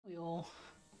Hello.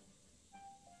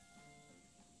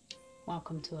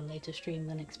 Welcome to a later stream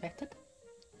than expected.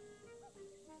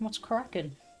 What's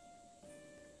cracking?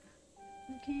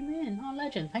 You came in. Oh,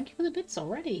 legend. Thank you for the bits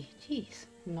already. Jeez.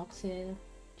 Nox here.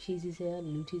 Cheesy's here.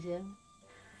 Looty's here.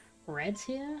 Red's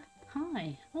here.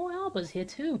 Hi. Oh, Alba's here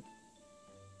too.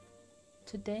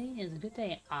 Today is a good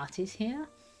day. Artie's here.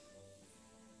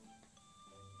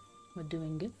 We're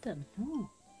doing good then. Oh.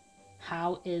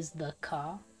 How is the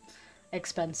car?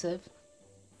 Expensive.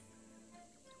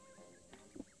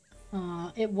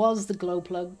 It was the glow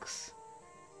plugs,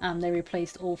 and they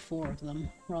replaced all 4 of them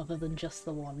rather than just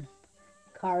the one.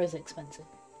 Car is expensive.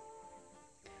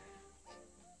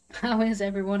 How is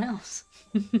everyone else?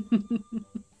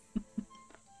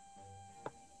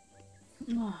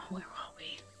 Oh, where are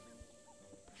we?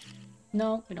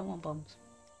 No, we don't want bombs.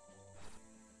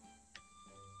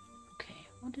 Okay,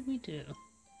 what did we do?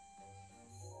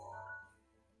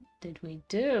 What did we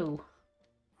do?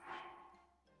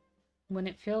 When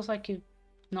it feels like you've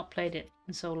not played it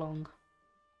in so long.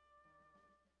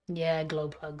 Yeah, glow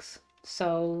plugs.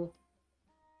 So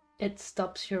it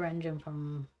stops your engine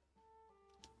from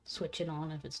switching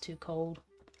on if it's too cold.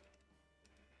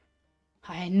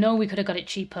 I know we could have got it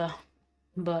cheaper,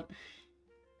 but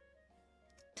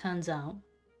turns out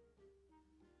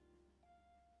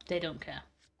they don't care.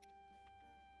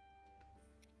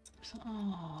 So,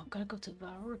 oh, gotta go to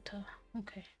Varuta.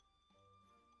 Okay.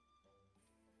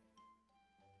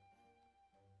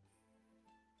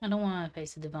 I don't want to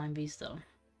face the Divine Beast though.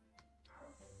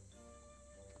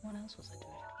 What else was I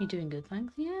doing? You doing good,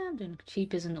 thanks? Yeah, I'm doing.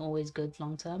 Cheap isn't always good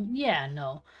long term. Yeah,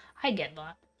 no, I get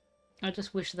that. I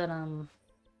just wish that I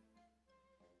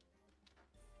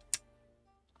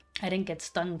didn't get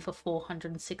stung for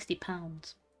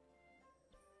 £460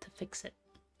 to fix it.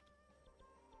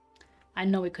 I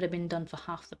know it could have been done for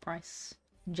half the price,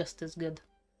 just as good.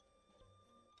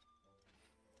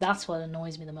 That's what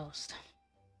annoys me the most.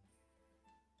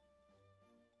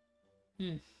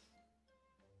 Okay.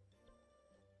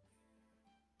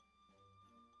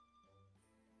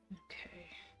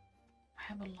 I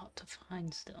have a lot to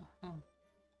find still. Oh.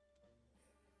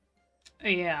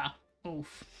 Yeah.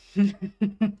 Oof.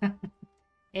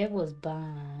 It was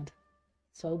bad.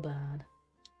 So bad.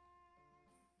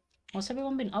 What's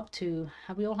everyone been up to?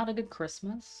 Have we all had a good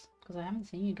Christmas? Because I haven't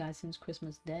seen you guys since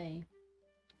Christmas Day.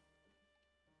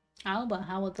 Alba,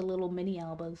 how are the little mini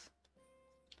Albas?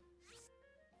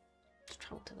 Let's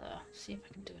travel to there, see if I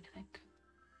can do anything.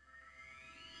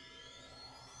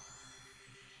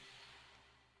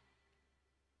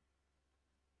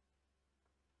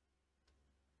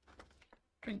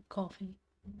 Drink coffee.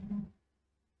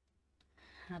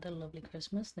 Had a lovely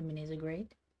Christmas. The minis are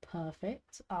great.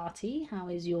 Perfect. Artie, how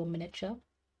is your miniature?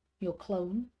 Your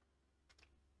clone?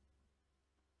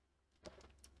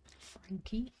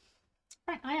 Frankie?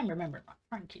 I am remembering that.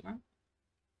 Frankie, right?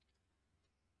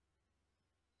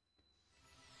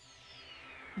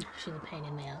 Oh, she's a pain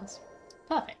in the ass.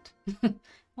 Perfect.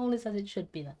 All is as it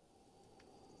should be then.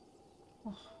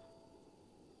 Oh.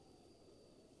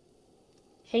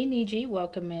 Hey Niji,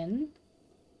 welcome in.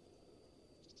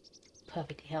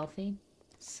 Perfectly healthy.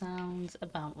 Sounds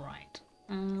about right.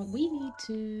 We need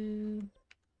to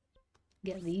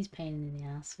get these pain in the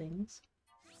ass things.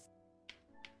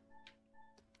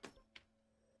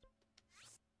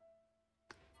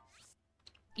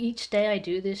 Each day I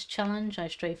do this challenge, I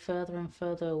stray further and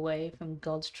further away from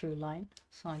God's true light.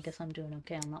 So I guess I'm doing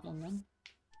okay on that one then.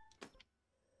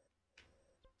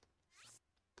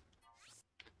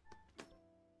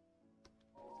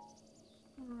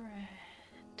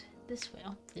 Red. This way.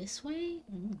 Oh, this way?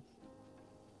 Mm.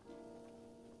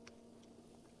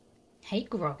 Hey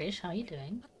Groggish, how you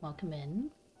doing? Welcome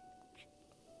in.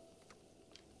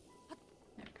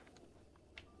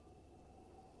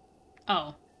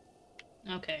 Oh.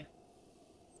 Okay.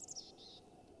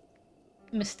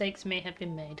 Mistakes may have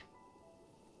been made.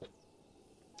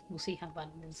 We'll see how bad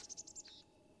it is.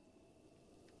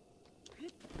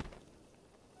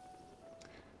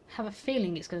 I have a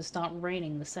feeling it's going to start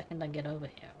raining the second I get over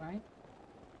here, right?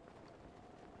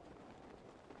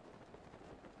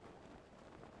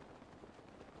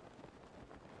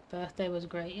 Birthday was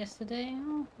great yesterday.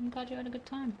 Oh, I'm glad you had a good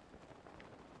time.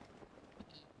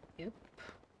 Yep.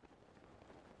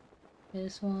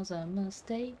 This was a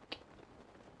mistake.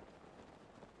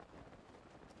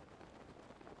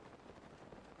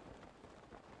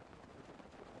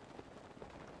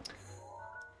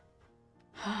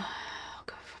 I'll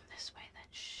go from this way then,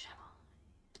 shall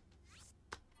I?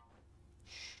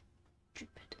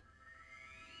 Stupid.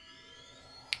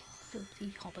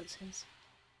 Filthy hobbitses.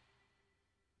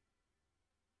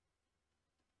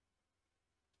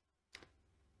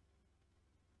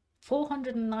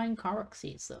 409 Koroks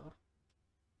seeds though.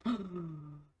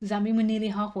 Does that mean we're nearly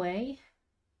halfway?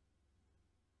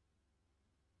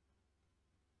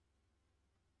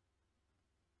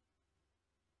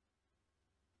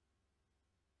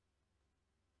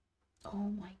 Oh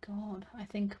my god, I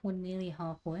think we're nearly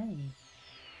halfway.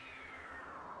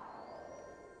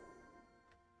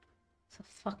 It's a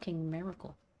fucking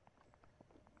miracle.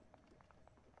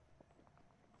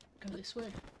 Go this way.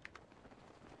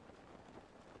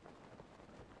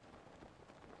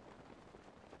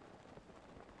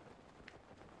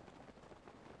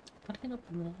 Put it up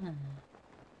there.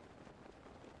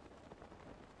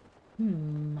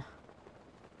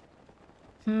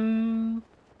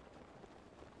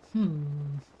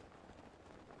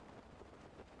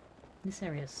 This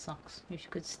area sucks. You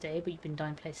could stay, but you've been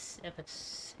dying place ever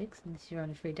 6, and this is your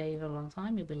only free day for a long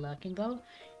time. You'll be lurking though.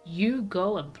 You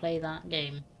go and play that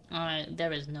game. Alright,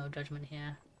 there is no judgment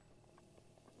here.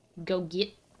 Go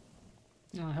get.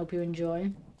 I hope you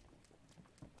enjoy.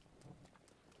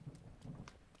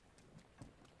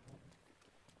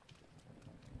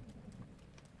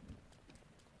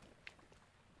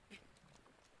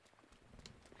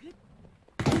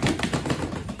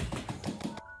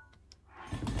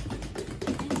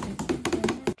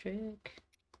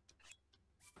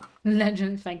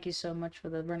 Legend, thank you so much for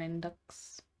the running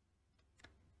ducks.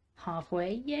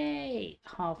 Halfway, yay!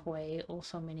 Halfway,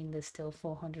 also meaning there's still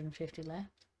 450 left.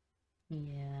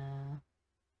 Yeah.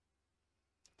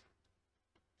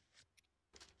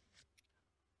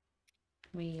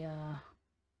 We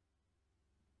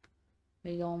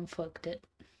gone fucked it.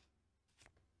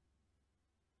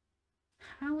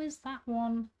 How is that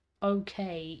one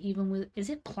okay, even with...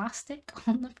 Is it plastic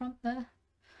on the front there?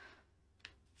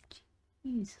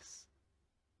 Jesus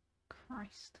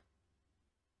Christ.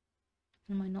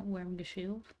 Am I not wearing a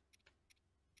shield?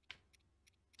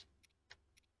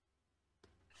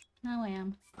 No, I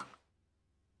am.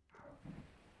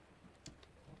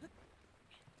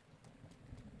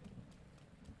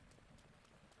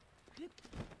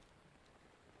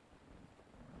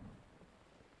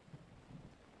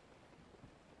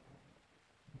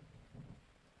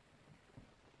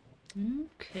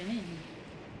 Okay.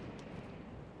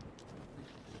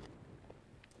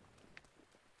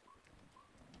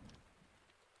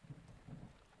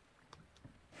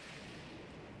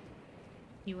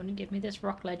 You wouldn't give me this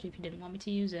rock ledge if you didn't want me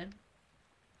to use it.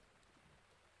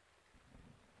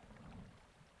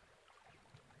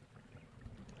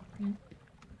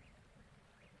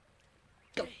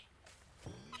 Go.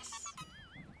 Yes.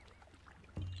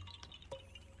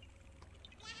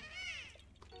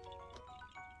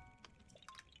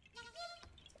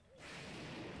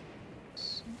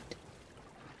 Sweet.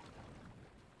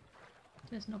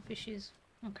 There's no fishes.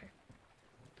 Okay.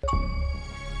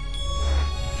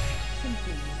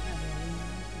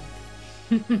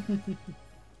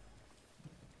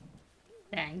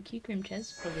 Thank you,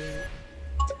 Grimches, for the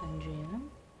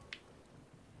tangerine.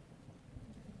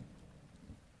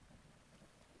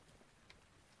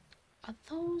 Are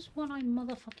those what I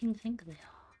motherfucking think they are?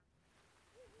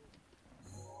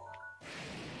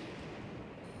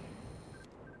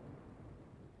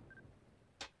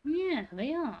 Yeah,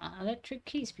 they are. Electric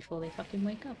keys before they fucking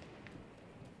wake up.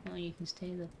 Well, you can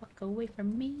stay the fuck away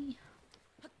from me.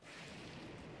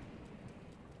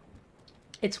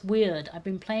 It's weird. I've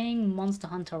been playing Monster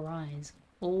Hunter Rise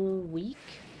all week.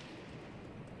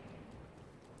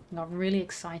 I got really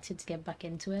excited to get back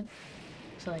into it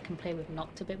so I can play with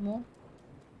Noct a bit more.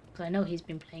 Because I know he's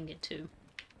been playing it too.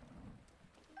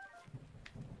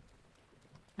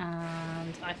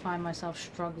 And I find myself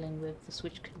struggling with the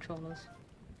Switch controllers.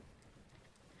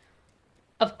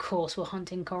 Of course we're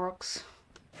hunting Koroks.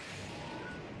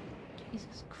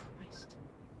 Jesus Christ.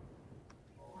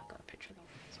 I got a picture of them.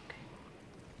 It's okay.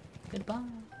 Goodbye.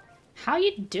 How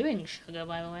you doing, Sugar,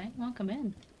 by the way? Welcome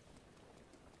in.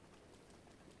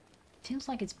 Feels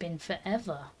like it's been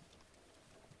forever.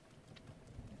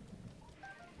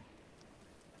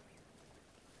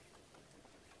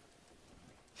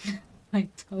 I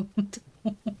don't.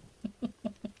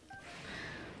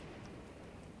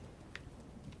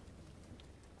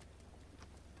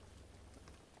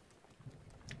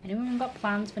 Anyone got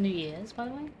plans for New Year's, by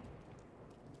the way?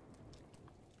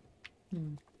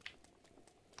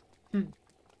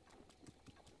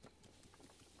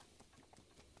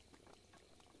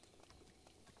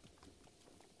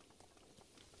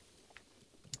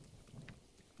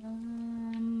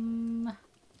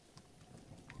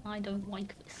 I don't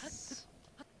like this.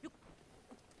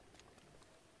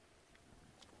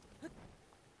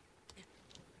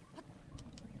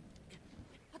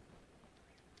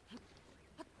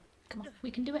 Come on,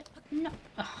 we can do it. No.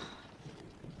 Ugh,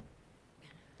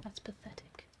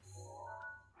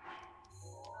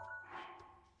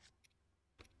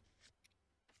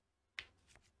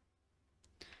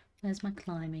 Where's my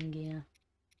climbing gear?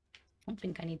 I don't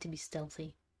think I need to be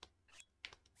stealthy.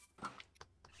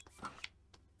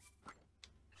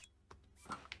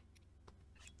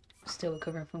 Still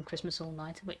recovering from Christmas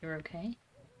all-nighter, but you're okay?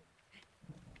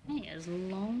 Hey, as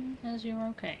long as you're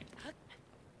okay.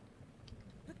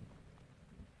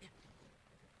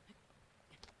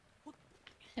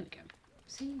 There we go.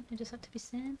 See, you just have to be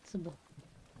sensible.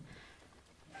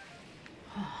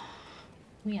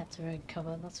 We had to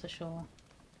recover, that's for sure.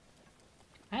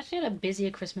 I actually had a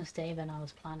busier Christmas day than I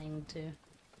was planning to.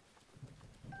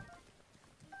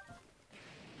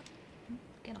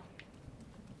 Get on.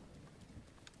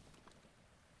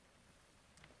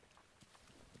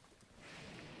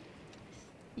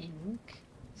 I think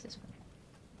it's this way.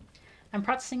 I'm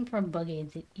practicing for a bug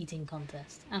eating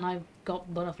contest, and I've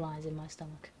got butterflies in my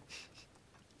stomach.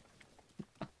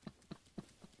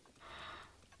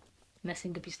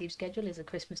 Messing up your sleep schedule is a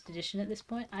Christmas tradition at this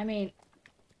point. I mean,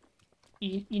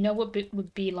 you know what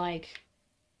would be like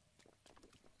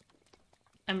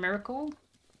a miracle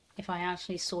if I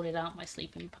actually sorted out my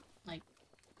sleeping like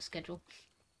schedule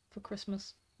for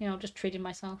Christmas. You know, just treating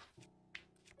myself.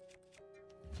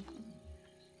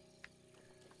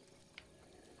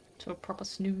 To a proper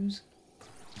snooze.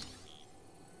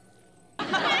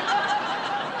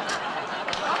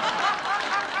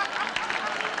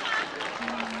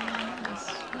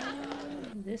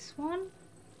 This one?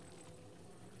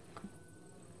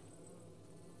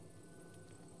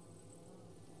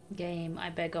 Game, I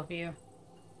beg of you.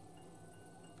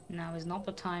 Now is not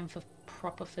the time for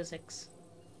proper physics.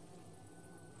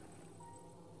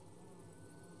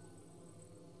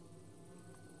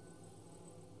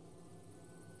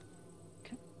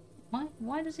 Okay.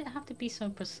 Why does it have to be so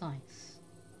precise?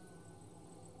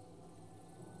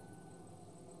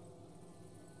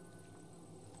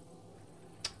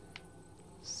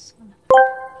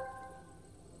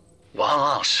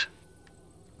 Wallace.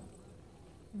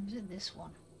 Is it this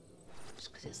one?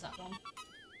 Just because it's that one.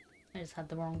 I just had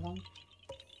the wrong one.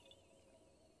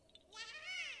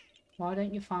 Why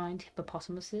don't you find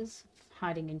hippopotamuses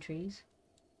hiding in trees?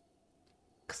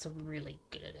 Because they're really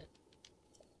good at it.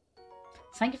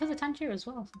 Thank you for the Tangier as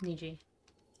well, Niji.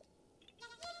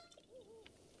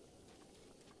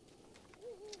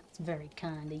 It's very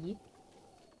kind of you.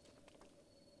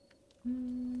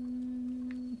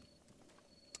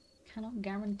 Cannot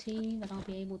guarantee that I'll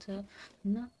be able to...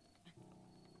 No.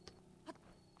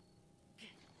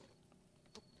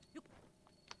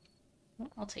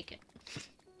 I'll take it.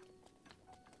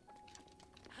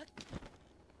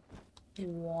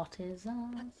 What is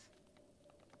that?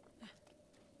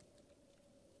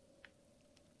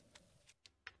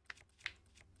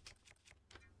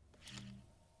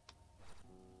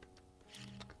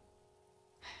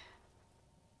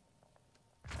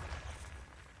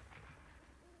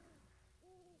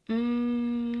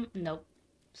 Nope.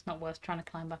 It's not worth trying to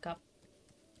climb back up.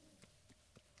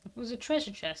 If it was a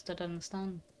treasure chest, I'd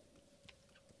understand.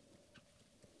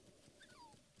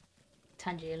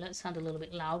 Tangier alerts sound a little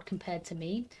bit loud compared to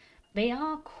me. They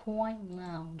are quite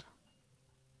loud.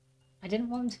 I didn't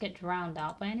want them to get drowned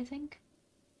out by anything.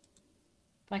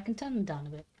 But I can turn them down a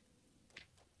bit.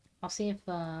 I'll see if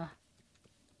that's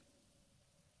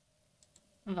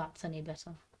any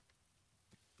better.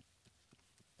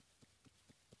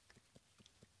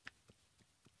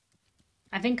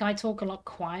 I think I talk a lot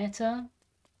quieter,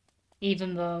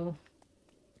 even though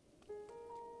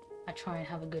I try and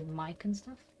have a good mic and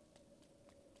stuff.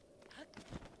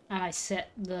 And I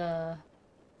set the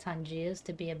Tangiers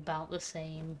to be about the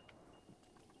same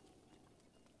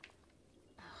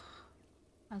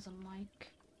as a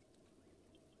mic.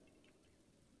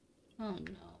 Oh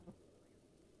no.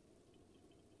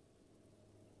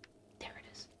 There it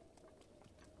is.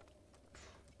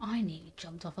 I nearly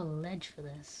jumped off a ledge for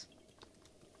this.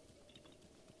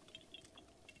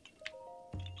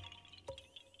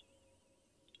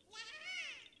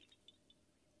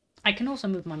 I can also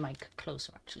move my mic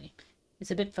closer, actually. It's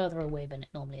a bit further away than it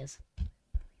normally is.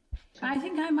 I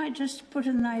think I might just put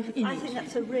a knife in it. I think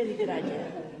that's a really good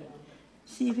idea.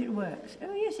 See if it works.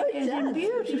 Oh yes, it goes in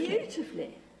beautifully.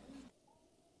 Beautifully.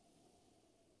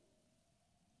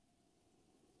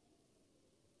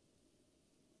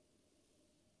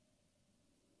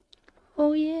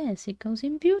 Oh yes, it goes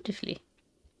in beautifully.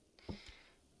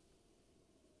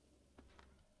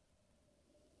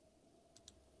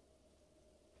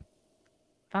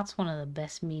 That's one of the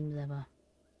best memes ever.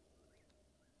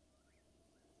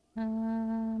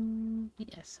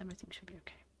 Yes, everything should be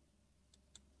okay.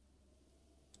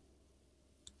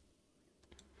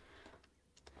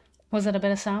 Was that a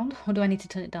better sound? Or do I need to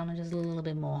turn it down just a little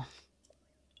bit more?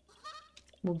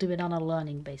 We'll do it on a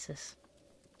learning basis.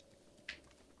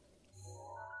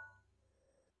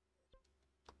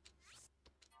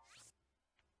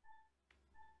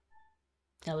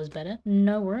 That was better.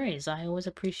 No worries. I always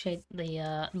appreciate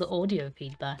the audio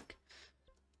feedback.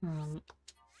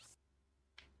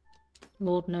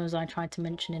 Lord knows I tried to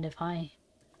mention it if I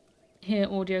hear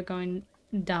audio going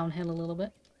downhill a little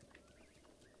bit.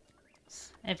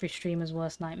 It's every streamer's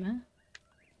worst nightmare.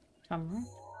 If I'm right.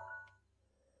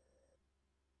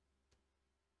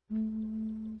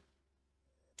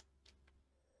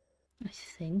 I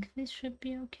think this should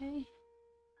be okay.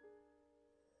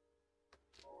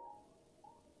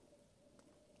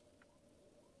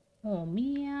 Oh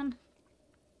man.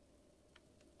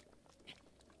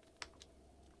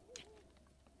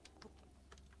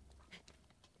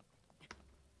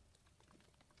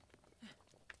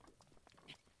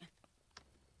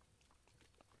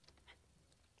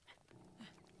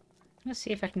 Let's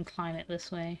see if I can climb it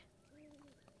this way.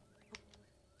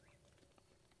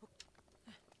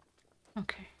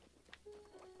 Okay.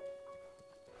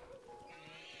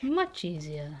 Much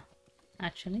easier,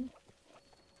 actually.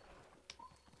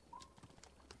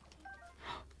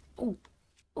 Oh,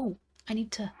 oh, I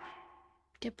need to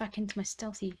get back into my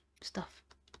stealthy stuff.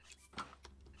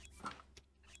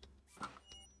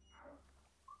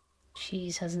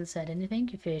 Cheese hasn't said anything.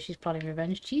 You fear she's plotting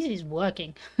revenge? Cheese is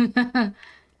working.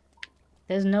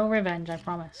 There's no revenge, I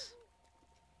promise.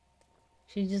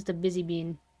 She's just a busy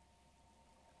bean.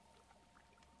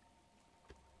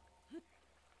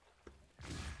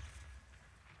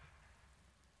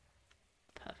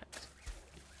 Perfect.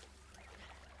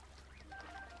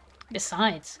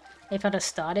 Besides, if I'd have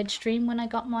started stream when I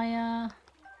got my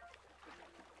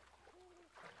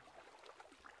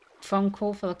phone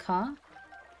call for the car,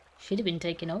 she'd have been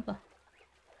taken over.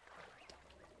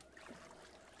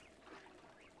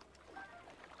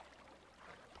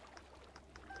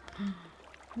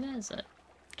 There's a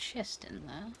chest in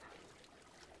there.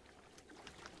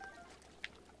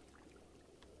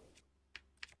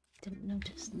 Didn't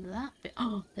notice that bit.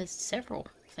 Oh, there's several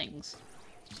things.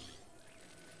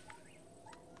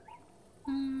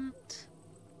 What?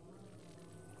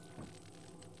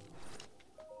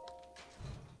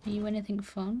 Are you anything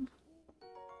fun?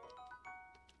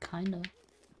 Kind of.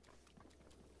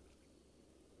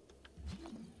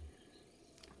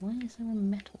 Why is there a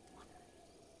metal one?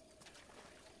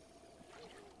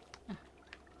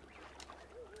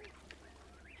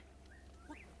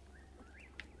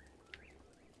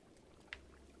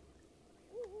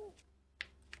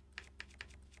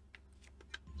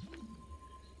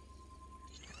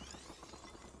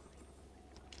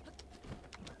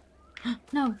 Oh.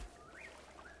 No!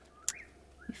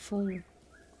 You fool.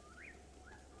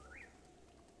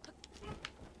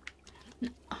 No.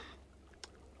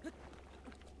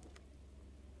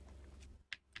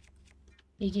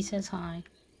 Iggy says hi.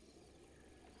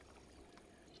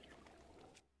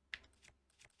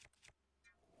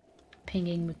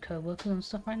 Pinging with co-workers and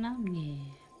stuff right now? Yeah.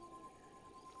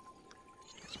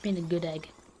 She's been a good egg.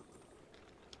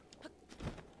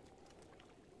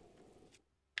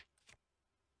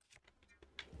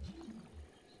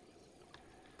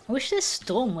 I wish this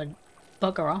storm would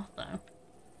bugger off though.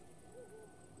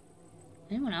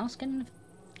 Anyone else getting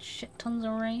shit tons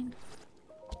of rain?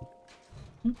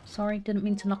 Sorry, didn't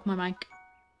mean to knock my mic.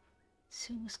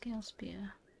 Silver scale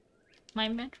spear. My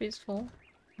inventory is full.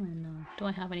 Oh no. Do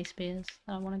I have any spears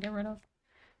that I want to get rid of?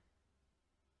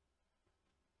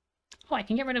 Oh, I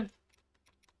can get rid of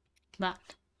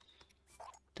that.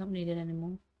 Don't need it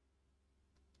anymore.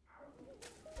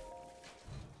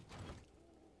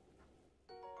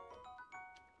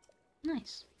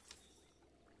 Nice.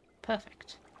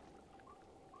 Perfect.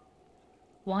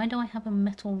 Why do I have a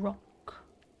metal rock?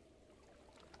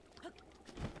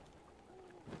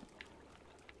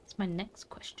 That's my next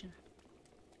question.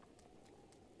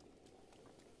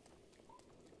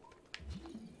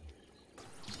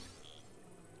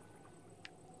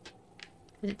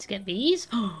 Is it to get these?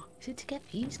 Oh, is it to get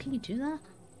these? Can you do that?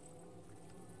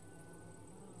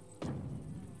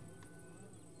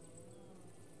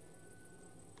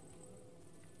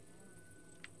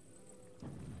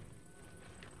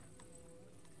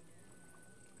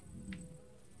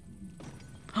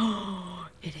 Oh,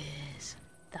 it is.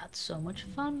 That's so much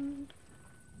fun.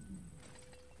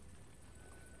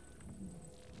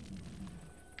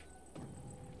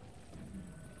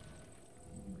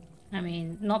 I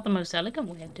mean, not the most elegant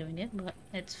way of doing it, but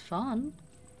it's fun.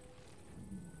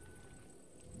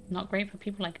 Not great for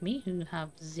people like me who have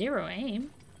zero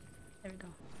aim. There we go.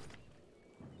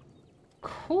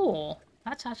 Cool.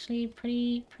 That's actually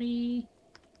pretty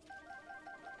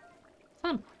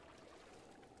fun.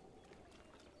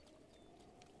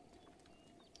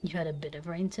 You had a bit of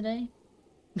rain today?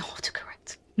 No,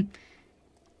 autocorrect.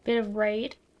 Bit of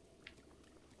raid.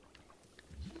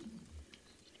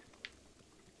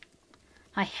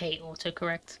 I hate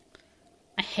autocorrect.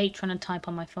 I hate trying to type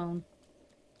on my phone.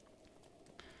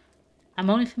 I'm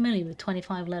only familiar with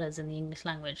 25 letters in the English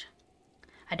language.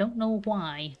 I don't know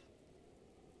why.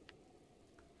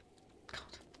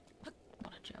 God,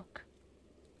 what a joke.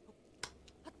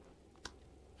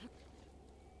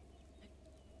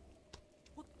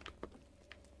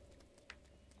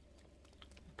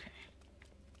 Okay.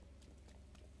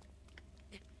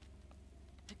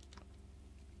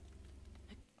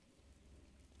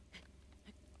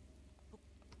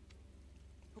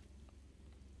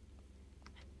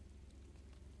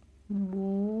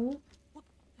 Whoa.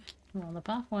 We're on the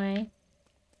pathway.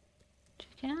 Check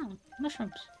it out.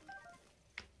 Mushrooms.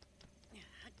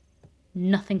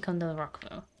 Nothing under the rock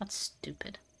though. That's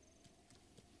stupid.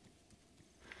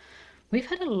 We've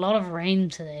had a lot of rain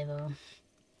today though.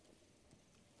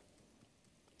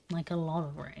 Like a lot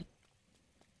of rain.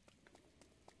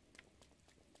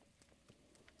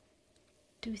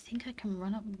 Do we think I can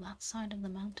run up that side of the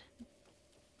mountain?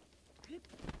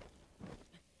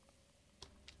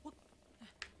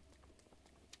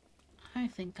 I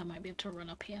think I might be able to run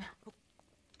up here.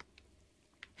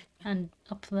 And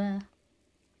up there.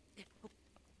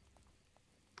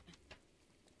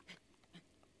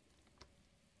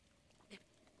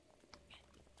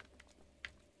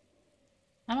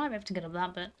 I might be able to get up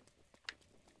that bit.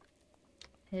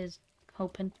 Here's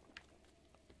hoping.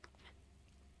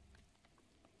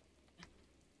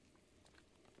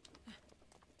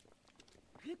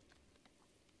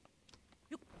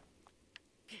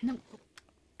 No.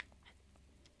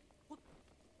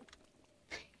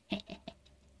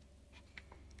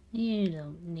 You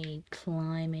don't need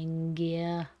climbing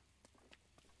gear.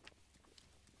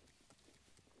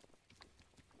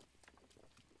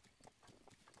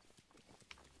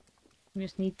 You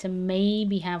just need to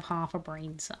maybe have half a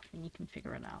brain cell and you can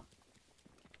figure it out.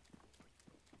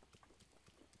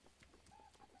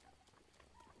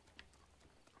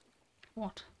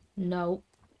 What? No.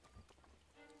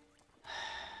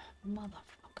 Motherfucker.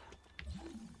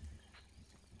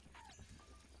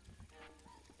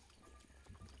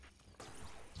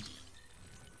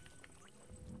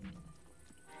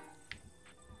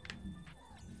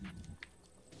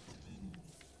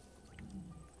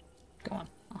 Go on,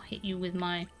 I'll hit you with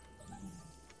my...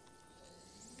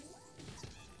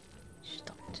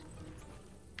 Stop it.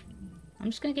 I'm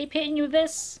just gonna keep hitting you with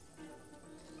this.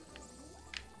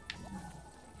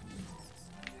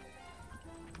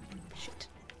 Shit.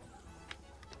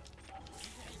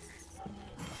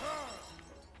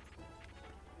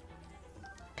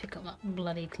 Pick up that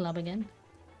bloody club again.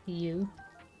 You.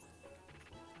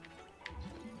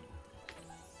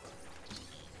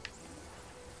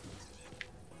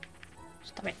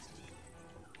 Stop it.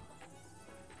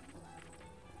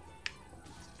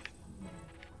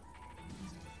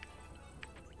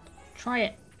 Try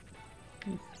it.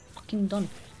 I'm fucking done.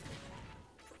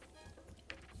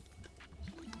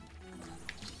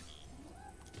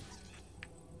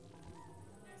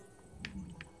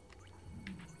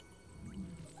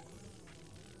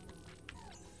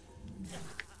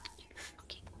 You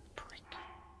fucking prick.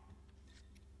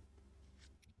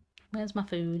 Where's my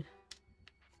food?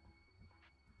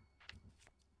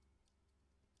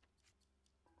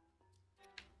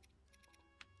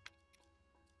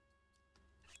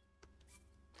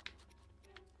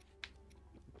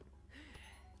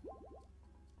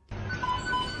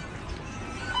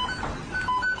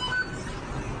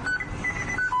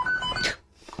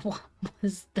 What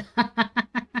was that?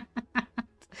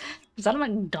 Was that a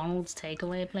McDonald's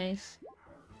takeaway place?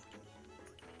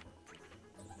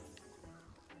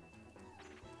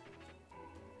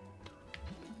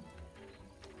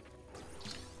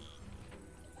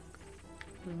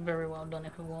 Very well done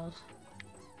if it was.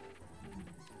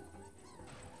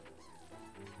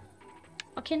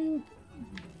 Fucking...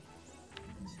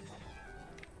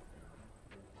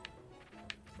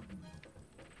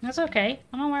 That's okay.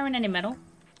 I'm not wearing any metal.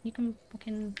 You can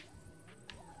fucking...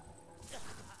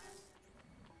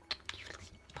 You little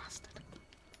bastard.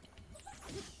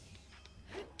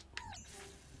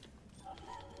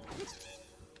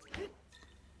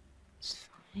 It's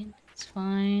fine. It's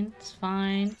fine. It's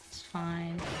fine. It's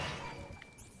fine.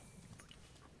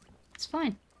 It's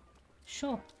fine.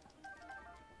 Sure.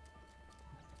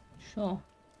 Sure.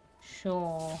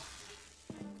 Sure.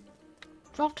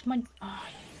 Dropped my... Oh,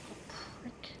 you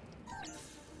prick.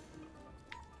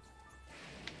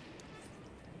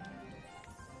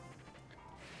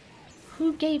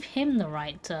 Who gave him the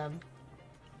right to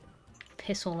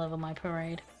piss all over my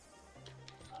parade?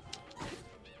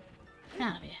 Get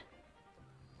out of here.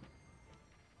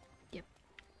 Yep.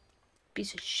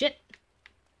 Piece of shit.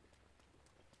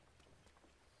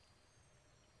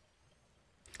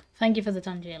 Thank you for the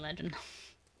Tangier legend.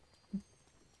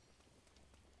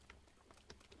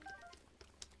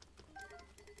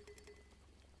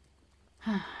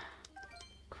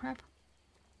 Crap.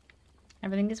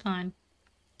 Everything is fine.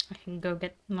 I can go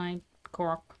get my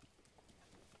Korok.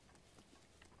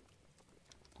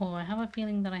 Oh, I have a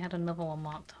feeling that I had another one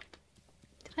marked up.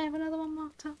 Did I have another one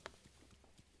marked up?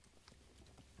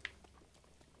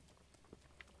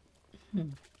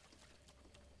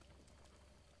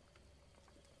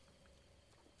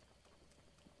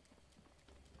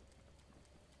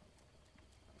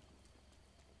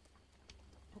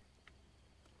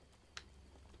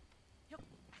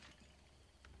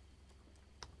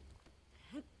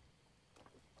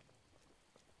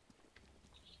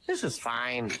 This is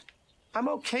fine. I'm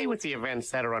okay with the events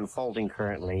that are unfolding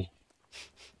currently.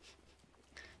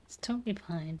 It's totally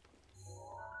fine.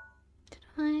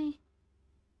 Did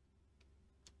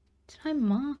I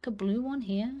mark a blue one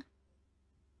here?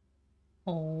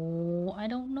 Oh, I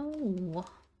don't know.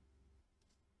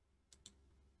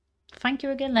 Thank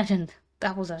you again, Legend.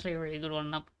 That was actually a really good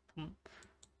one.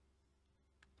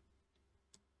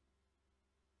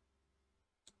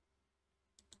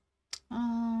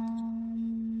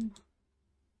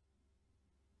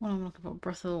 What I'm looking for,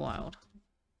 Breath of the Wild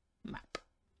map.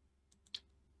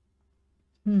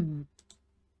 I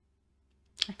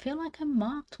feel like I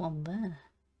marked one there.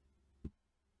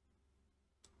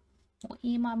 Or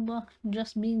am I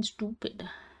just being stupid?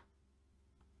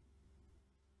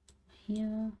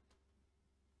 Here.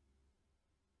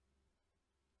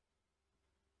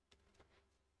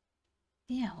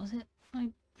 Yeah, was it like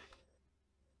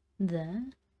there?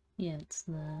 Yeah, it's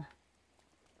there.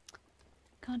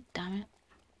 God damn it.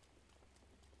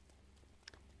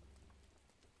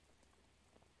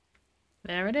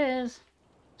 There it is.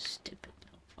 Stupid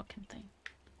little fucking thing.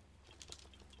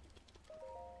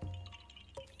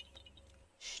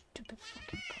 Stupid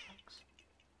fucking products.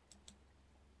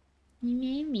 You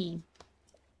made me.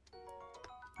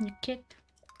 You kicked.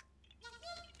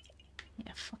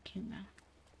 Yeah, fuck you, man.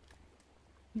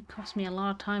 You cost me a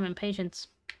lot of time and patience.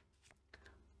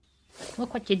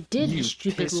 Look what you did, you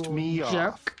stupid little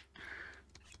jerk.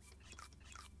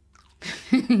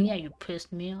 Yeah, you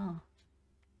pissed me off.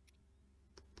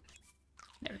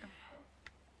 There we go.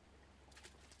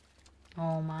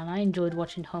 Oh man, I enjoyed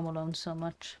watching Home Alone so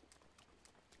much.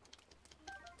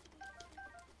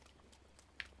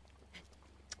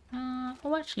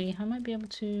 Oh actually, I might be able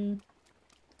to...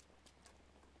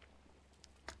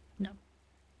 No.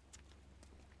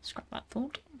 Scrap that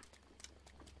thought.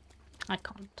 I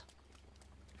can't.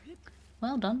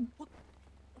 Well done.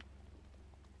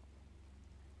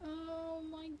 Oh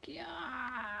my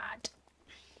god.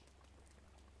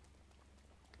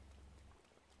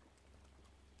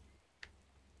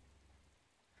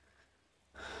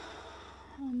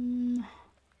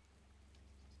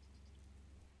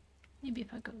 Maybe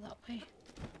if I go that way.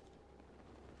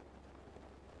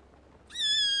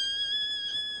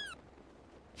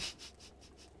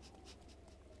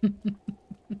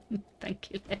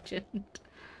 Thank you, Legend.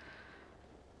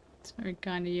 It's very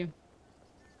kind of you.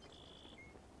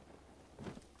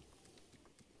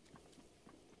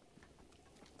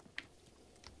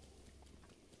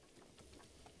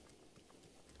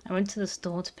 I went to the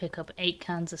store to pick up 8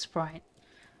 cans of Sprite.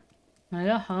 When I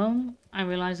got home, I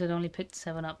realized I'd only picked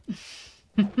 7 up.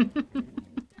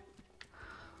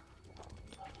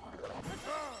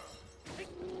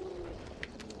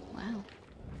 Wow.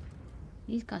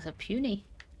 These guys are puny.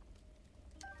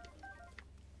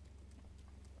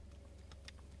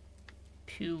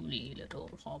 Puny little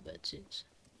hobbitses.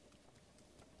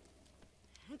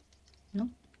 No?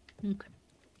 Okay.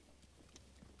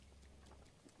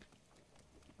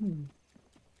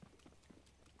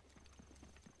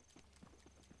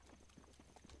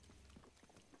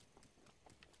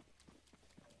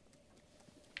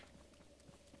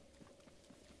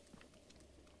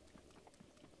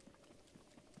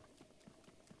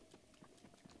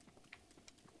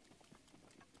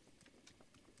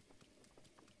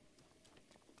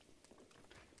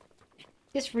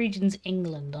 This region's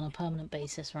England on a permanent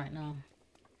basis right now.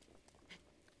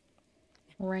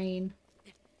 Rain.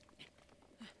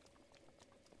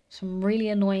 Some really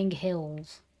annoying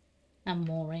hills. And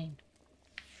more rain.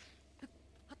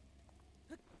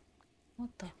 What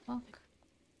the fuck?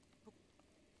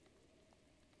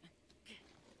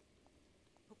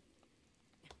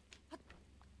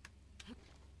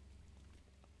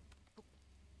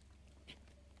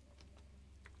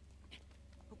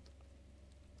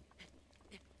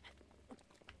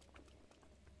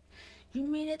 You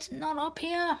mean it's not up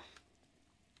here?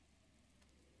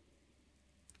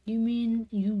 You mean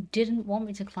you didn't want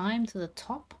me to climb to the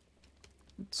top?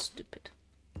 That's stupid.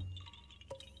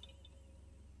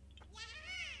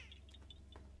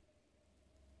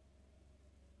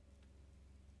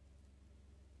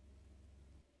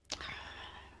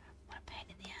 What a pain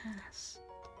in the ass.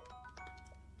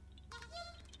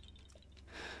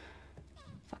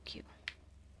 Fuck you.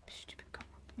 Stupid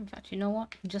Korok. In fact, you know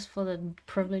what? Just for the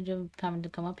privilege of having to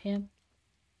come up here,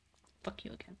 fuck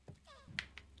you again.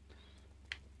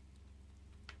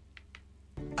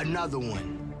 Another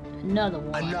one. Another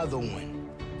one. Another one.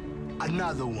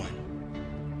 Another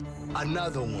one.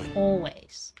 Another one.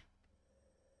 Always.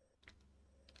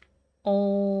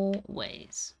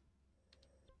 Always.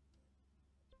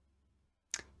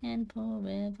 And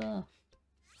forever.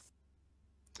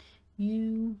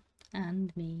 You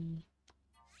and me.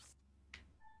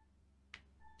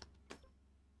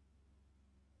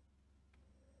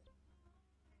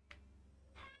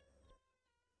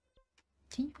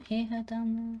 Can you hear her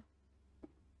down there?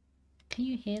 Can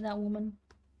you hear that woman?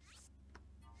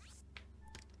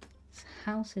 This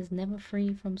house is never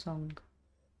free from song.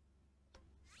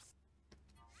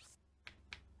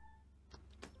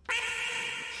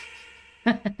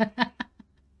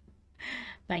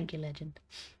 Thank you, legend.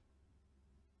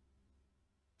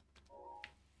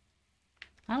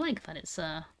 I like that it's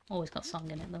always got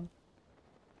song in it though.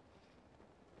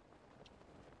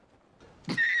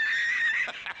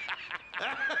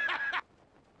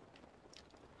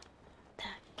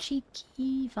 That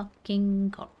cheeky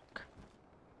fucking Korok.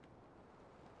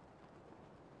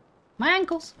 My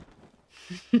ankles!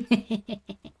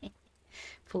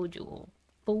 Fooled you all.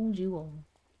 Fooled you all.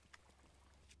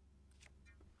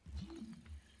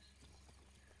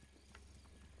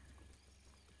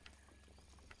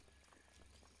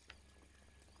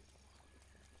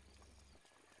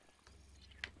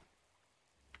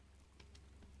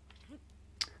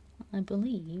 I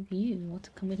believe you want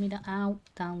to come with me to out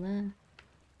down there.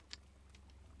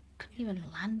 Couldn't even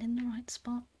land in the right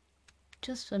spot.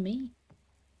 Just for me.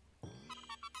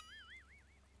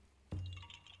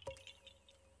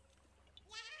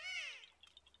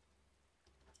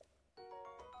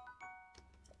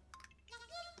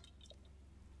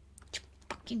 You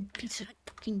fucking piece of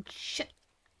fucking shit.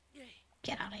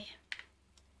 Get out of here.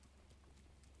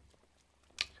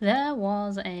 There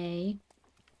was a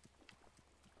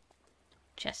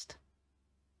chest.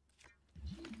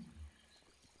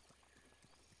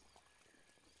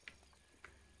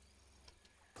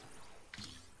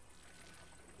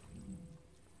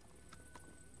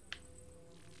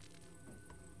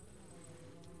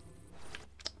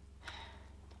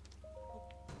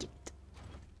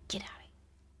 Get out of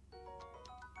here.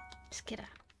 Just get out.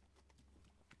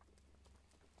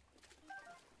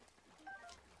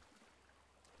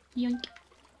 Yoink.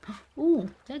 Ooh,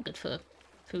 they're good for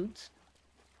foods.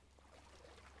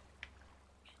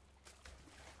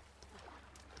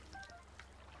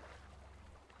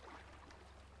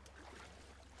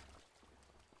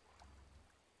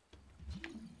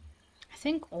 I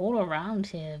think all around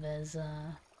here there's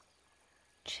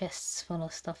chests full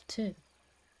of stuff too.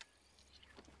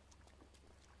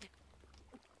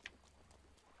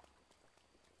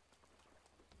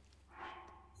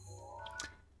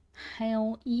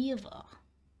 However,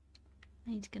 I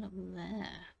need to get up there.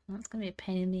 That's gonna be a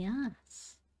pain in the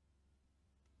ass.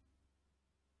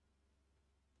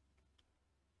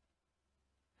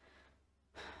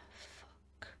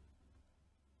 Fuck.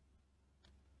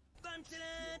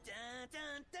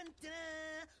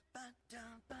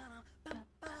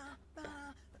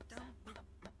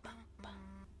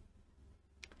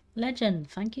 Legend,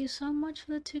 thank you so much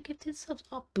for the 2 gifted subs.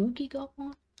 Oh, Boogie got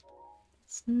one.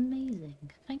 It's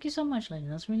amazing. Thank you so much,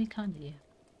 Legend. That's really kind of you.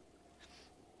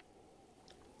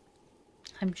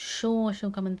 I'm sure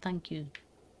she'll come and thank you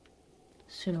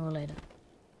sooner or later.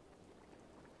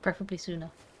 Preferably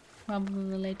sooner, rather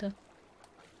than later.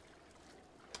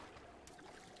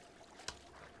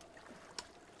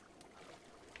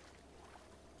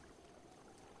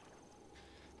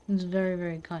 It's very,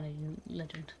 very kind of you,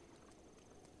 Legend.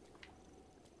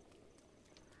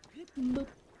 Boop.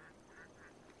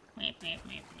 Meep, meep,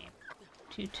 meep, meep.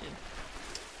 2-2.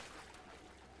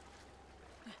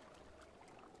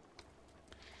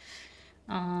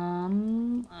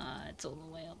 It's all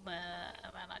the way up there,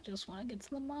 and I just want to get to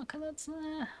the marker that's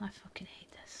there. I fucking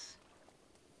hate this.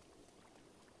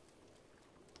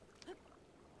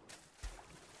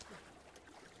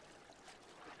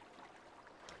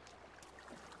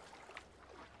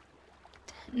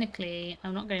 Technically,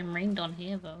 I'm not getting rained on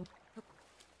here though.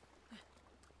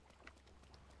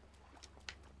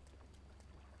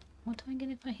 What do I get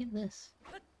if I hit this?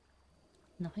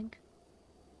 Nothing.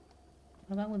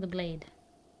 What about with the blade?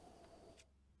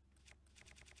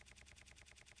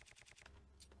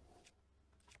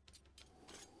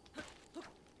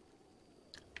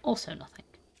 Also nothing.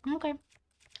 Okay.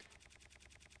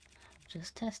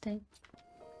 Just testing.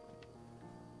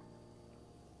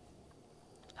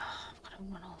 Oh, I've got to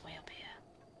run all the way up here.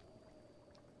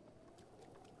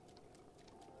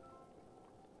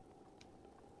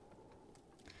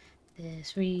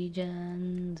 This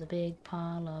region's a big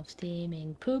pile of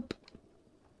steaming poop.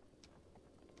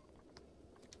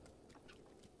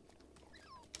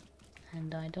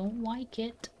 And I don't like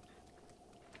it.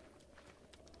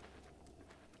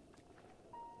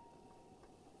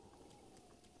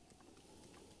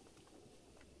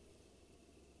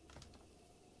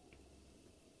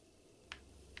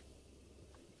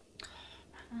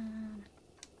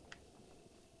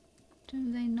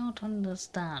 Do they not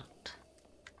understand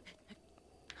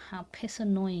how piss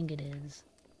annoying it is?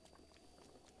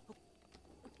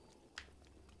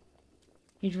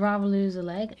 You'd rather lose a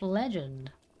leg?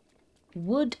 Legend.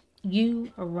 Would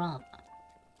you rather?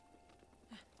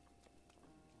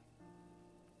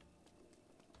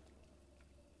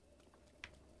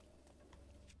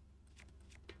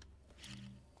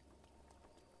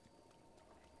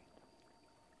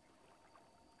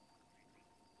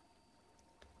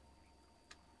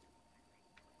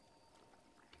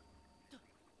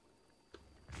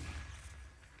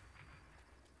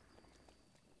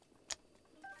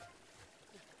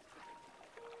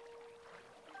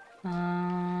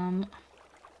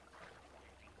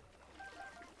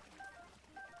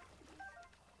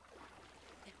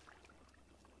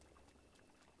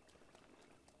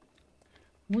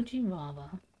 Would you rather?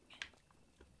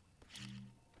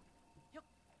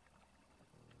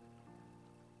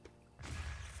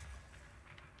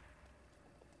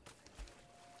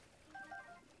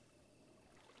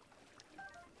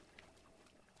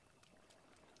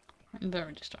 I'm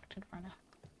very distracted right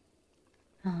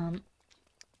now.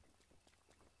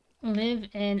 Live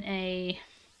in a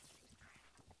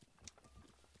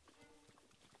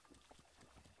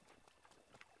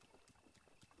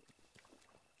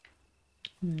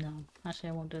no, actually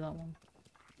I won't do that one.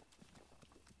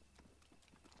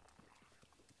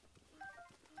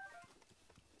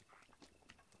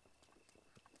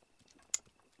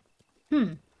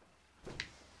 Oh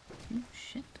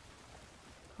shit.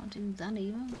 Can't do that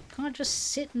either. Can't I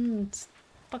just sit and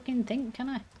fucking think, can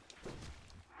I?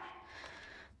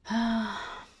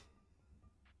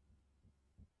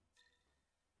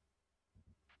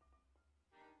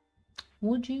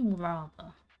 Would you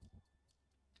rather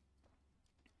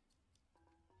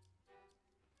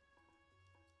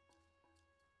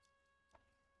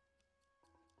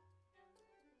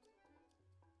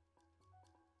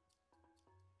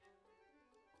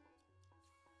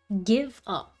give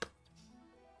up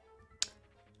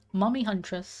Mommy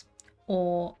Huntress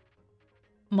or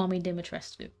Mommy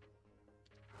Dimitrescu?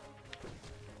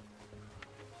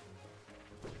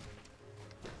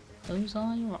 Those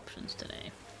are your options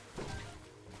today.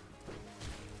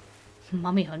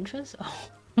 Mommy Huntress? Oh,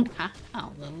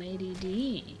 wow, the Lady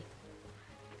D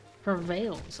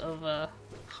prevails over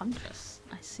Huntress.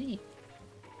 I see.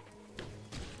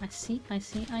 I see, I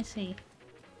see, I see.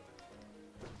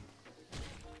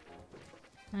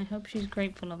 I hope she's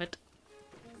grateful of it.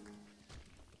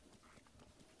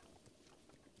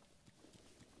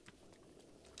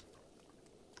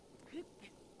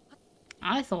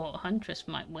 I thought Huntress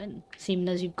might win, seeing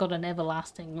as you've got an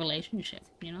everlasting relationship,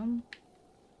 you know?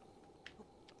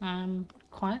 I'm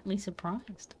quietly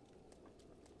surprised.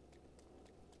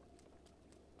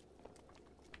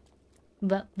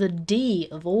 But the D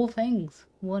of all things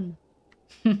won.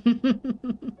 What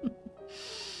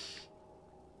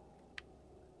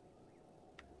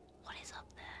is up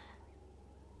there?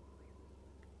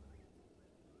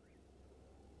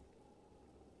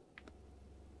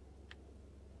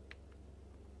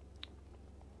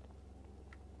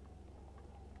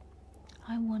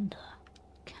 I wonder,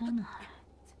 can I?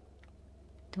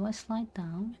 Do I slide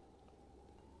down?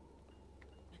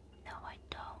 No, I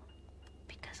don't,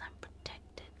 because I'm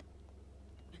protected.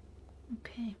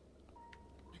 Okay.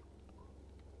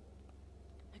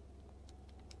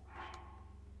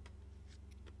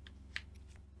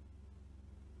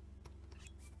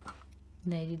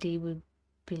 Lady D would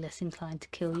be less inclined to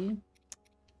kill you.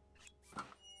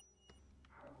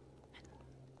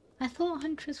 I thought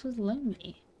Huntress was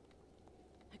lonely.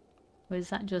 Or is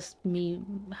that just me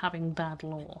having bad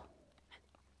lore?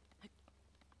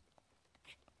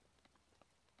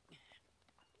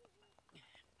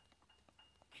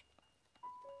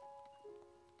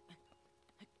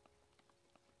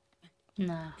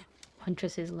 Nah,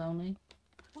 Huntress is lonely.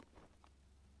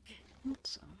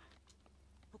 What's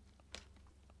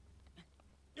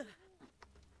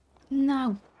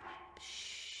No!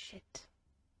 Shit.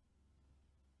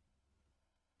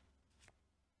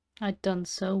 I'd done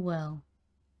so well.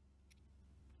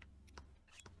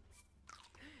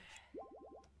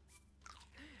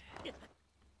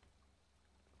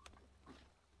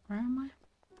 Where am I?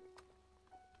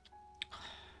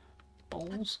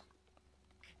 Balls.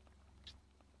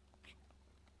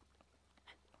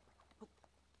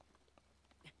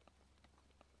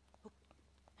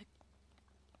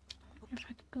 If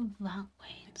I could go that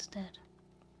way instead.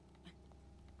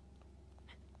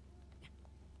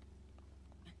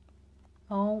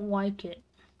 I don't like it.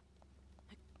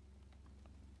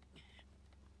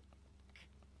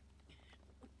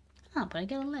 Ah, but I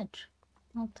get a ledge.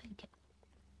 I'll take it.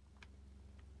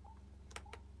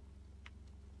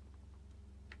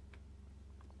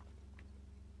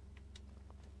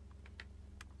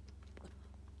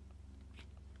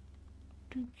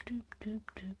 Doop, doop, doop,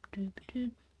 doop, doop,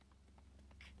 doop.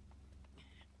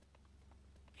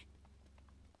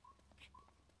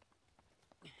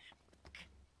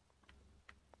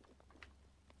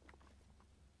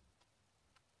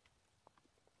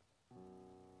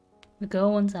 The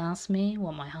girl once asked me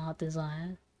what my heart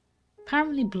desired.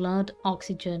 Apparently blood,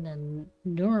 oxygen, and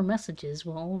neural messages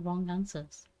were all wrong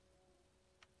answers.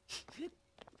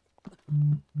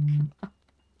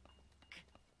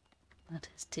 That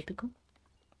is typical.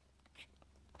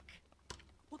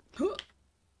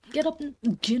 Get up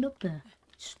there,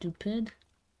 stupid.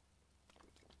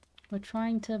 We're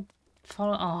trying to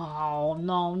follow. Oh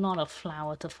no, not a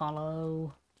flower to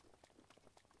follow.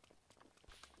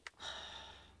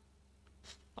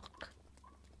 Fuck.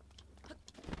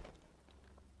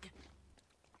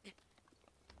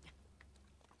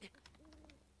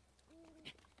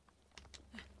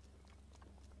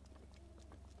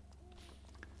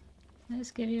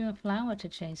 Let's give you a flower to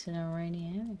chase in a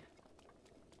rainy area.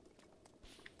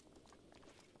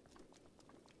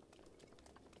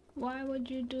 Why would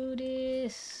you do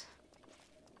this?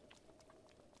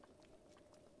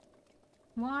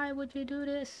 Why would you do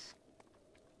this?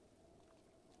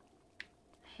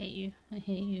 I hate you. I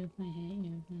hate you. I hate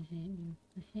you. I hate you.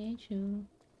 I hate you.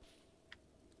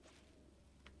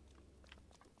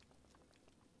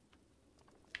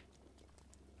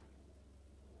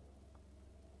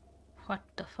 What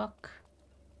the fuck?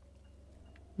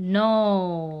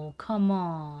 No, come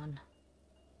on.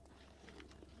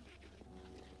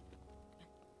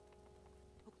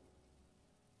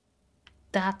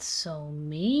 That's so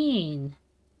mean.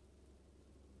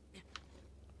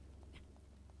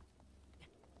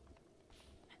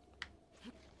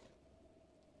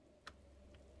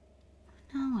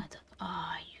 No, I don't.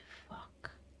 Ah, you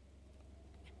fuck.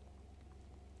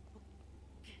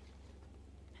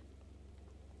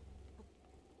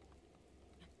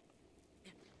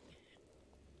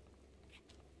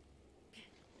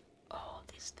 Oh,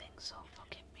 this thing's so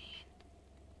fucking mean.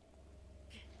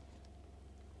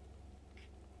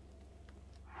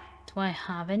 Do I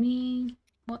have any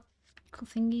what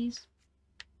thingies?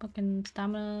 Fucking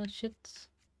stamina shits?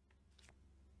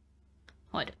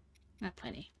 Oh, I do. I have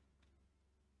plenty.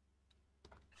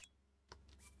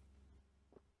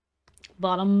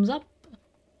 Bottoms up.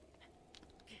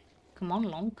 Come on,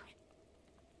 Lonk.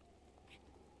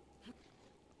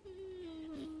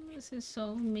 This is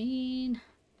so mean.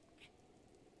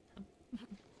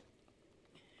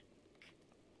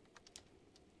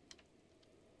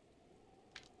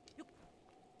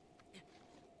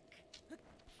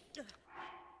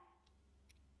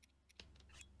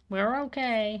 We're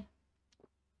okay.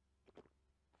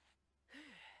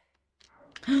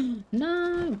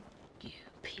 No! You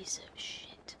piece of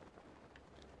shit.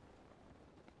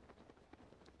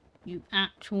 You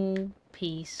actual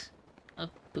piece of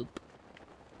poop.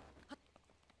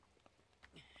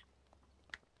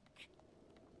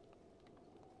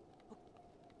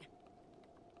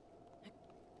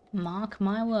 Mark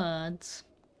my words.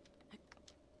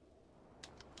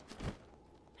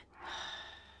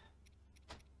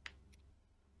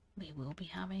 We will be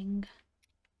having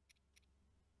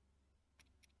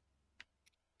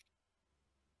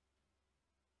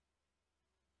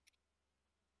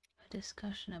a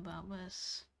discussion about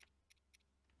this.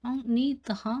 I don't need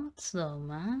the hearts though,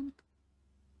 man.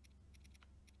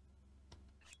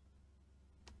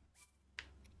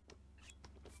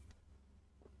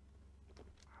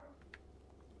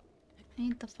 I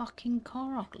need the fucking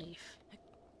Korok leaf.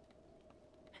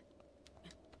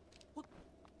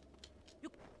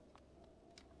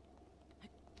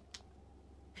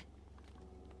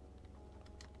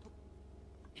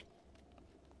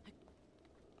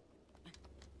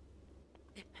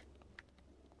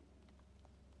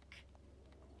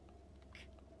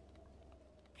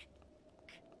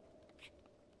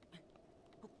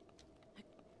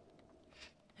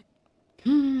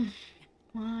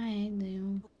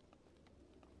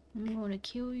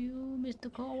 kill you, Mr.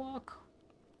 Korok?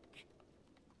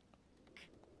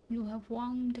 You have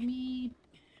wronged me.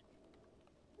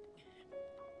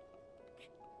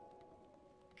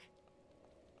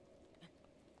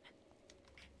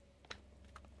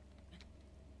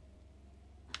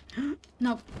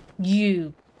 No,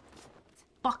 you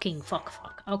fucking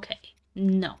fuck. Okay,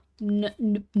 no. Is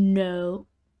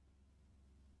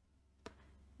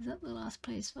that the last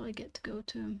place that I get to go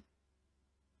to?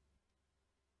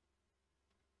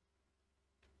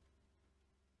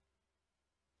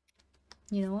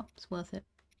 You know what? It's worth it.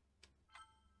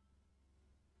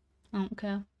 I don't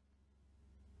care.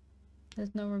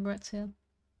 There's no regrets here.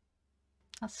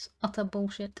 That's utter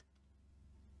bullshit.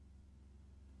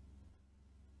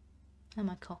 And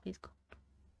my coffee's gone.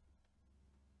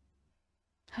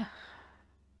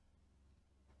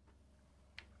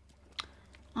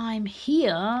 I'm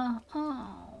here.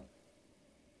 Oh.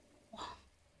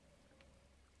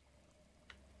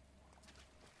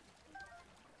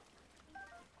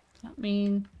 Does that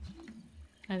mean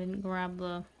I didn't grab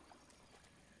the...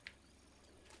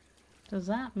 Does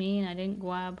that mean I didn't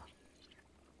grab...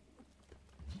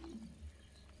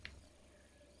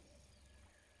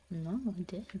 No, I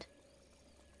did.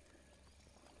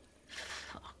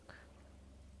 Fuck.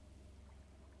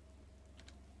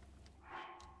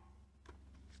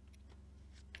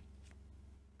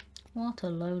 What a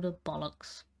load of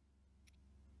bollocks.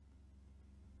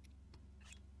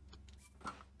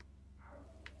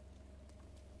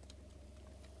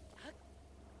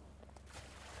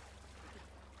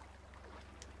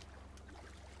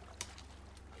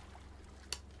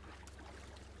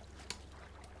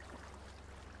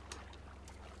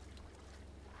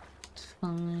 It's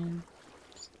fine.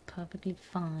 It's perfectly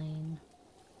fine.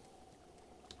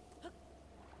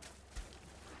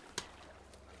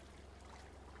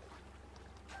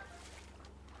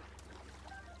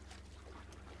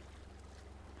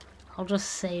 I'll just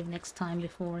save next time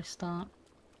before I start.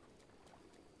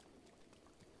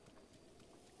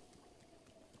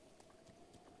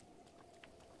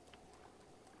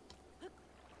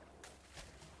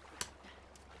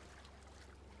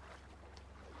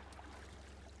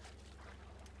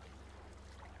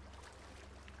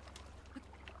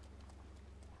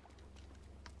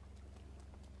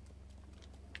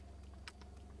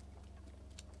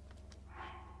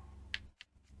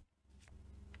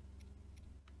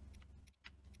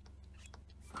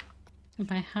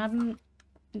 If I hadn't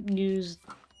used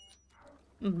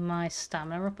my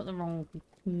stamina up at the wrong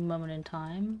moment in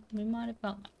time, we might have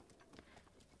got that.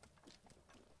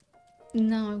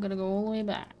 Now I've got to go all the way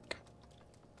back.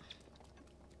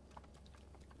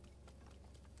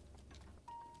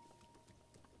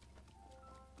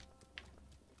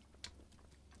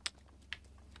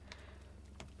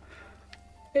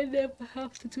 I never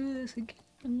have to do this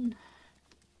again.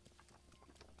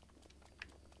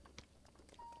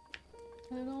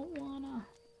 I don't wanna.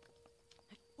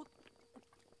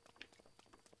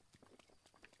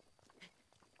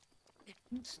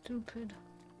 It's stupid.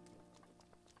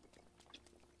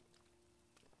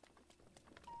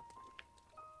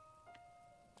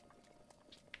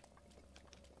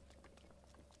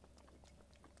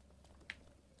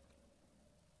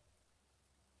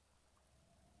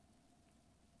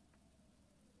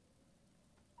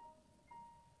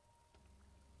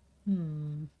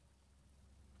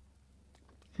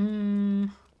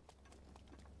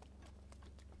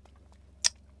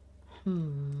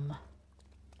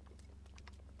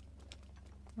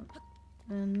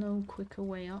 And no quicker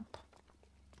way up.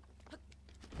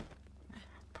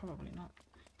 Probably not.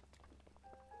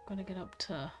 Gotta get up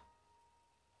to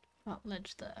that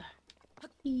ledge there.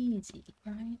 Easy,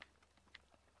 right?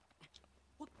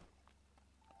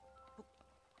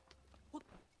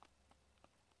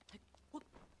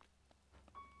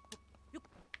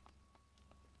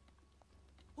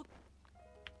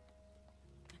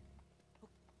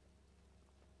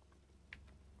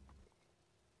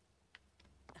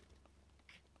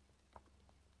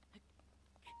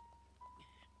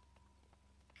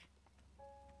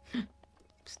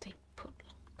 Stay put,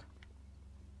 look.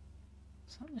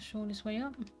 Is that the shortest way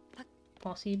up?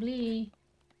 Possibly.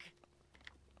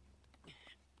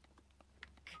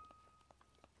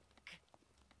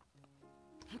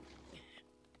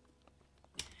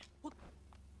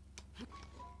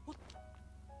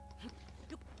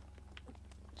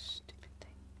 Stupid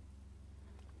thing.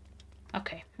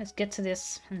 Okay, let's get to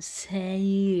this and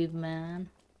save, man.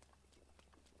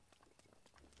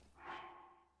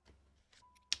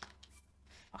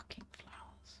 Fucking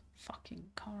flowers. Fucking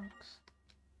Koroks.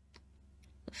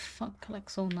 The fuck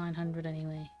collects all 900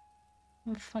 anyway?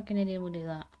 What fucking idiot would do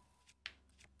that?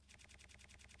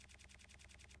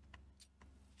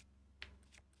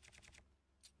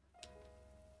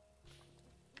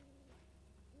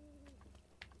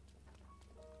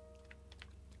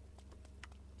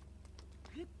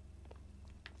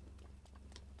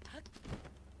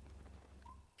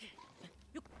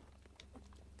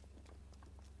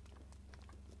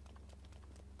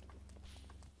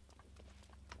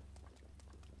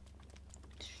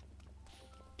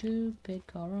 Stupid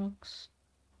Koroks.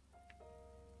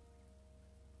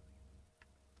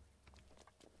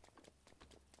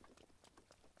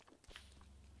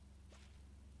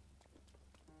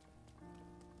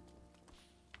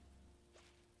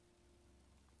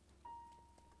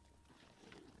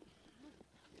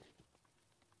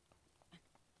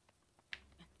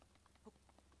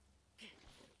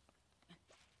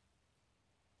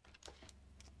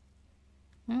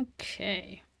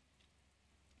 Okay.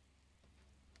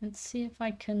 Let's see if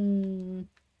I can...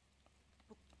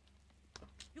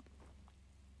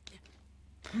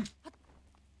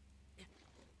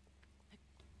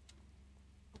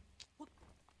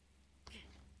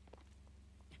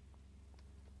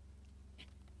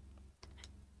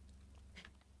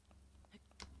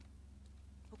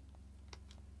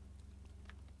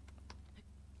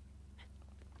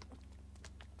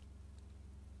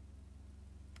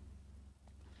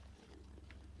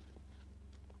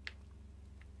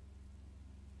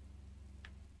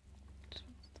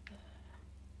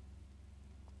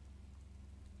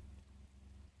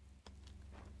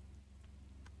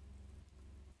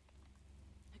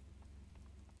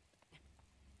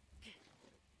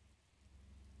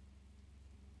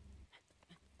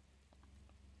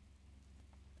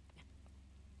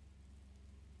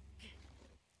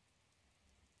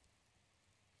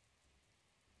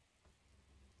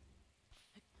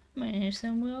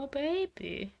 Innocent little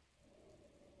baby.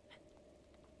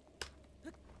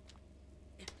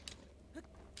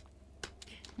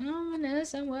 Oh,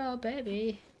 innocent little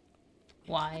baby.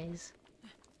 Wise.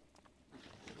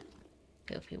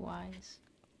 Filthy wise.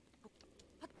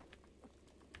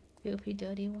 Filthy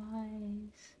dirty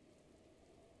wise.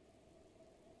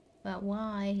 That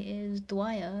Y is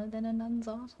drier than a nun's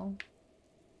arsehole.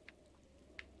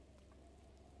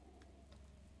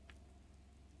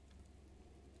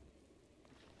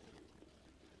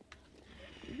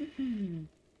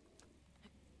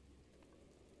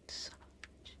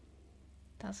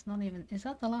 That's not even... Is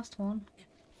that the last one?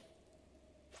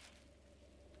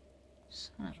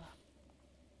 Son of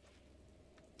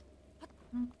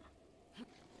a...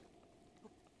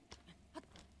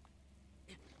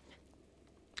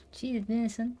 She's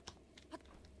innocent.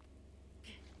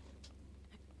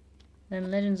 Then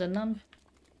Legends are none.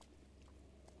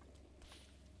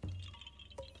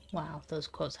 Wow, those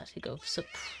quotes actually go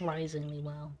surprisingly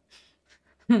well.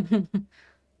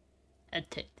 I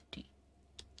take the D.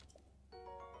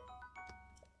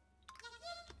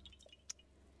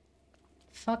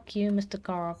 Fuck you, Mr.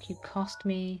 Korok. You cost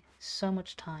me so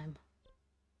much time.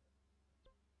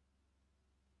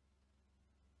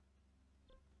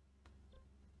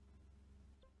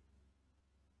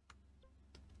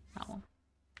 That one.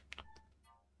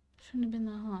 Shouldn't have been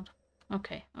that hard.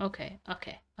 Okay. Okay.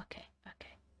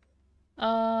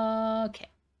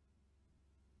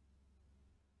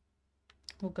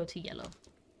 We'll go to yellow.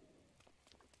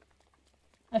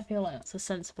 I feel like that's a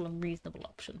sensible and reasonable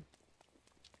option.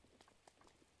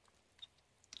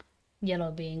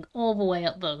 Yellow being all the way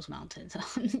up those mountains.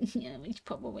 Yeah, he's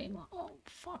probably more. Oh,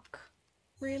 fuck.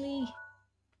 Really?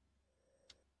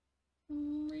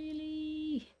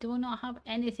 Really? Do I not have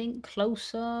anything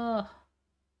closer?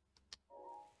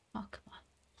 Fuck my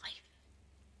life.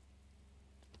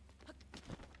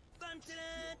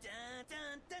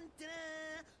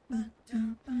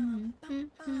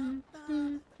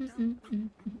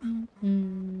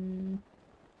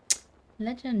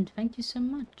 Legend, thank you so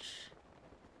much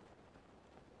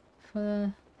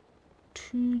for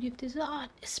 2 gifted. Ah,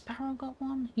 Sparrow got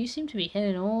 1. You seem to be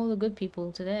hitting all the good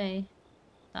people today.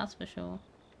 That's for sure.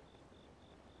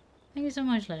 Thank you so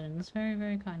much, Legend. That's very,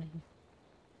 very kind of you.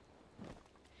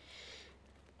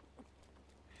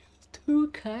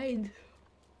 Too kind.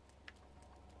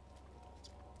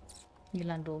 You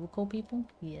land all the cool people?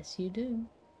 Yes, you do.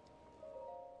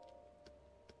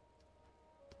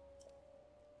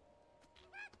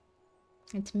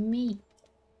 It's me.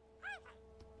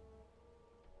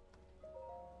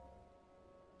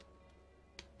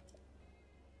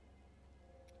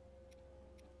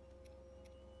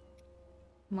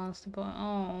 Monster boy.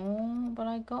 Oh, but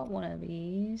I got one of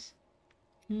these.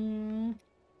 I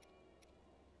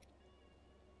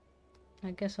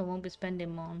guess I won't be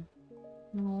spending one.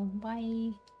 No,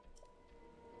 bye.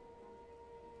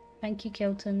 Thank you,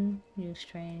 Kilton. You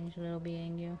strange little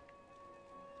being, you.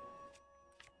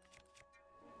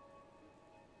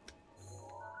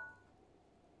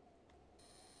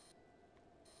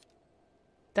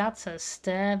 That's a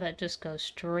stare that just goes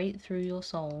straight through your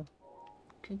soul.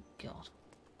 Good God.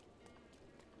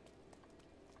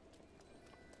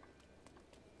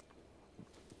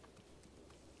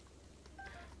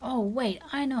 Oh, wait,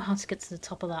 I know how to get to the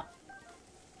top of that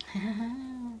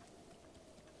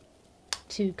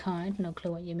Too kind, no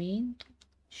clue what you mean.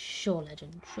 Sure,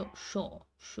 legend. Sure.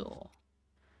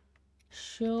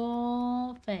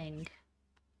 Sure thing.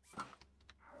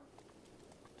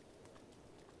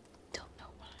 Don't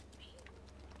know what I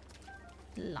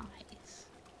mean. Lies.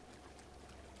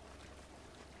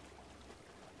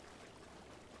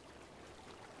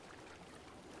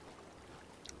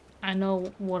 I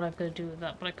know what I've got to do with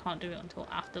that, but I can't do it until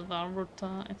after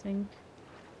Valruta, I think.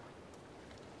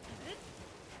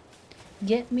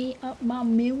 Get me up my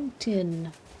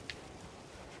mountain.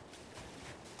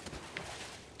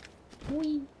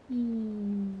 Whee!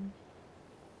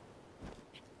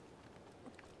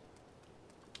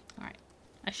 Alright.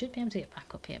 I should be able to get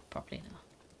back up here properly now.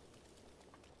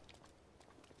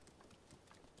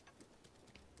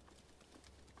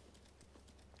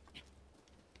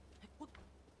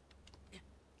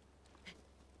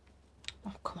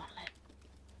 Oh, come on, Len.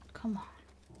 Come on.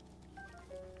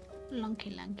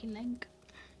 Lunky lanky lank.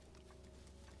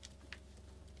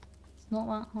 It's not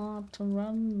that hard to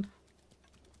run.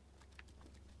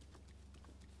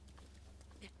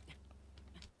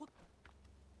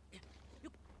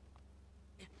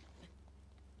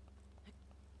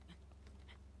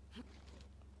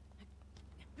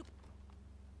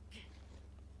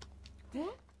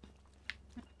 What?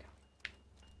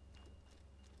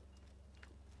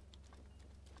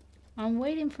 I'm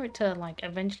waiting for it to like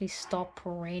eventually stop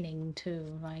raining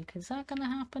too. Like, is that gonna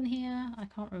happen here? I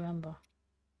can't remember.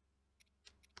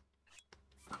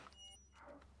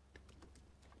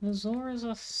 The Zoras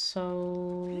are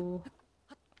so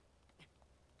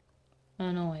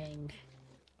annoying.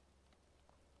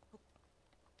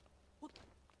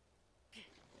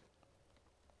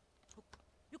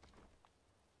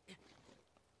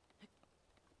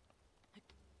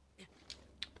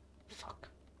 Fuck.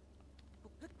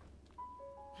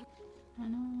 I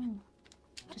know.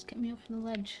 Just get me up from the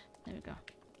ledge. There we go.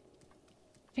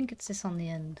 I think it's this on the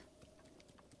end.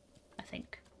 I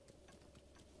think.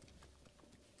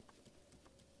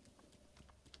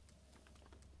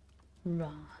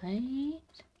 Right.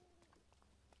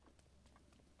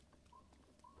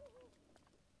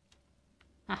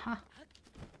 Aha.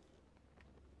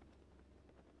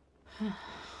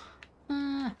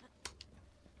 Ah.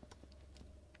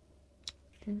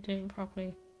 Didn't do it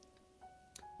properly.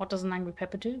 What does an angry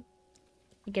pepper do?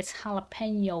 It gets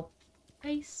jalapeno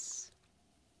face.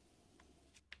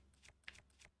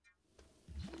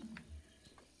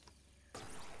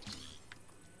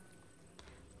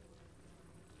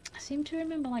 I seem to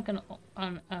remember like a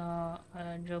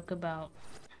joke about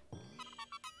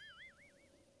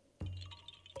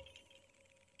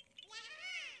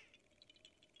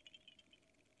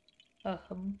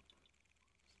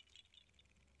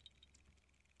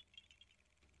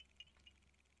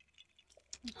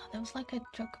there was like a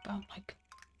joke about like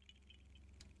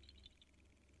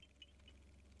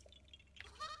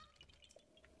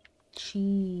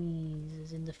cheese,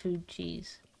 as in the food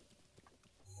cheese.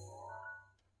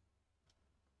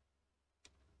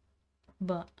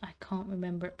 But I can't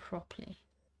remember it properly.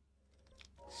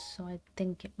 So I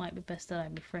think it might be best that I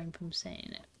refrain from saying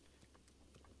it.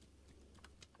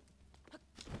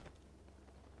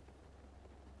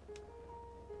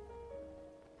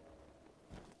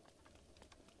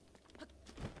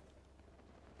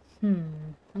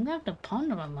 I'm gonna have to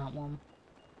ponder on that one.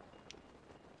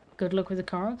 Good luck with the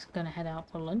Koroks. I'm gonna head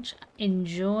out for lunch.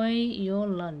 Enjoy your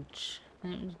lunch.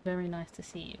 And it was very nice to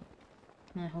see you.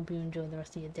 And I hope you enjoy the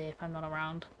rest of your day if I'm not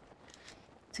around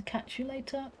to catch you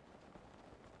later.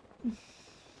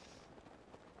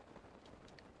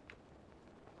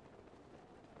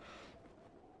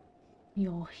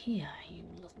 You're here, you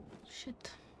little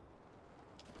shit.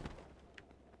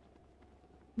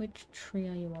 Which tree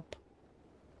are you up?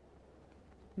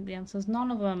 The answer's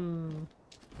none of them.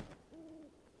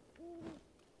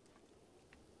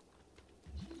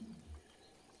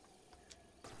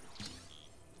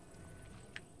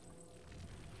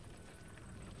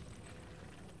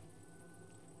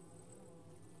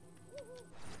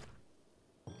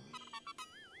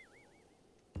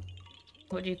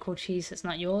 What do you call cheese that's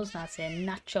not yours? That's a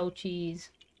nacho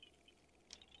cheese.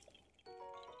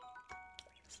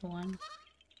 That's the one.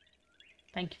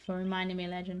 Thank you for reminding me,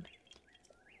 legend.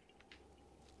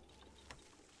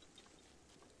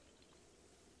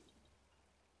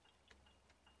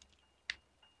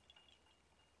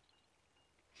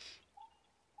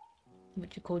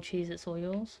 What you call cheese that's all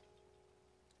yours?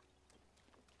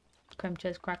 Creme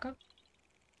cheese cracker?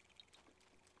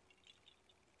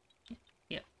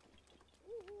 Yep.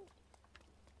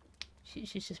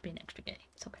 She's just being extra gay.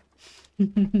 It's okay.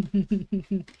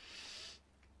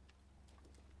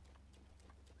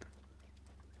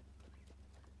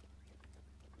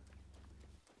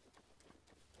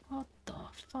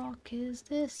 fuck is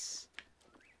this?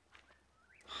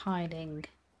 Hiding.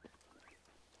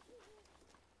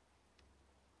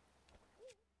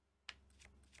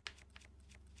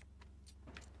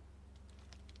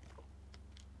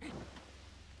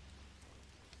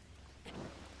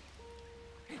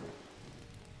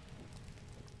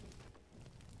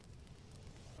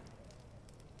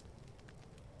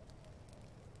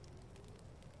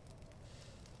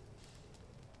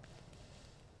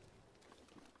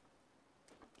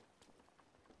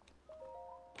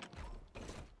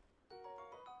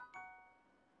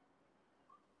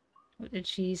 What did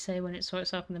she say when it saw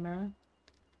itself in the mirror?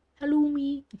 Hello,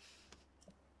 me.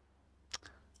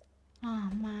 Oh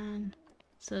man,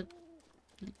 it's a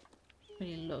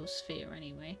really low sphere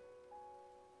anyway.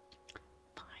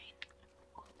 Fine,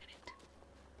 go get it.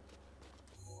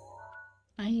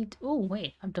 I need. Oh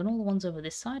wait, I've done all the ones over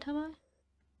this side, have I?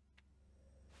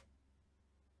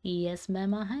 Yes,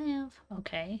 ma'am, I have.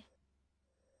 Okay.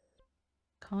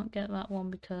 Can't get that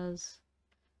one because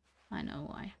I know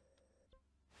why.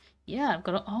 Yeah, I've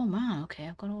got. Oh man, okay,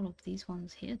 I've got all of these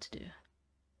ones here to do,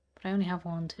 but I only have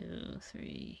 1, 2,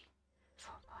 3,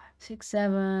 4, 5, 6,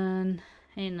 7,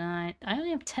 8, 9. I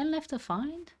only have 10 left to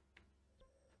find.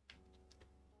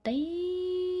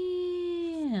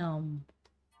 Damn.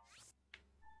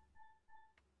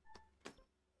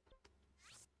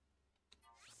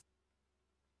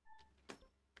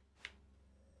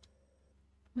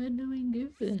 Where do we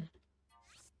go?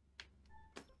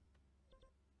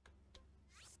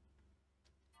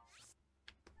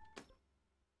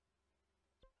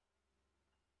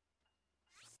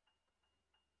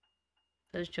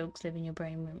 Those jokes live in your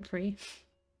brain rent free.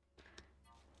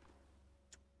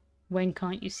 When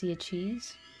can't you see a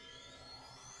cheese?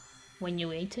 When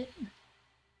you ate it?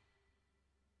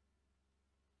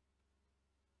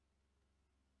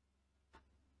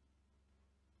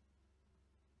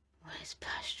 Well, it's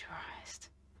pasteurized.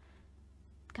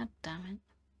 God damn it.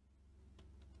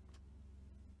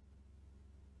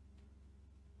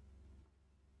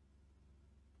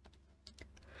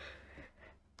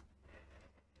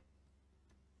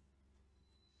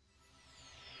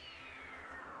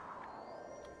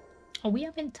 Are we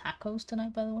having tacos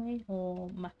tonight, by the way,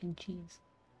 or mac and cheese?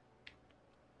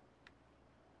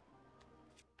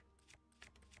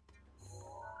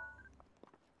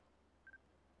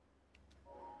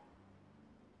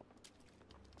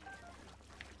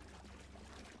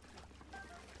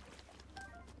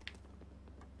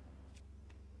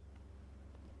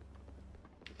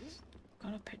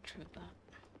 Got a picture of that.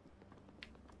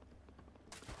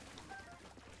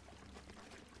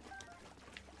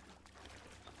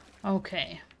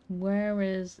 Okay, where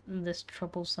is this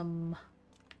troublesome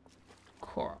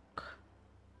Korok?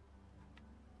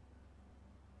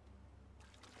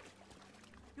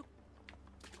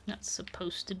 That's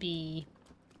supposed to be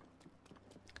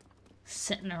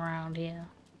sitting around here.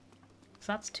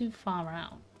 So that's too far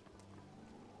out.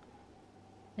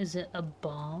 Is it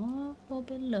above or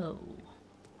below?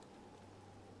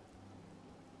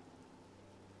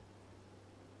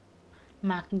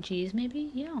 Mac and cheese, maybe?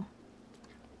 Yeah.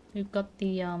 We've got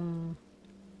the,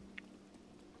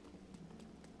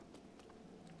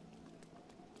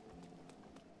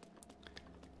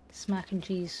 mac and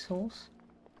cheese sauce.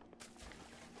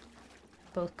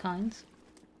 Both kinds.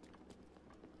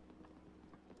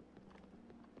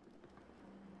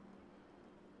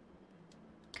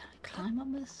 Can I climb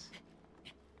up this?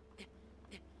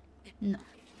 No.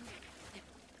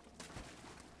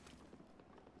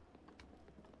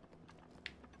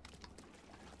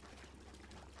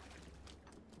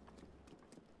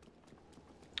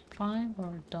 Five or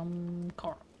a dumb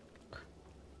Korok?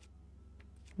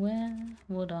 Where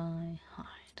would I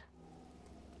hide?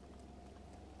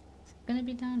 Is it gonna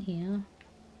be down here?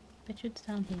 Bet you it's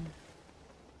down here.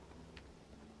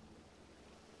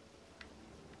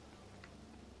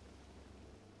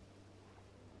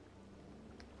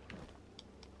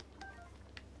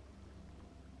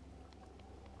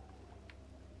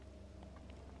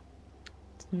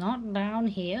 It's not down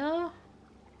here?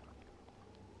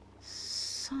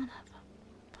 Son of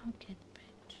a fucking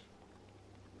bitch.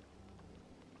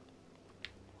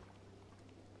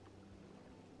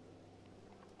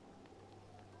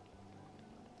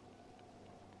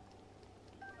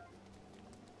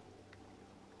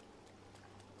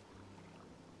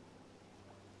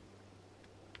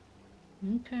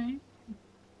 Okay.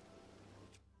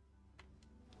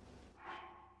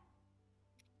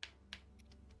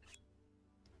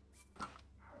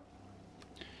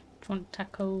 Do you want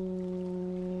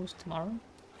tacos tomorrow?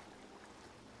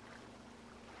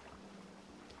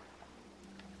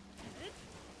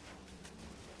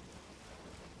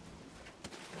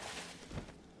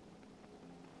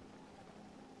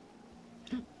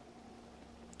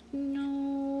 No.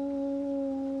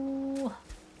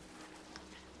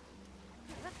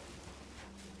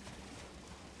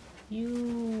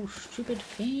 You stupid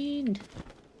fiend.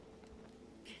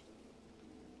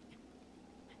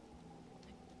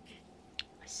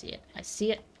 I see it. I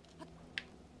see it.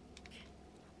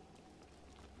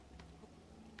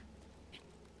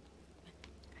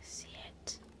 I see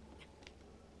it.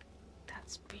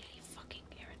 That's really fucking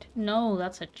irritating. No,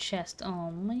 that's a chest.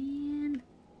 Oh, man.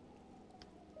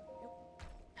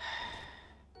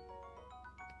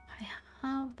 I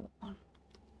have one.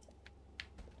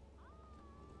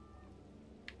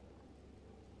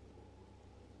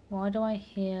 Why do I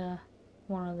hear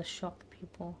one of the shop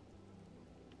people?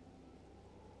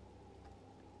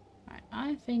 Alright,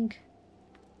 I think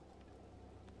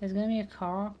there's gonna be a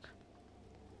Korok.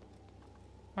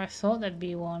 Or I thought there'd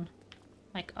be one,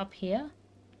 like up here,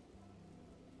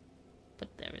 but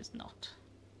there is not.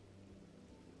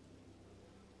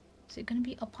 Is it gonna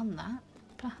be up on that,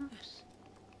 perhaps?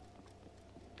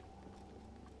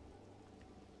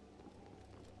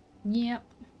 Yep,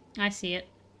 I see it.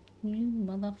 You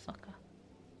motherfucker.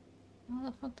 How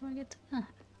the fuck do I get to that?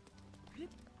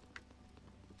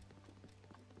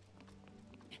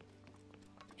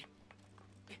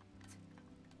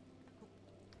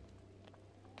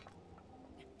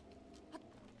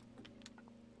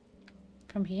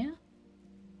 From here?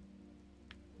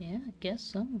 Yeah, I guess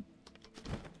so.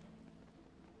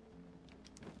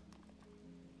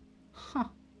 Huh.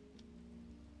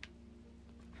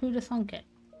 Who'd have thunk it?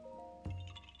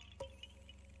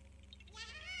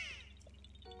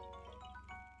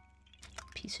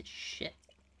 Piece of shit.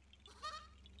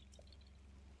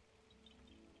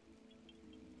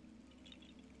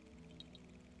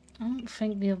 I don't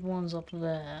think the other one's up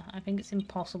there. I think it's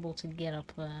impossible to get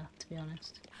up there, to be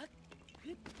honest.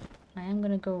 I am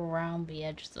gonna go around the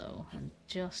edge though and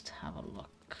just have a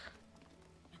look.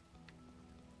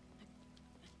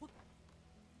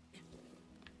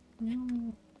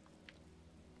 No.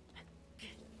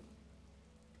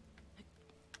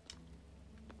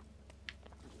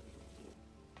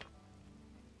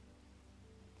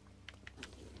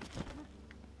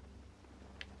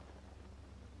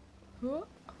 Huh?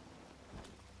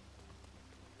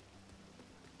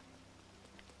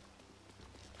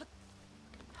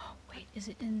 Oh wait, is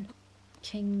it in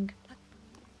King?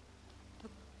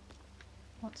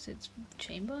 What's its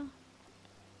chamber?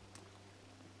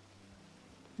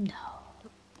 No.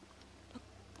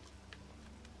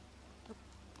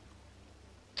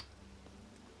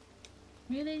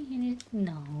 Really? You need...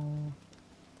 No.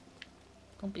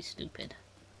 Don't be stupid.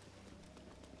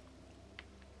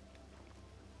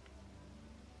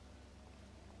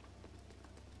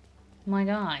 My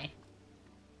guy.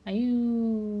 Are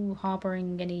you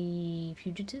harboring any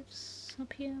fugitives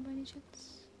up here by any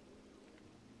chance?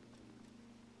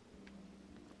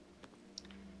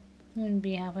 Wouldn't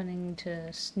be happening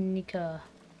to sneak a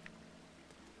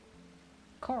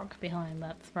Korok behind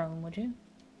that throne, would you?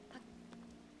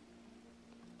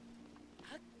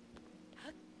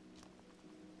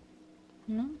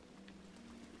 No?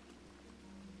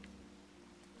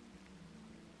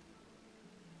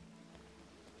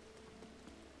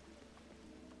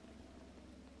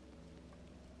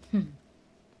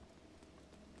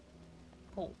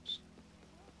 Holes.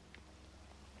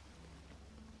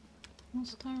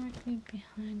 What's directly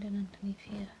behind and underneath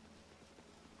here?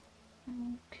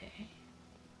 Okay.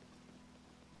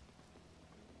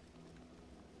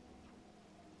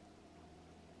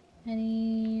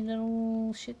 Any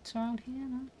little shits around here?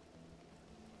 No?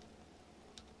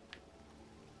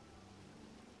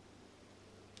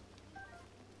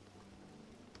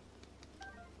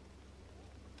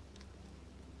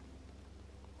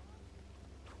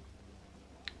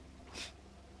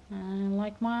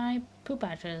 Like my poop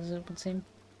patches, it would seem.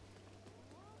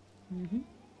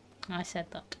 I said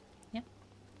that. Yep.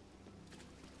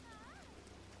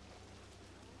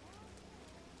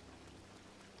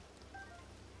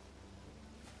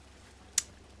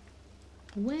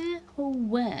 Where, oh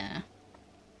where,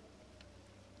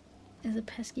 is a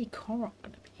pesky Korok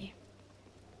gonna be?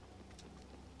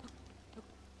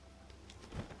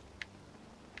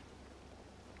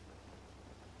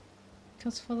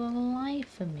 Because for the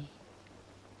life of me,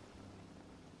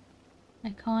 I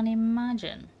can't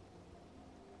imagine.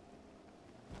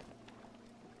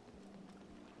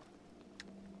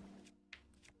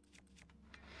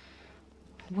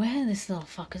 Where this little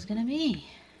fucker's gonna be.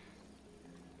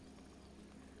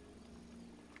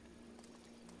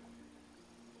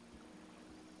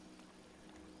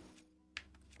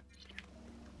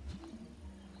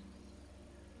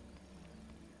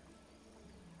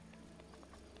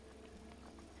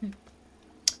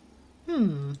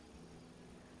 Hmm.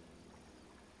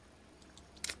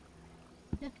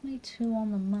 Definitely 2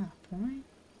 on the map, right?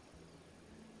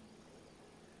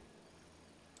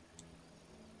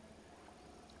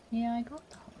 Yeah, I got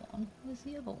that one. Where's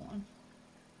the other one?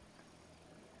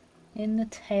 In the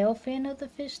tail fin of the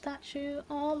fish statue?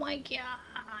 Oh my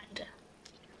god!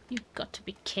 You've got to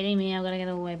be kidding me, I've got to get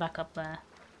all the way back up there.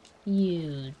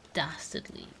 You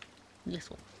dastardly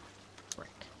little prick.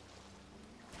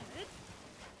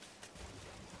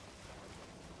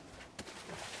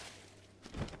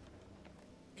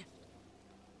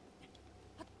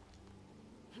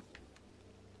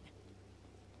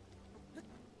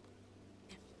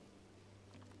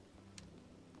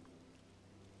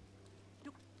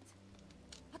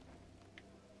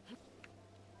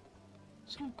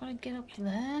 So I've got to get up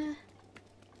there?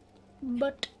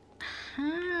 But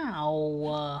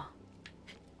how?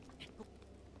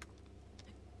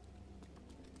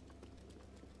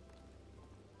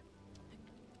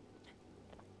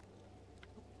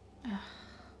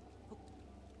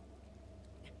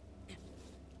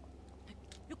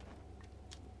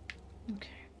 Okay,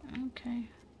 okay.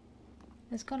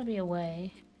 There's got to be a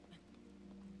way.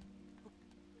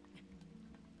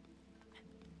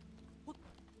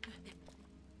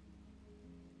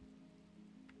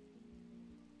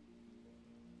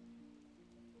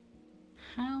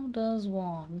 How does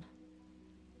one?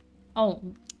 Oh,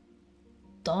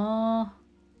 duh.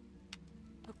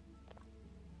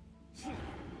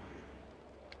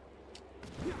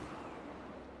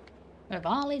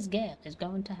 Rivali's Gale is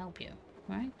going to help you,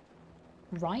 right?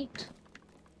 Right?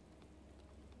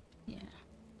 Yeah.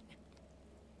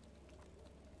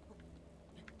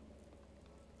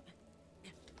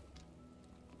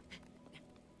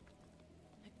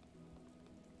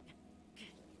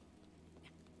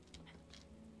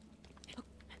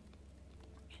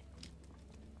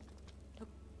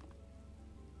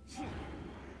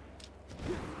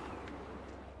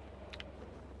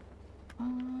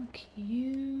 Fuck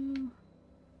you,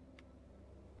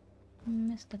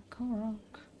 Mr. Korok.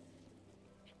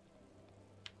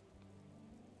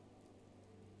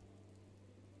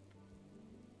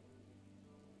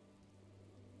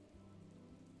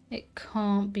 It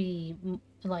can't be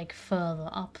like further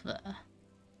up there.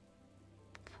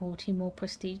 40 more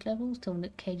prestige levels till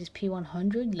Nick Cage's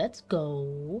P100. Let's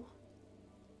go.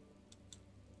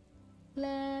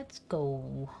 Let's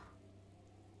go.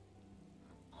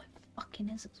 Oh, it fucking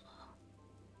is as well.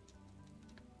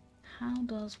 How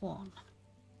does one?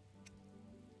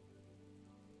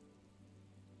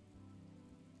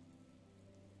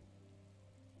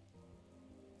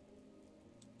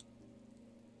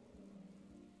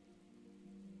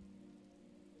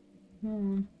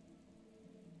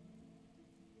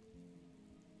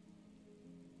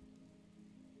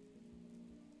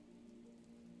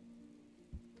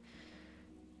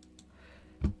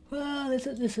 Well, this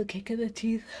is a kick in the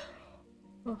teeth.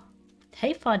 Oh.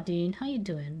 Hey Fardine, how you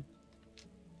doing?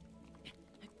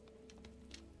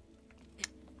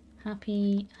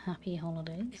 Happy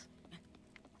holidays.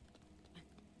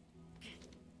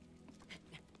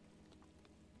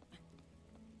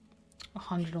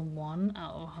 $101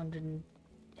 out of 100.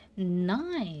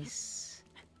 Nice.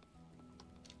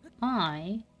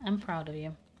 I am proud of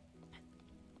you.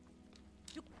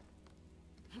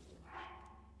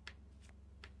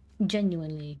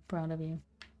 Genuinely proud of you.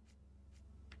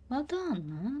 Well done,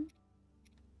 man.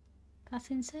 That's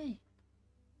insane.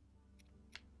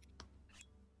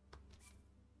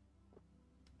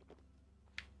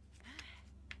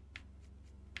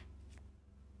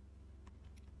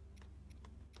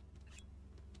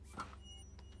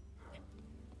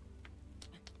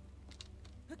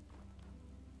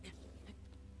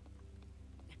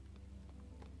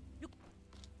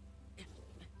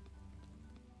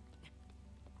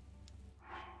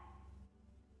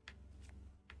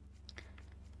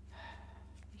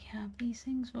 We have these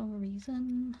things for a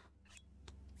reason.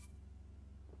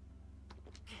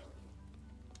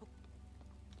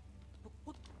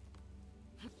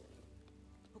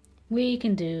 We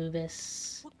can do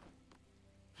this.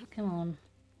 Come on.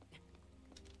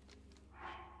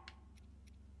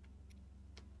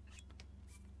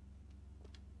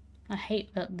 I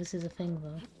hate that this is a thing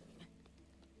though.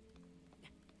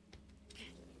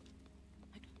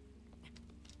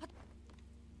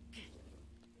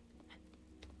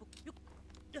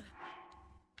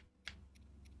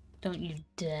 Don't you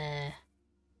dare.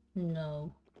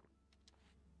 No.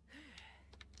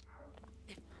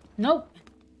 Nope.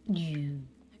 You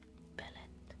bellet.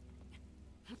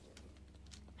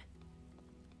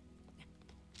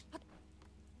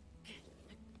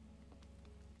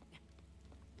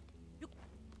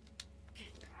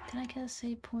 Did I get a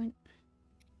save point?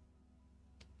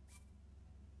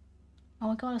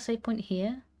 Oh, I got a save point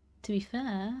here. To be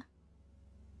fair,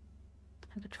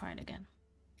 I could try it again.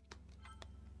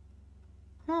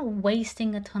 I'm not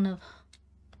wasting a ton of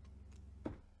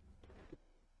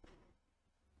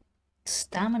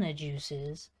stamina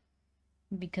juices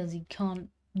because you can't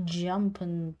jump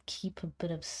and keep a bit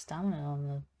of stamina on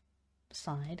the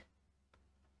side.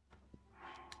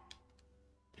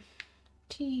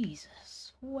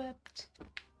 Jesus wept.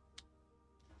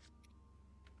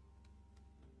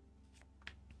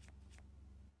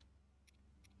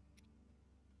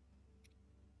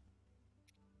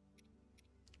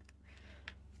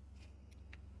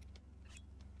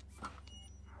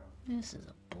 This is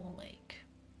a ball ache.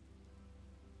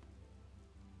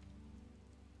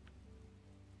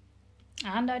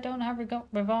 And I don't have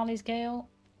Rivali's Gale.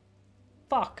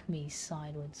 Fuck me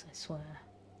sideways, I swear.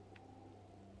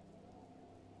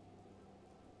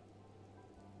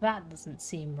 That doesn't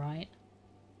seem right.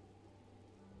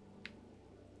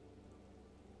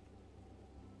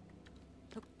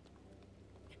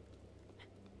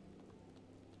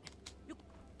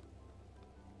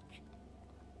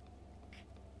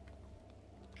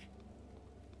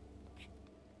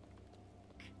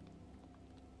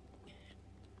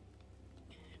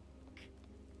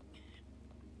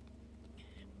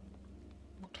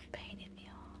 What a pain in the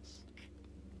ass.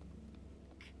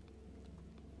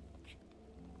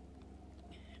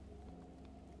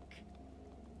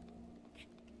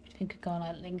 I think a guy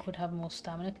like Link would have more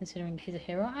stamina considering he's a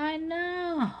hero. I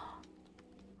know!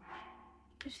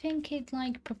 I think he'd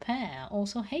like prepare.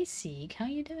 Also, hey Sieg, how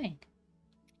you doing?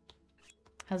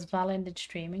 Has Val ended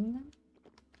streaming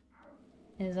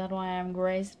then? Is that why I'm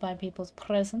graced by people's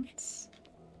presence?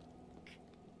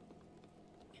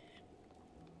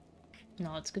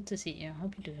 No, it's good to see you. I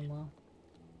hope you're doing well.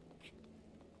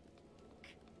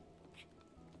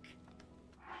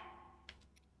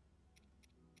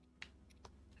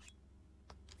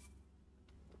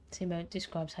 Timo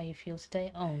describes how you feel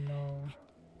today. Oh no.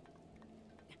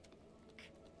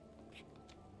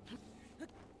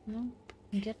 Nope.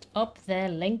 Get up there,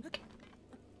 Link.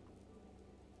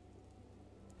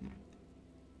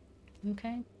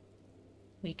 Okay.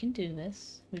 We can do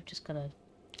this. We've just got to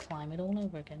climb it all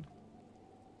over again.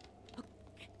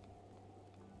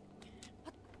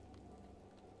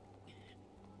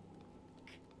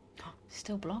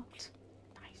 Still blocked?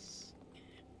 Nice.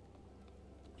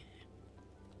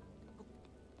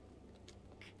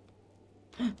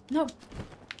 No!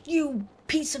 You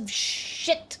piece of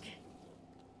shit!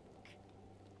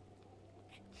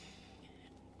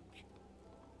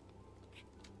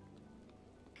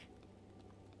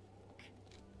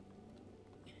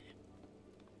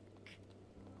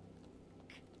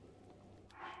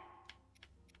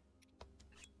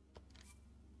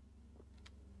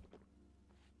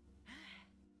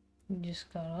 You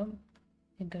just got up.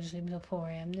 You go to sleep until 4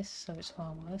 AM. This so it's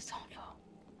far worse. Oh no.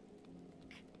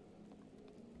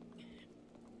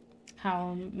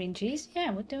 How mean cheese?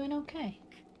 Yeah, we're doing okay.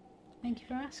 Thank you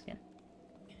for asking.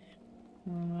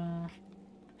 We're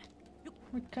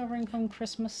recovering from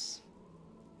Christmas.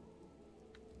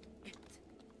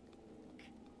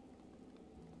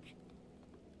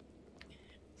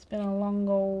 It's been a long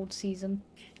old season.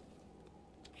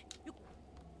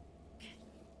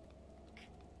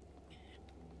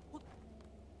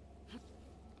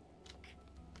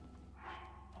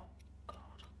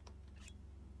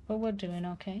 But we're doing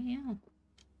okay, yeah.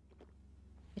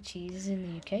 The cheese is in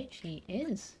the UK. She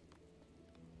is.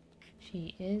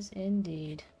 She is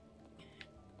indeed.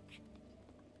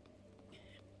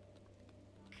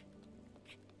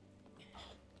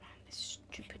 Oh man, this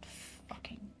stupid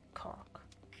fucking Korok.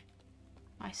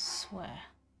 I swear.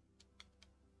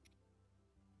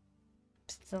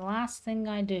 It's the last thing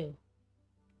I do.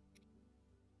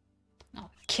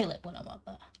 I'll kill it when I'm up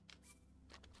there.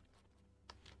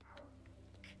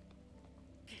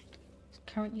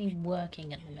 Currently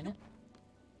working at the minute,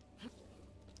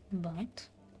 but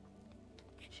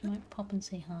she might pop and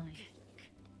say hi.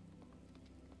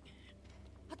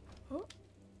 Oh.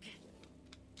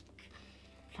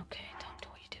 Okay, don't do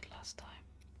what you did last time.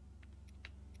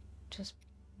 Just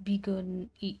be good and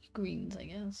eat greens, I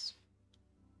guess.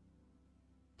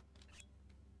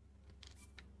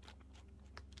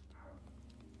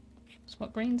 That's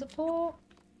what greens are for.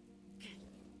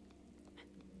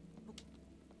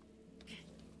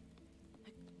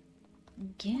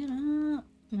 Get up,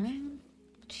 man.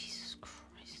 Jesus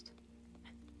Christ.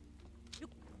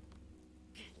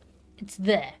 It's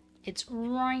there. It's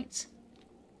right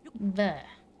there.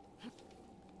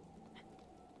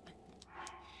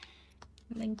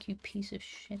 Link, you piece of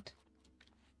shit.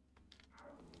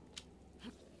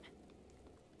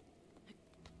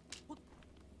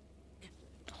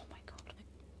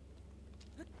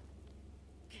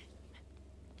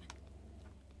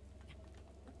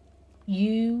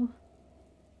 You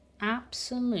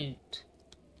absolute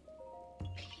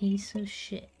piece of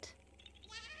shit.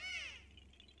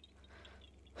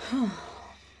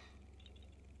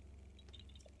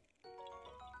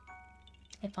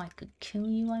 If I could kill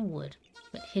you, I would,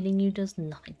 but hitting you does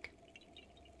nothing.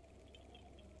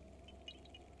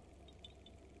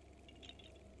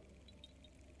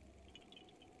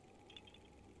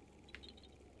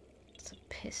 It's a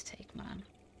piss take, man.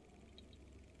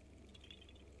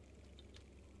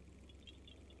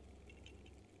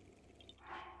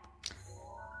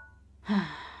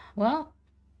 Well,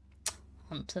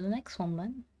 on to the next one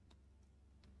then.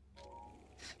 For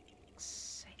fuck's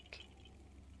sake.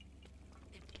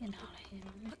 Get out of here,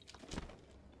 man.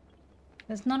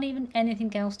 There's not even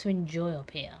anything else to enjoy up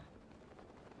here.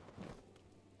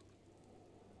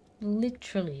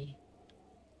 Literally.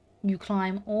 You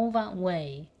climb all that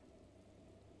way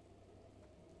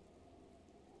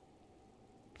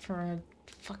for a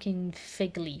fucking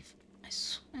fig leaf. I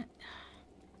swear.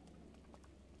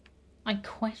 I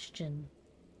question.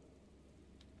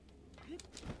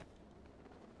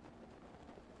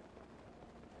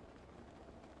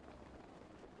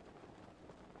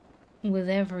 With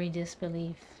every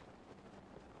disbelief.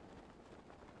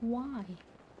 Why?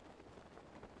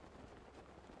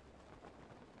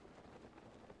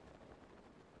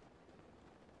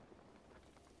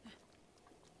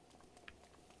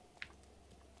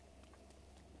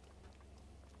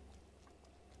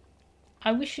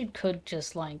 I wish you could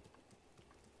just like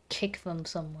kick them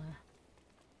somewhere.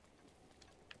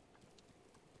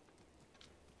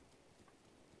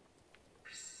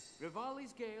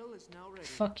 Rivali's gale is now ready.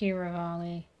 Fuck you,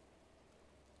 Rivali.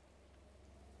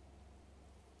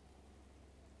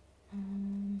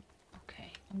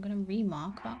 Okay, I'm gonna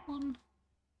remark that one.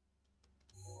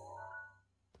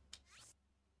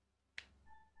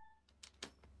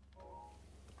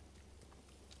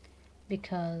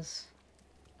 Because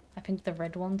I think the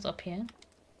red one's up here.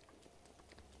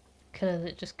 Killer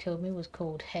that just killed me was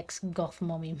called Hex Goth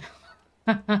Mommy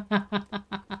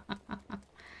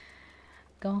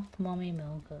Goth Mommy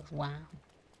Milkers, wow.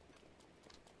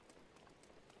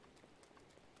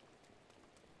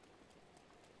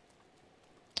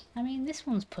 I mean, this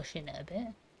one's pushing it a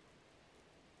bit.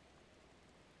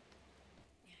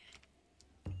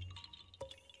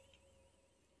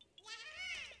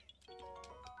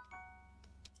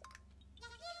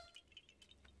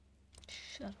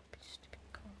 Shut up, you stupid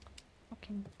cock.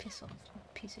 Fucking piss off, you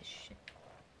piece of shit.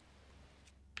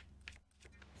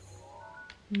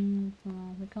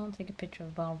 Well, we can't take a picture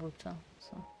of Valruta,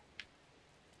 so...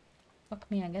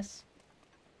 Fuck me, I guess.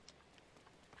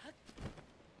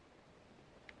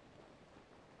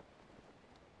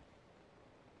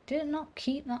 Did it not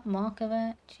keep that marker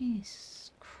there?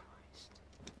 Jesus Christ.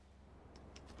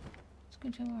 It's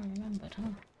good job I remembered,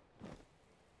 huh?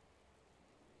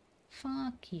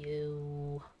 Fuck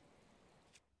you.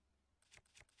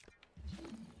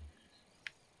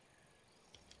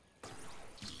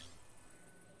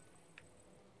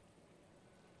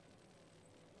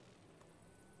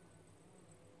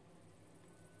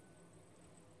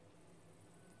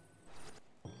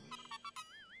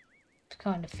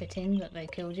 Kind of fitting that they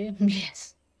killed you.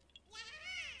 Yes.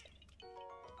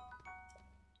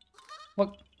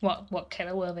 What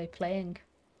killer were they playing?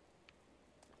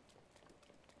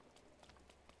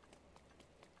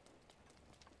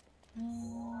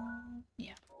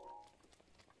 Yeah.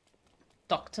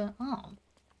 Dr. Arm.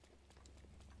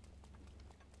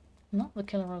 Not the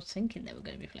killer I was thinking they were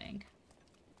going to be playing.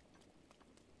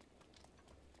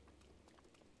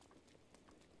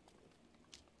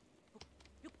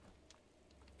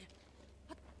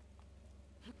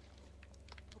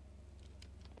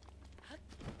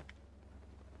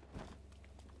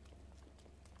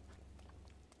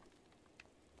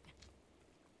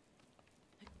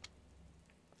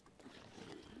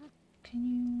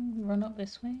 Can you run up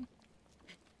this way?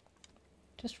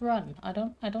 Just run. I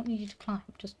don't need you to climb.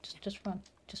 Just run.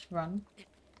 Just run.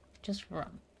 Just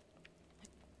run.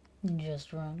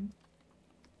 Just run.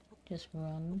 Just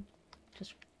run.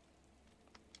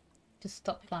 Just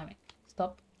stop climbing.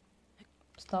 Stop.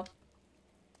 Stop.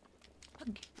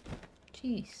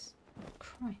 Jeez.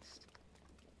 Christ.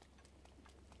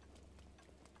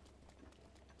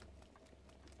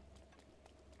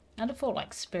 I'd have thought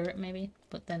like Spirit maybe,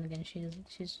 but then again she's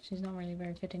not really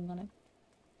very fitting on it.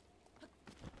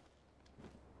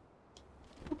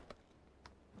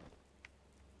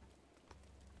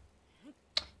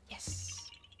 Yes.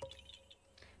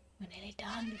 We're nearly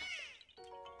done.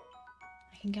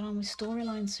 I can get on with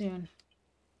storyline soon.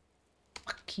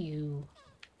 Fuck you.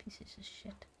 Pieces of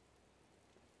shit.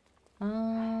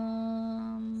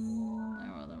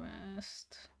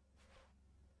 just...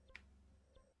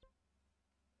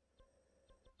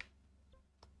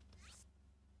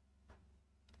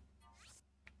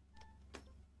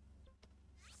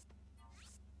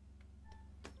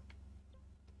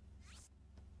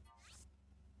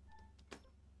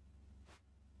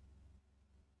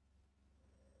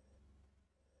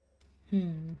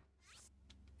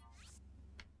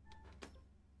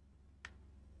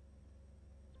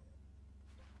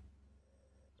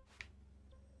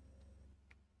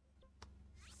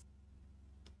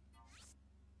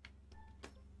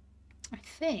 I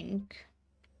think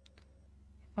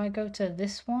if I go to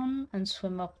this one and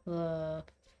swim up the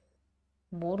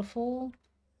waterfall,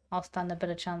 I'll stand a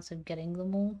better chance of getting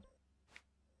them all.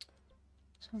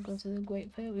 So I'll go to the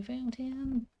Great Fairy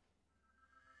Fountain.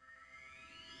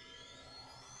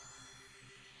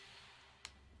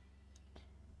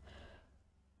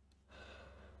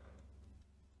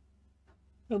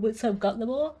 And once I've got them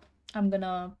all, I'm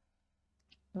gonna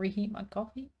reheat my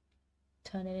coffee,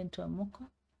 turn it into a mocha,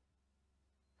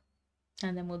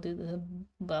 and then we'll do the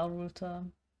Balruta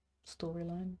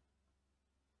storyline.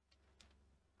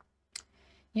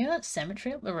 You know that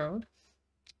cemetery up the road?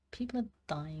 People are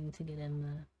dying to get in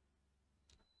there.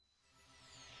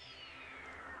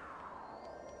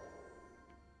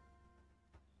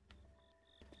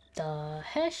 The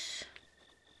hesh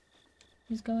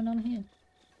is going on here?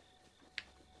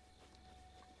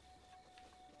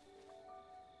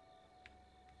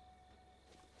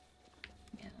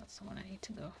 Yeah, that's the one I need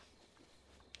to go.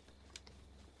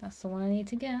 That's the one I need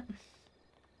to get.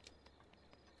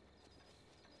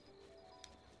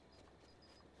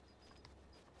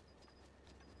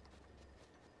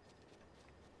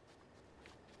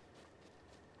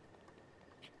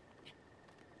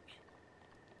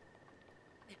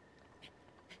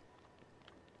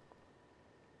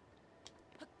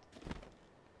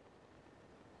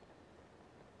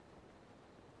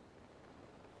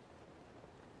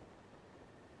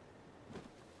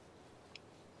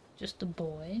 Just a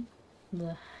boy with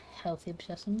a healthy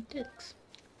obsession with dicks.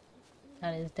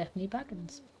 That is definitely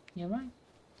Baggins. You're right.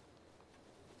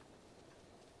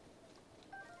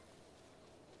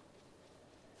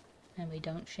 And we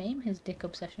don't shame his dick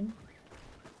obsession.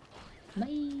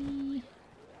 Bye!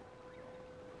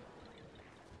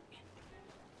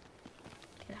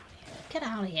 Get out of here. Get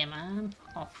out of here, man.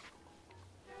 Off.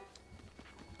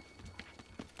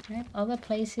 I have other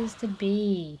places to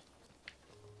be.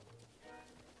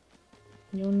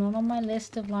 You're not on my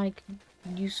list of, like,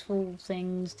 useful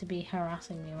things to be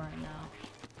harassing me right now.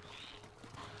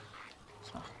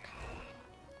 Fuck.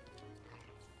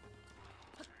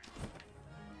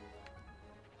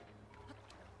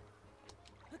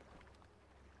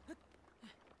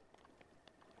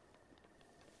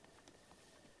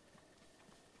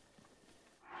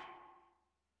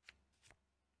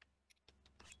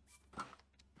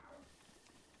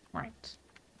 Right.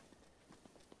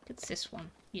 It's this one.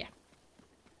 Yeah.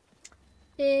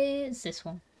 It's this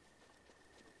one.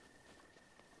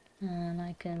 And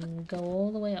I can go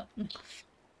all the way up.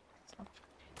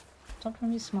 Stop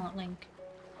from your smart link.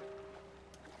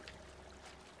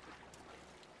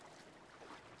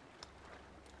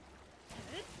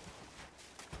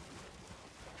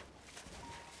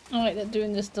 I like that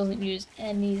doing this doesn't use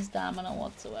any stamina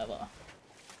whatsoever.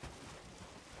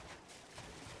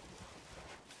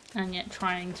 And yet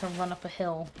trying to run up a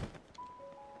hill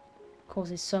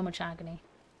causes so much agony.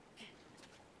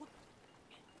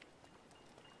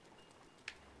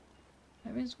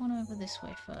 There is one over this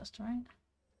way first, right?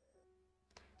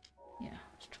 Yeah,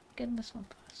 let's try getting this one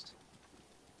first.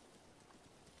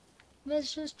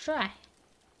 Let's just try.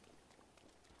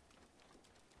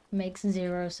 Makes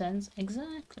zero sense.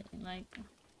 Exactly. Like,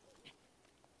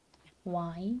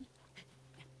 why?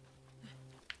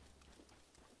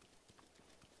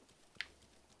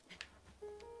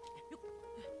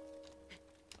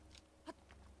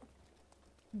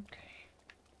 Okay.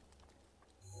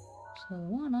 So the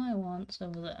one I want's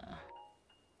over there.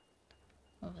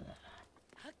 Over there.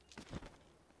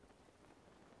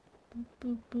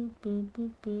 Boop, boop, boop,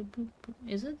 boop, boop, boop, boop.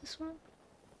 Is it this one?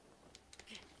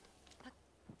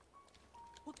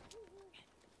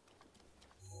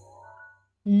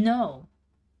 No.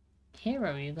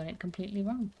 Hero, you got it completely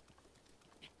wrong.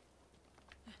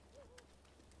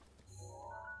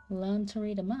 Learn to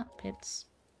read a map. It's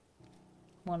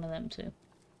one of them two.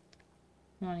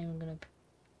 I'm not even gonna...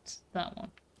 It's that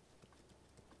one.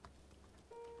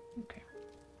 Okay.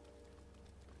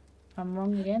 If I'm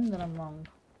wrong again, then I'm wrong.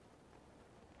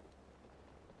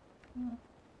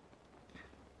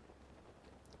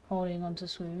 Holding onto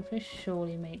swimming fish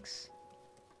surely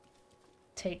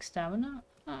takes stamina.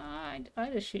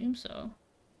 I'd assume so.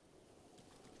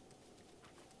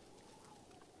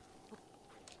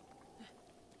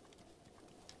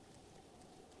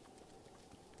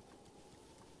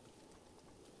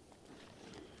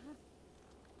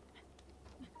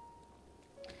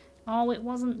 Oh, it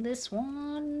wasn't this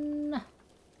one.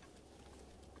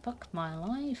 Fuck my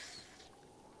life.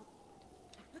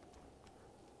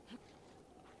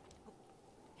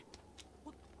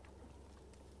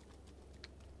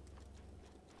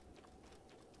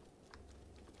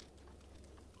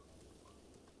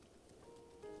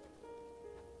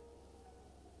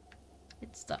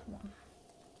 It's that one.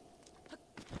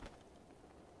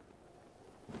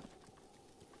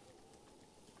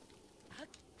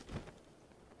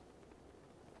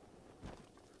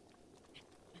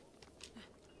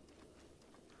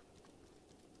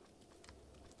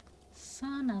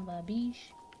 Son of a bitch.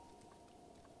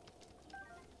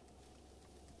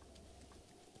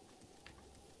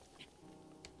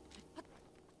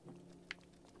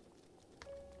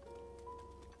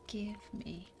 Give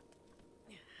me.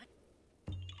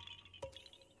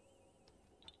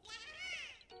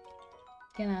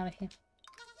 Get out of here.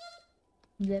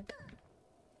 Zip.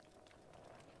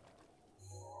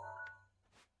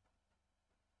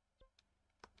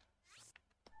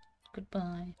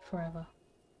 Goodbye forever.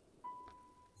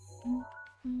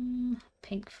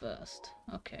 Pink first.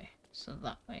 Okay, so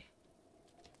that way.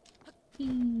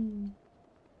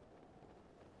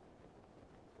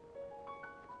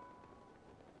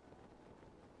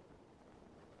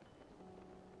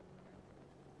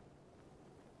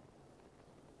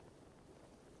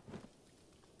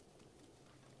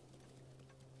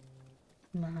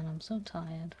 Man, I'm so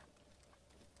tired.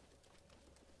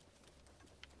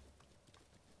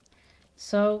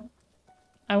 So,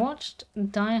 I watched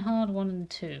Die Hard 1 and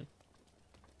 2.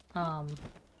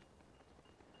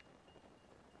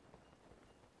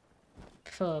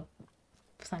 For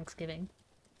Thanksgiving.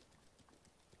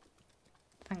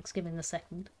 Thanksgiving the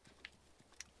 2nd.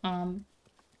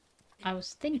 I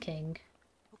was thinking,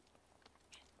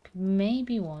 could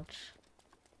maybe watch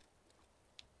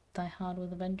Die Hard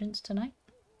with a Vengeance tonight,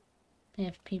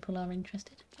 if people are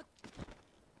interested.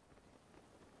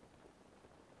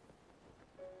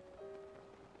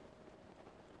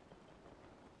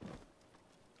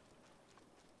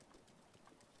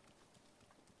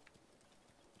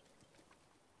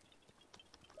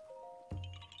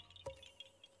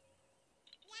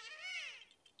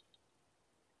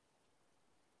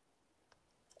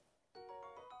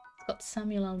 It's got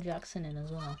Samuel L. Jackson in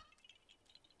as well.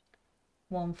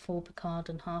 One for Picard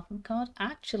and half of Picard.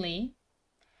 Actually,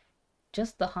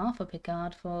 just the half of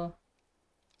Picard for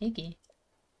Iggy.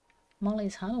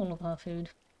 Molly's had all of her food,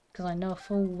 because I know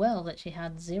full well that she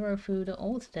had 0 food at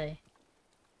all today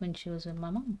when she was with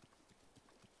my mum.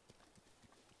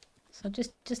 So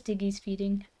just Iggy's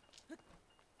feeding.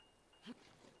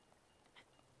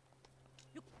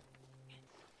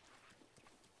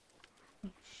 Oh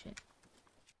shit.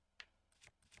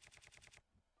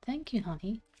 Thank you,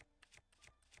 honey.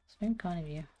 It's very kind of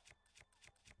you.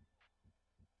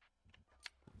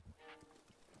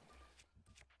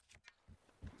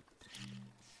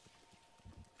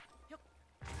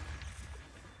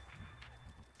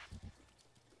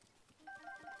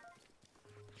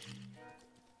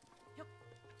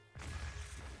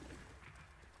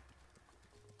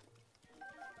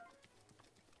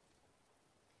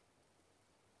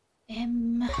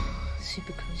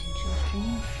 Super cozy chill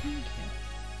stream. Thank you.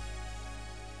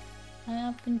 I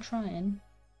have been trying.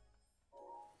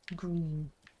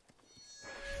 Green.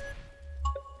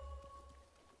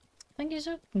 Thank you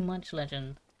so much,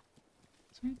 Legend.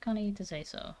 It's very kind of you to say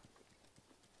so.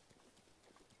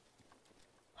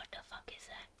 What the fuck is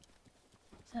that?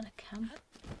 Is that a camp?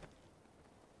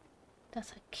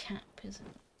 That's a camp, isn't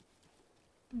it?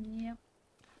 Yep.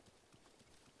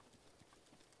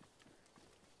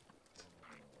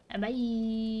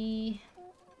 Bye.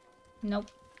 Nope.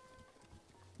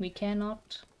 We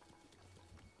cannot.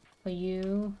 For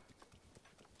you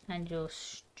and your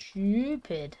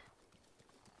stupid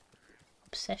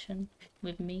obsession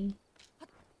with me.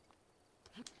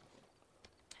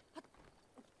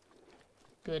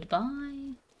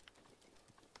 Goodbye.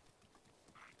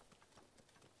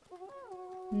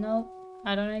 Nope.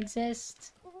 I don't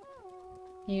exist.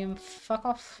 You can fuck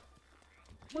off.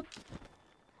 Whoop.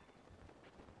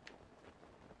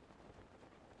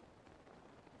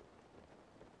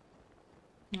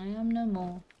 I am no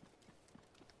more.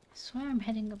 I swear I'm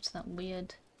heading up to that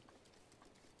weird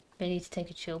ability to take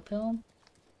a chill pill.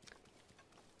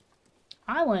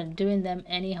 I wasn't doing them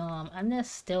any harm, and they're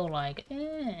still like,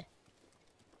 eh.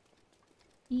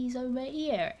 He's over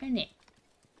here, isn't it?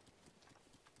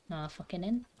 fucking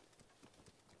in.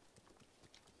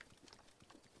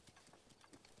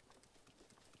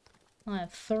 I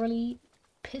have thoroughly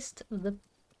pissed the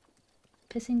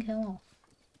pissing hell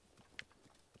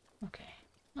off. Okay.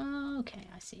 Okay,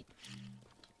 I see.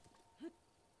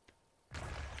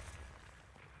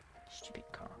 Stupid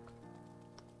Korok.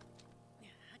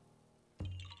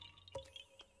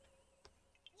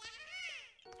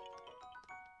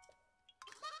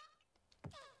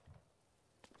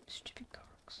 Stupid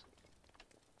Koroks.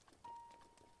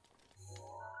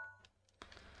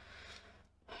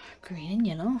 Green and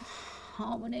yellow.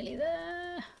 Oh, we're nearly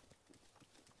there.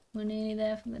 We're nearly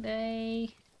there for the day.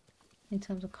 In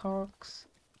terms of Koroks.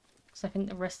 So I think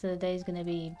the rest of the day is going to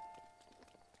be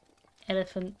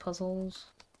elephant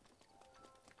puzzles.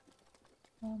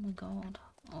 Oh my god.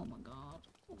 Oh my god.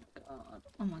 Oh my god.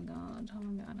 Oh my god. Oh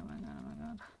my god. Oh my god. Oh my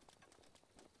god.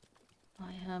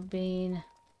 I have been...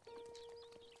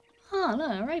 Oh,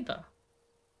 no, a rainbow.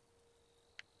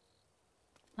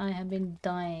 I have been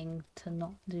dying to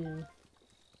not do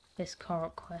this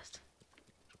Korok quest.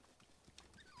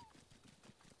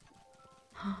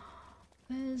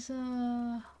 There's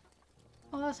a...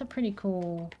 Oh, that's a pretty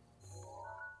cool...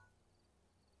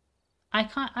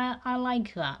 I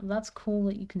like that. That's cool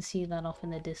that you can see that off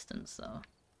in the distance, though.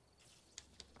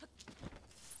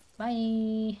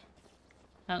 Bye!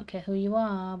 I don't care who you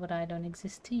are, but I don't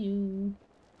exist to you.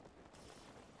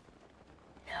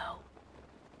 No.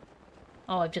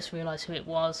 Oh, I just realised who it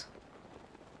was.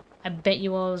 I bet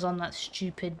you I was on that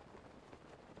stupid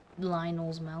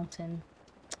Lionel's mountain.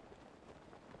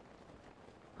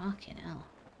 Fucking hell.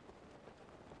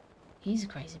 He's a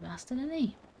crazy bastard, isn't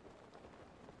he?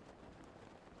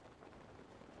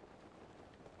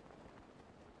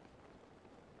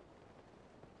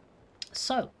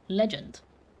 So, Legend,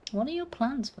 what are your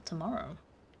plans for tomorrow?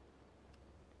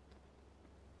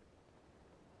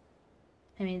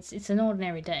 I mean, it's an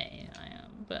ordinary day,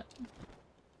 but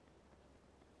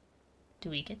do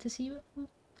we get to see you?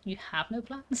 You have no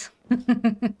plans?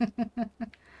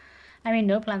 I mean,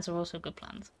 no plans are also good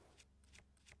plans.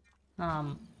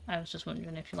 I was just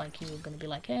wondering if you were going to be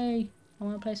like, hey, I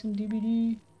want to play some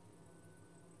DBD.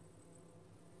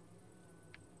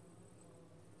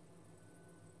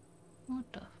 What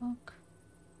the fuck?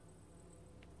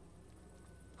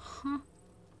 Huh?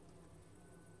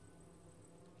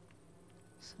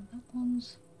 So that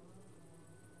one's...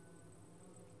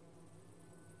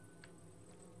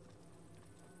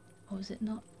 Oh, is it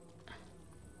not?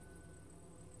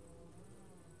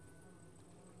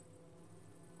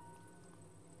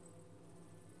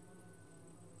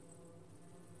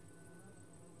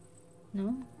 No?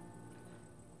 Where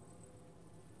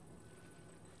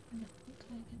the fuck did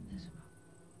I get this from?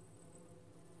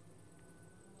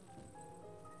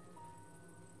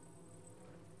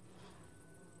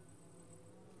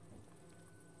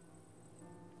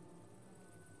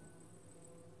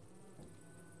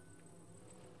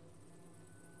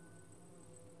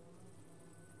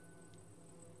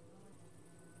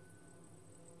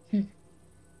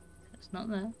 It's not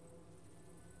there.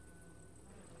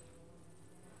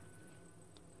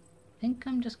 I think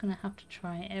I'm just gonna have to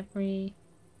try every...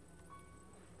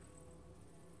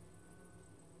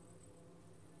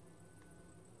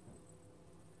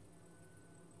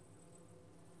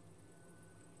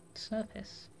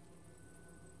 surface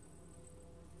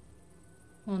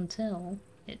until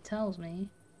it tells me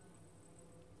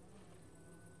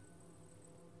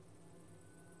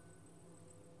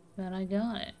that I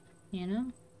got it, you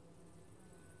know?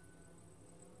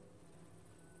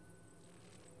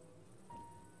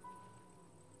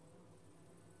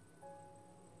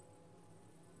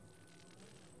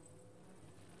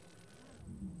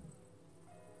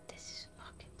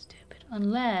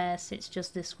 Unless it's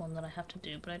just this one that I have to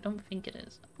do, but I don't think it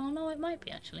is. Oh no, it might be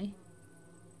actually.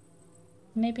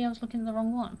 Maybe I was looking at the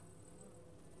wrong one.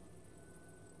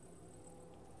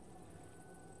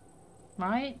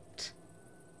 Right?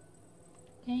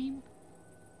 Game?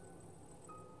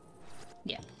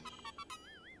 Yeah.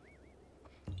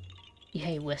 You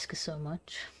hate Wesker so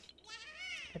much.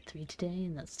 I had 3 today,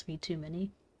 and that's 3 too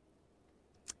many.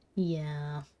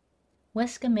 Yeah.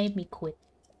 Wesker made me quit.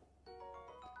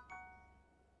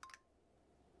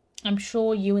 I'm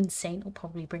sure you and Saint will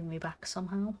probably bring me back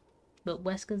somehow, but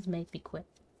Wesker's made me quit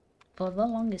for the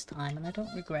longest time, and I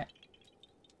don't regret.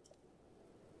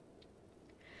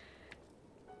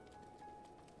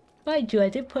 Mind you,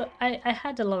 I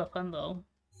had a lot of fun though,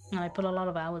 and I put a lot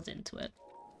of hours into it.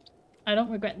 I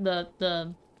don't regret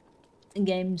the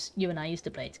games you and I used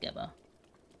to play together.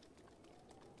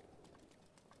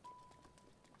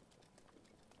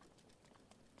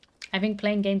 I think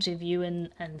playing games with you and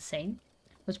Saint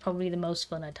was probably the most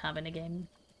fun I'd have in a game.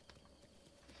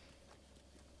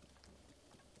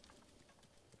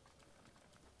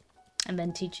 And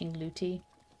then teaching Looty,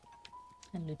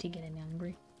 and Looty getting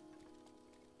angry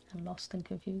and lost and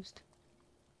confused.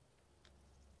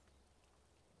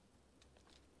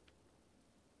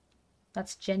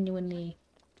 That's genuinely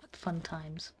fun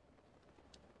times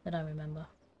that I remember.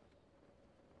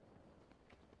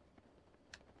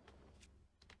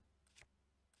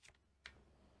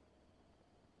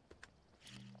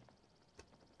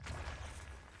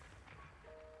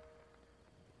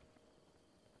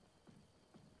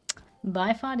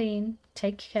 Bye, Fardine.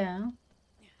 Take care.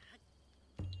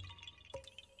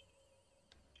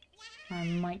 I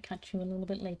might catch you a little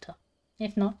bit later.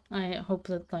 If not, I hope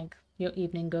that like your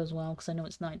evening goes well, because I know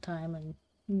it's night time and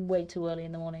way too early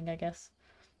in the morning, I guess.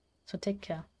 So take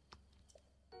care.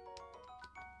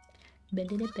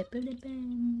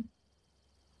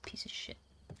 Piece of shit.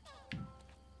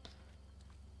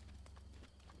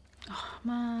 Oh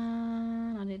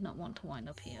man, I did not want to wind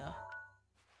up here.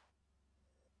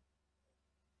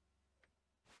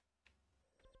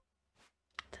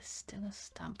 There's still a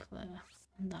stamp there,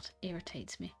 and that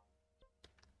irritates me.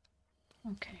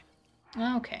 Okay.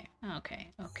 Okay.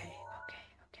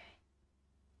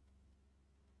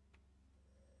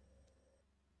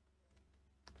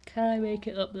 Can I make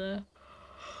it up there?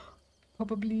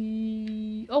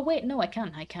 Probably... Oh wait, no, I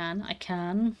can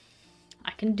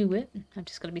do it. I've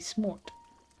just gotta be smart.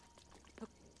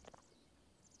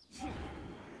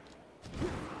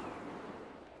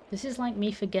 This is like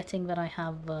me forgetting that I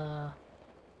have,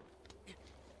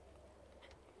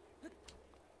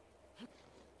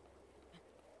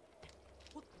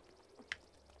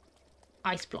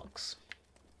 ice blocks.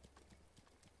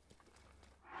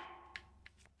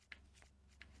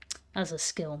 As a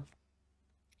skill.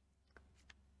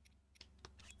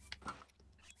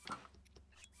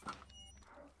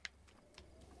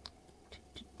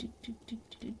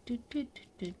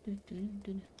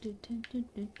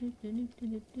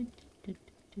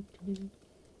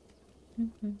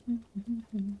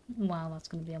 Wow, that's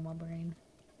gonna be on my brain.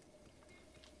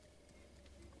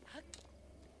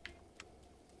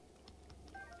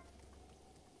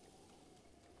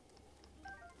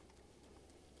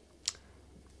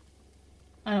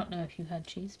 I don't know if you heard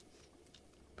Cheese,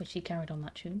 but she carried on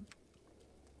that tune.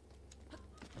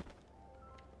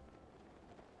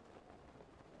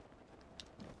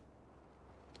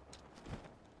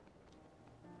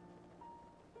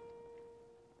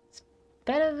 It's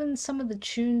better than some of the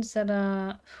tunes that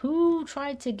are... Who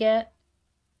tried to get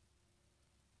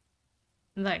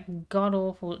that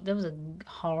god-awful... There was a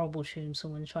horrible tune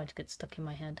someone tried to get stuck in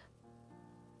my head.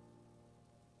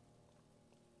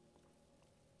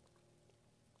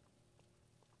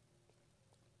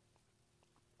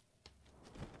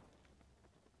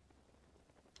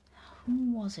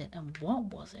 Who was it and what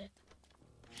was it?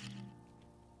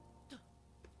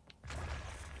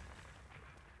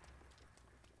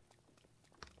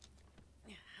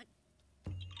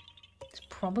 It's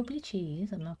probably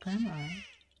Cheese, I'm not gonna lie.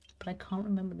 But I can't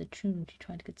remember the tune she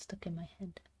tried to get stuck in my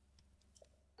head.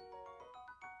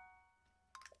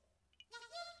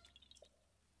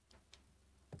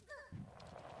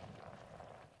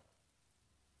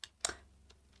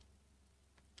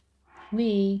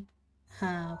 We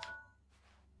have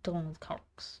done with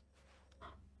Koroks.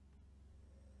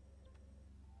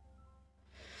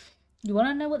 You want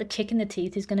to know what the kick in the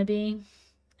teeth is going to be?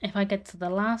 If I get to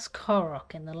the last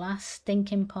Korok in the last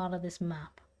stinking part of this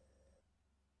map.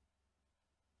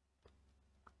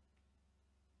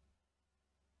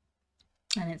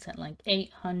 And it's at like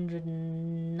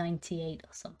 898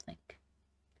 or something.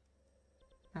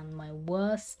 And my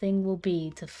worst thing will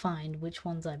be to find which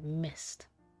ones I've missed.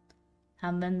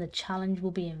 And then the challenge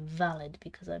will be invalid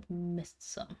because I've missed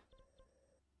some.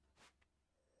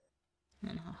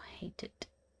 And I'll hate it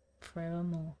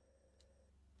forevermore.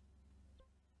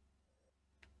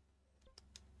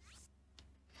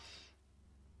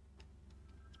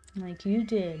 Like you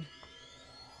did.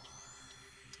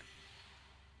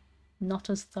 Not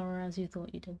as thorough as you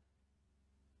thought you did.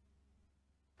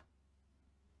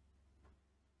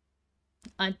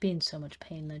 I'd be in so much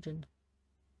pain, Legend.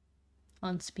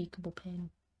 Unspeakable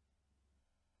pain.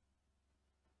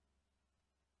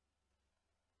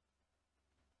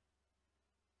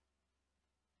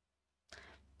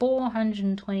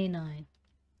 $429.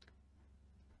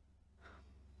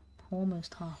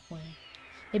 Almost halfway.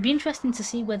 It'd be interesting to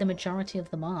see where the majority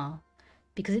of them are,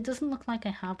 because it doesn't look like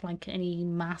I have like any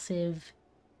massive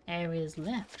areas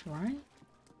left, right?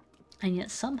 And yet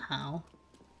somehow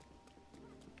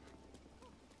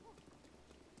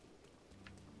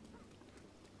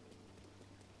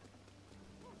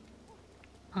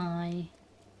I...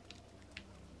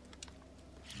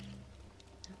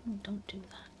 Oh, don't do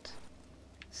that.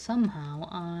 Somehow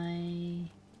I...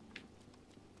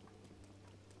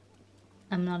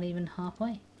 I'm not even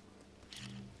halfway.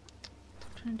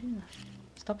 Stop trying to do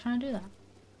that. Stop trying to do that.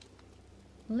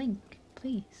 Link,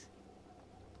 please.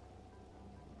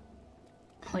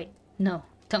 Wait, no,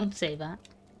 don't say that.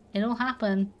 It'll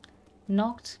happen.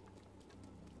 Not.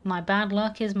 My bad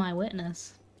luck is my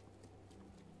witness.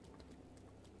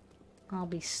 I'll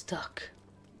be stuck.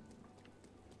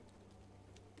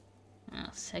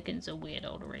 Second's a weird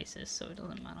old racist, so it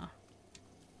doesn't matter.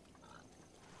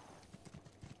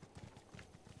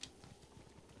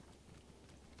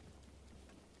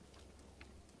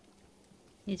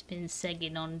 He's been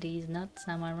segging on these nuts,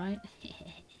 am I right?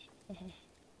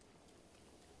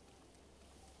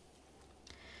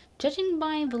 Judging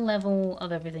by the level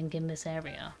of everything in this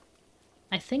area,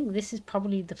 I think this is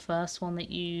probably the first one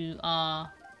that you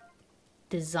are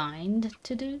designed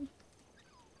to do.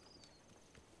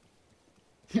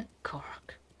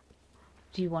 Korok.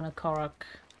 Do you want a Korok?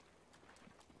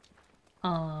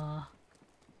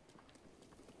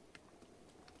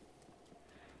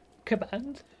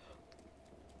 Command?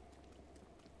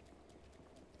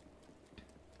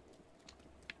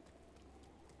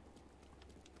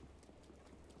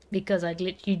 Because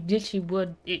you literally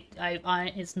would,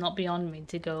 it's not beyond me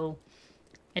to go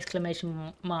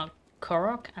exclamation mark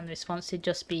Korok and the response would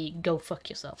just be go fuck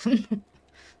yourself.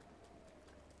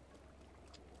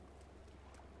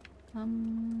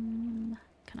 Can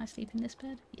I sleep in this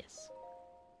bed? Yes.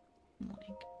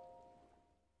 Morning.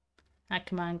 I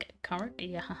command Korok.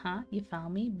 Yeah, haha, you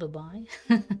found me. Bye bye.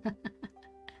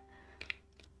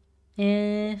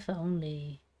 If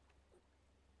only.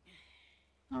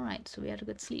 Alright, so we had a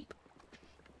good sleep.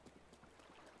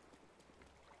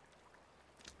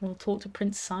 We'll talk to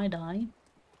Prince Side-Eye.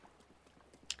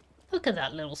 Look at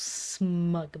that little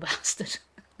smug bastard.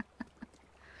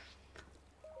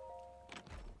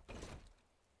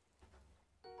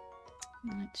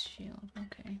 Knight's shield,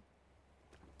 okay.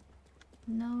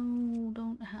 No,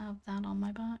 don't have that on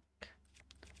my back.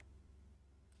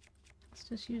 Let's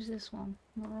just use this one.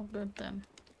 We're all good then.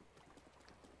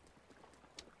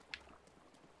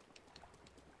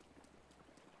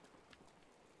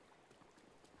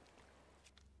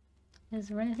 Is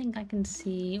there anything I can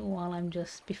see while I'm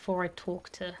just, before I talk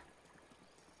to...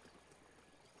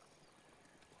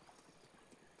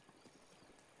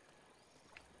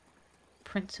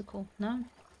 Principal? No?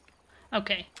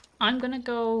 Okay, I'm gonna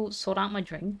go sort out my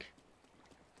drink.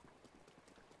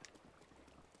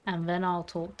 And then I'll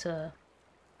talk to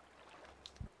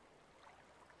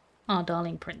our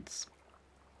darling prince.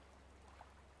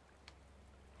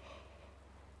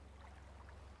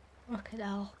 Okay,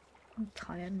 now I'm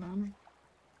tired, man.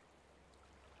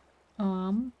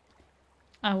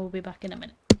 I will be back in a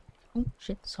minute. Oh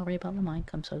shit, sorry about the mic.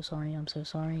 I'm so sorry, I'm so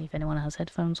sorry. If anyone has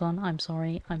headphones on, I'm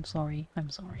sorry, I'm sorry, I'm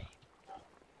sorry.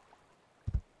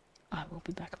 I will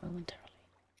be back momentarily.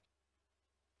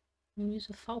 Use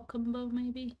a falcon bow,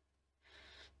 maybe?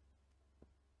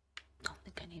 Don't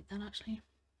think I need that, actually.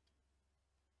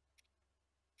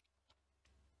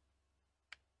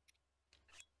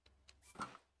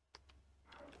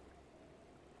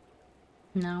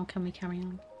 Now, can we carry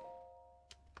on?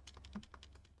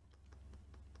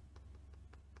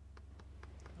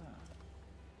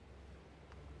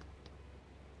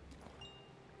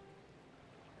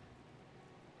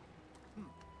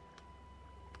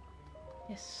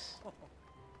 Yes.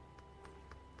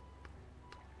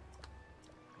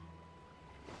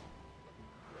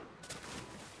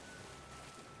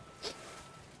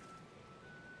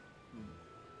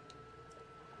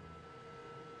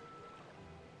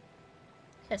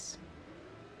 Yes.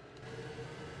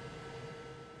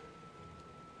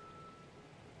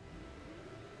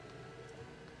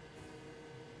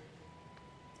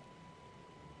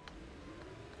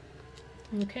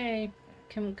 Okay.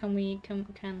 Can we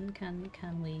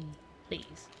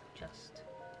please just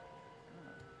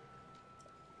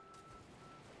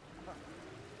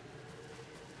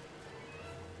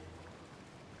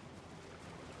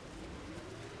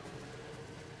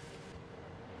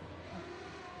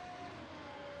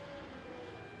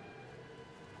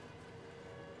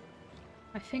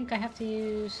I think I have to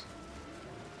use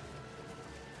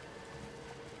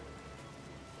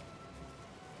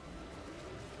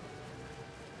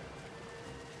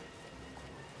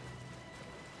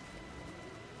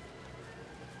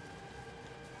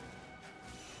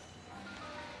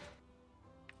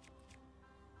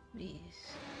these.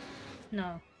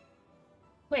 No.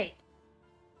 Wait.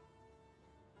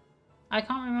 I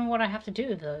can't remember what I have to do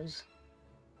with those.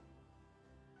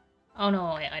 Oh no,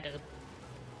 I do. You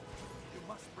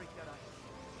must break that ice.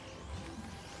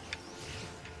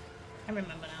 I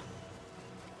remember now.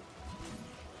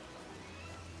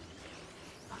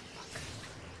 Oh, fuck.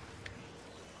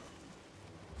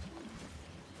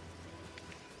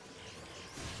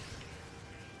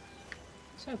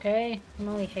 It's okay. I'm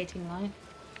only hating life.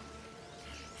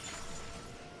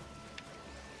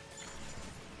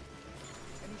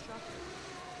 Any shot?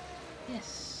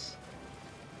 Yes.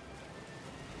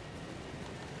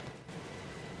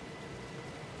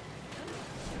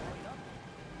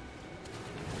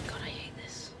 God, I hate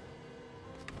this.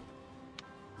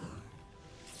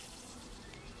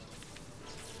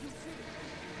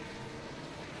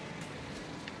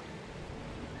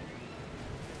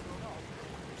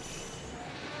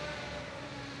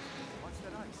 Watch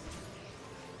that ice.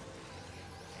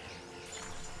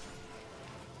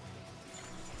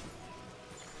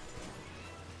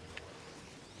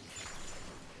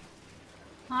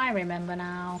 I remember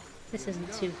now. This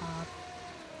isn't too hard.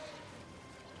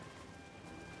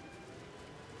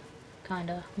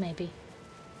 Kinda, maybe.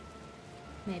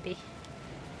 Maybe.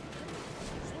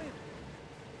 Swim.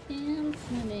 I'm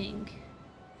swimming.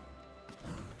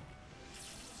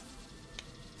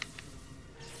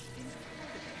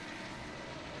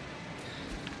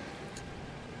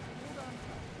 Hold on.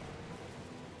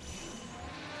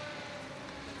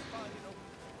 It's fine, you know.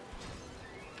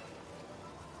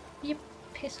 You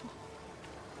piss off.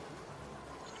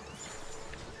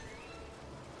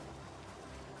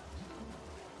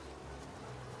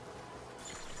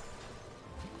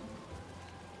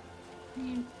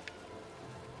 You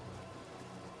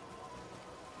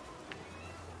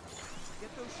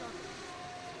Get those shots.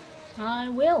 I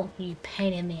will, you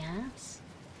pain in the ass.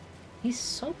 He's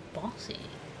so bossy.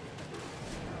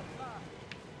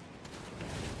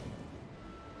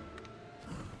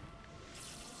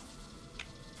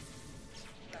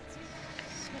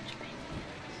 Such a pain in the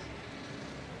ass.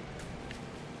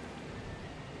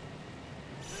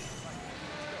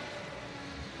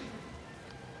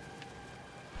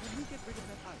 Will you get rid of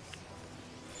that ice?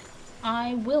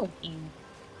 I will, you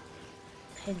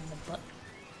pain in the butt.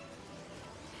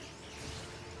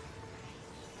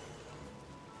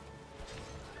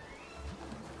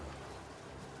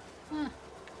 Ah.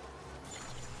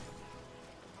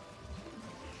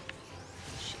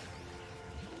 Shit.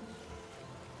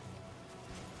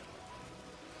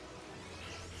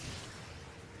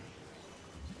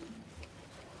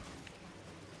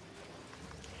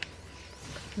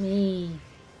 Me.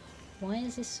 Why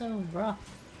is this so rough?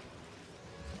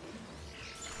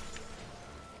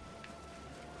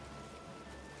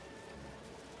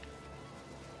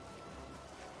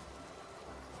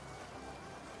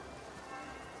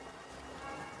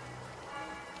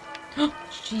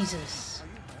 Jesus.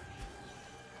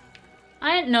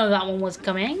 I didn't know that one was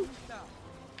coming.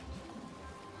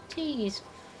 Jeez,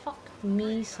 fuck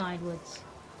me sideways.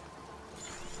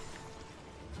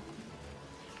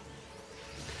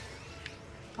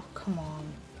 Oh, come on.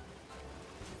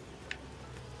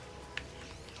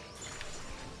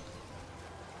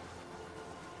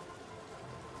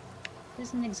 This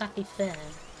isn't exactly fair.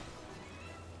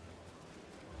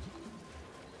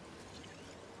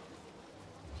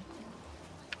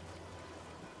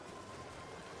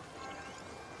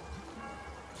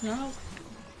 No.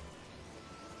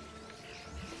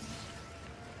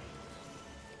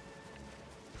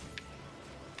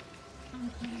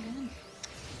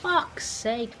 Fuck's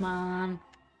sake, man.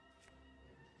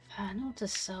 Note to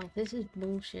self, this is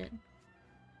bullshit.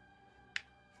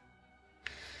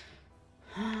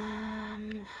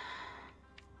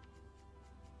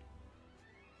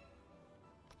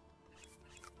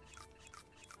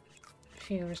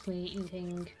 Furiously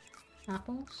eating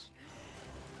apples.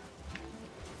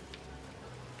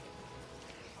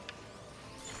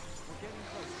 We're getting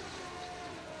close.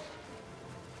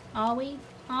 Are we?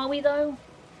 Are we though?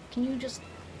 Can you just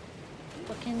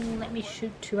fucking let me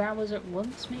shoot 2 hours at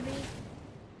once, maybe?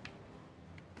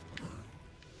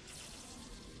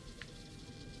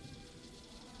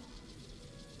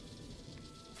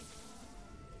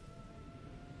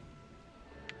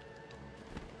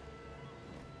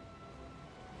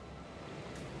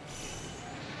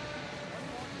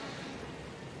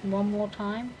 One more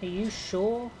time? Are you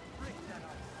sure?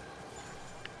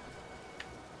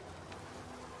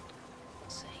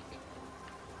 Sake.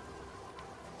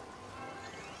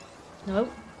 No.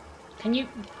 Can you?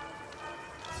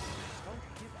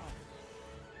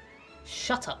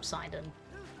 Shut up, Sidon.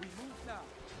 We move now.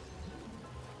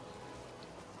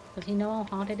 Does he know how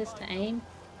hard it is to aim?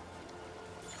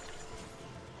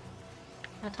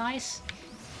 At ice?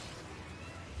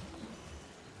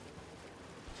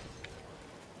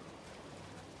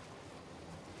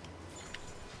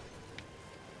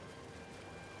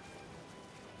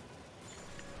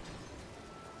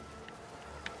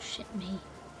 shit me.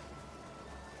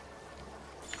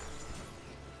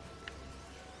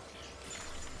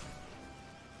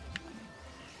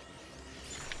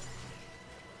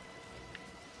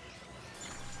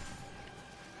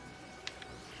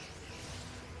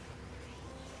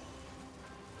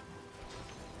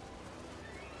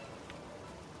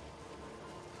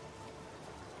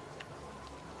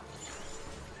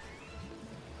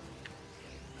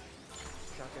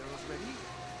 Shock arrows ready.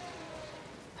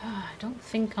 I don't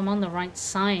think I'm on the right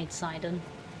side, Sidon.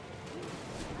 Here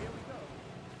we go.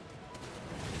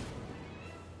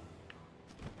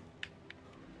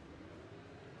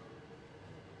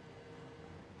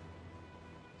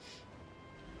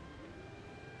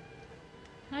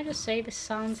 Can I just say this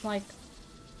sounds like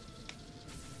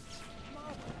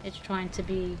it's trying to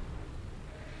be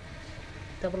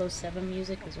 007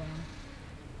 music as well.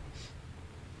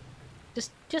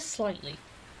 Just slightly.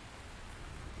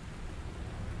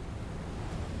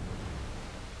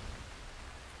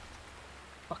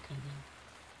 Fucking hell.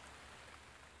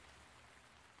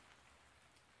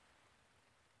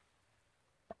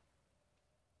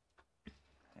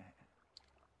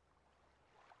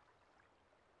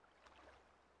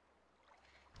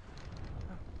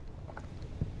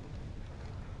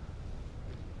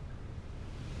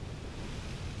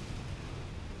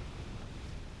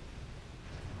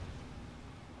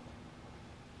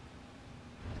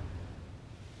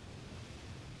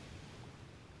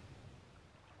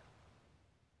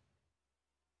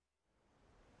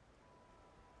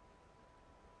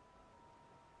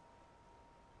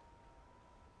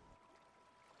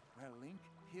 Well, Link,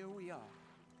 here we are.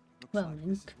 Looks Well, like this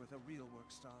Link. is where the real work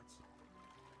starts.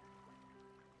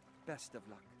 Best of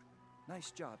luck.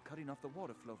 Nice job cutting off the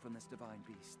water flow from this divine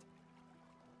beast.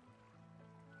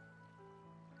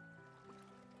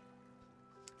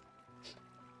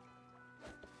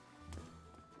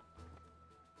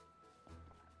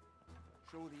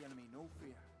 Show the enemy no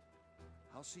fear.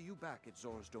 I'll see you back at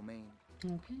Zora's domain.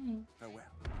 Okay. Farewell.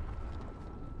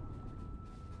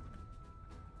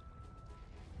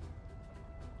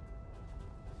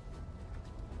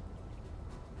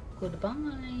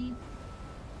 Goodbye.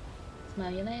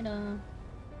 Smell you later.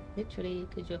 Literally,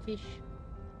 because you're a fish.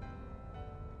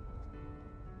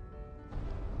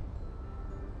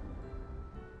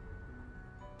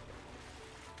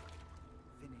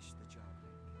 Finish the job,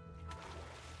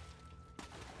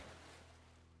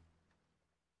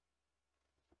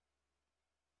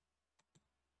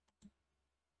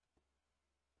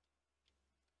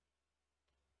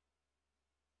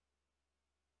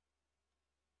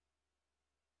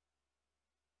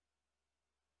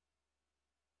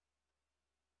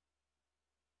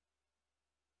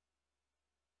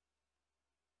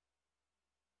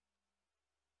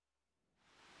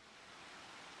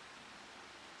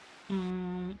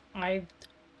 Link. I've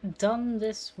done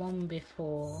this one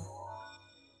before.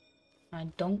 I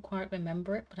don't quite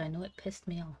remember it, but I know it pissed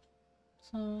me off.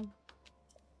 So,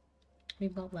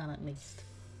 we've got that at least.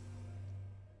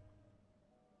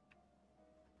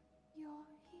 You're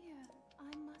here,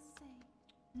 I must say.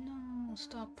 No, That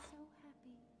stop. I am so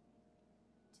happy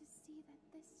to see that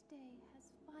this day has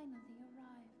finally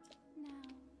arrived. Now,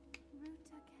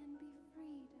 Ruta can be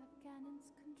freed of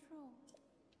Ganon's control.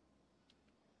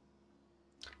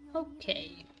 You'll need a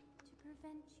Okay. map to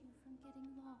prevent you from getting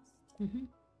lost. Mm-hmm.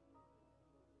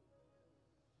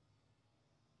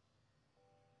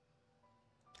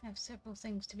 I have several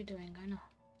things to be doing, I know.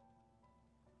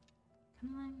 Can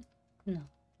I? No,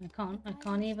 I can't. I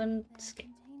can't even skip.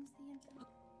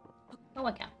 Oh,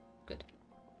 I can. Good.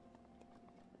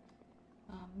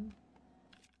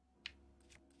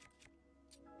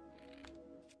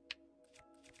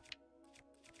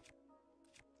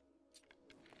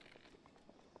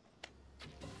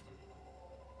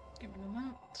 Get rid of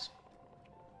that.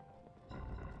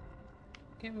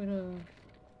 Get rid of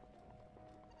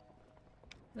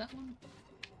that one.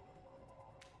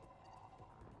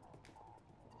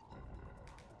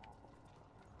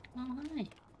 Oh, hi.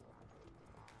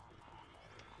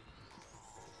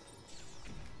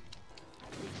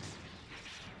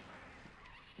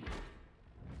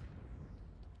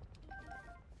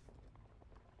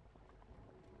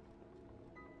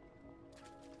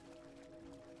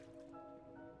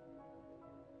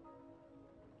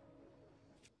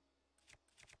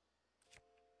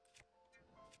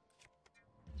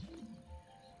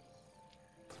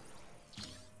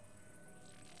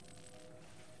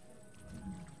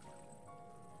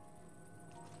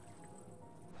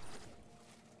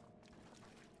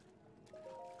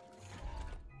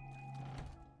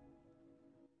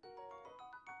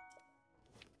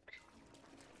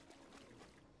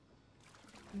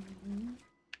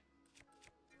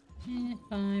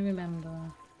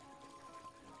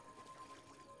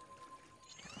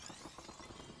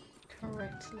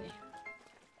 correctly.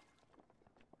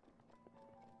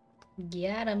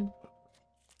 Get him.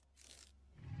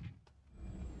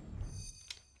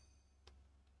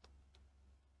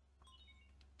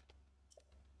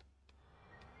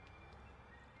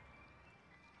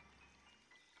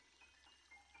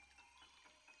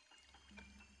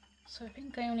 So I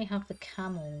think I only have the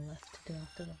camel left to do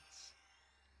after this.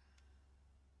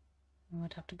 I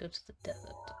would have to go to the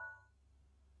desert.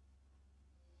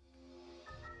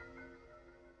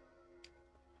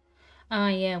 Ah,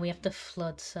 yeah, we have to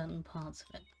flood certain parts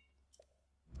of it.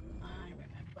 I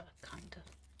remember, kind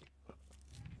of.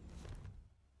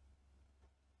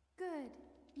 Good.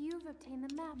 You've obtained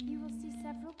the map. You will see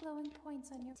several glowing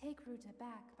points on your... Take Ruta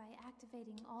back by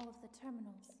activating all of the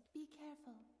terminals. Be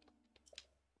careful.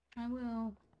 I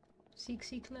will.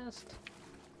 Seek last.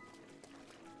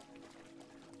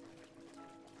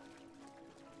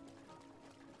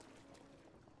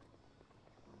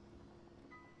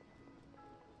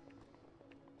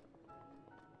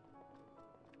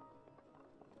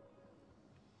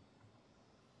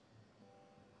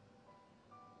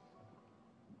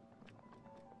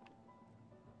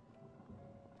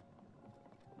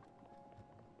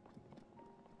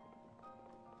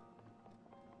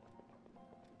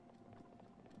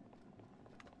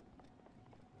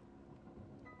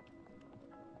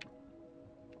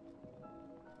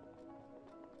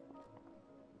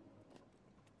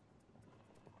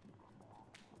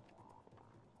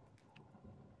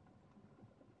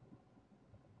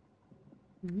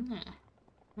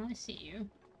 I see you.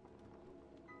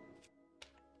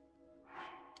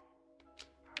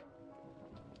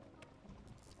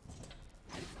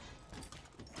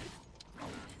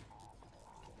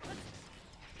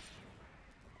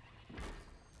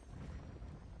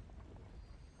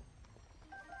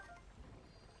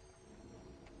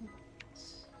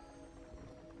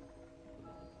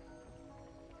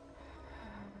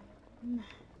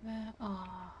 There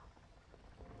are...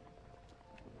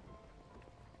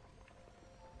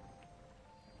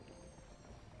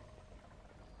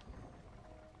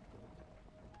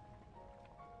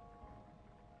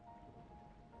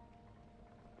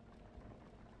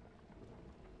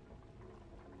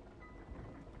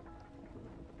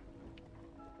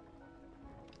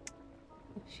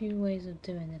 a few ways of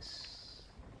doing this.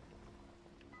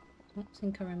 I don't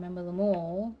think I remember them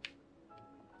all.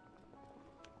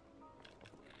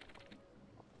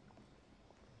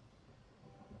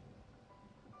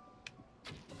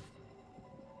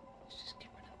 Let's just get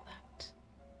rid of that.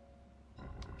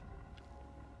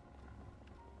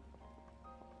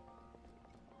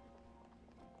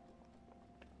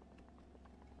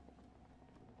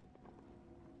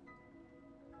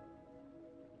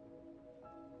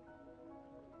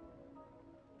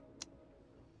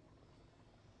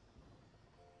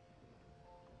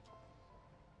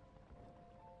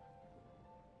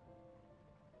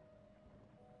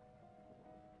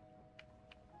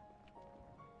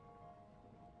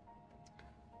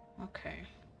 Okay.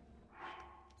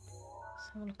 Let's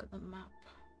have a look at the map.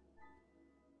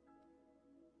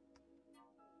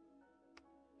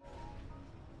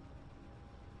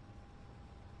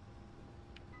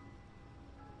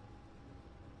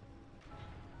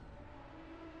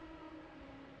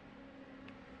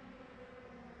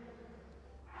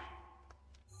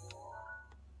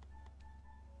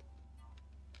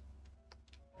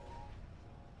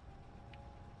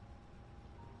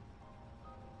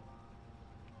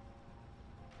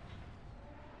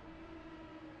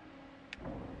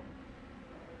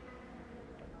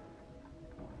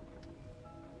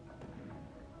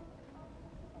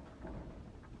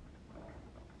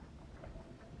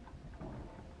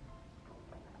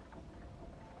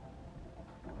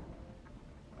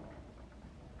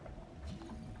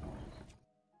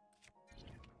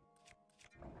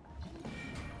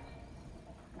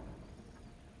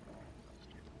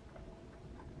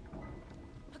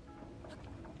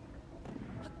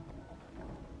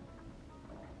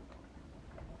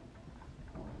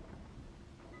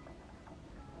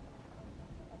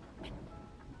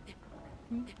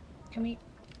 Can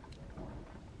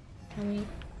we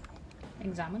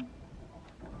examine?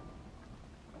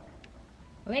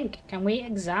 Link, can we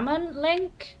examine,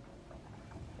 Link?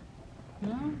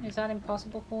 No? Is that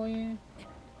impossible for you?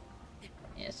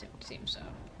 Yes, it would seem so.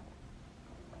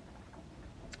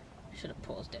 I should have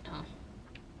paused it, huh?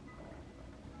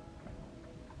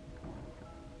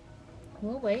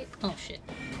 We'll wait. Oh shit.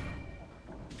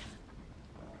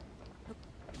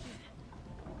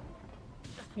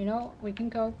 You know, we can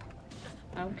go.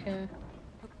 I don't care.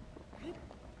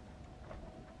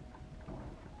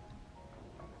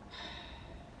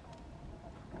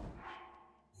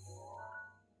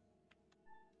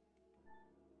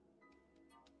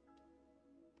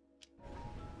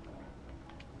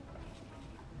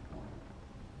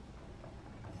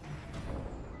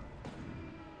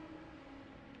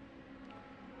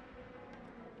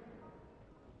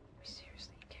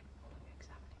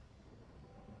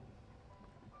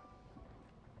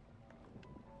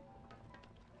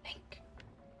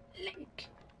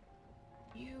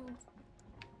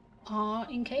 are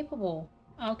incapable.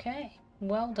 Okay,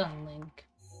 well done, Link.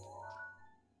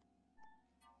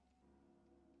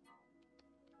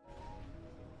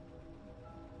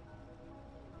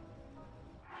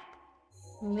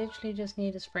 Literally just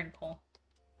need a sprinkle.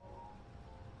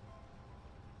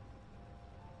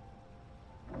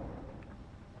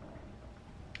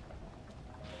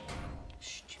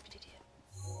 Stupid idiot.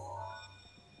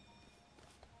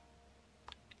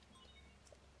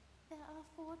 There are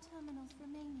 4 terminals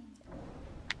remaining.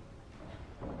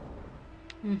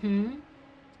 Mm-hmm.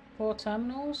 4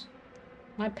 terminals?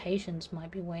 My patience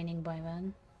might be waning by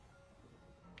then.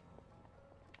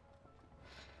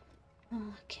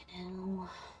 Okay, now.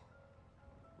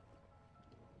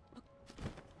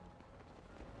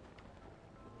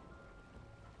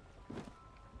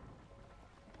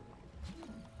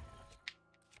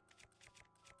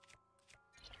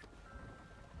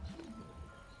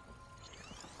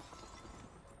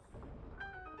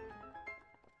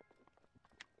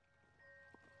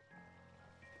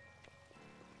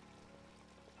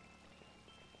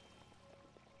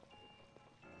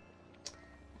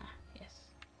 Yes.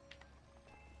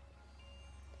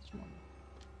 There's one.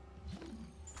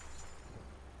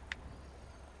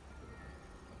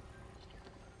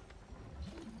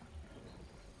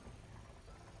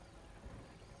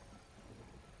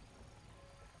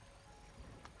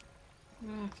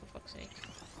 Ah, for fuck's sake.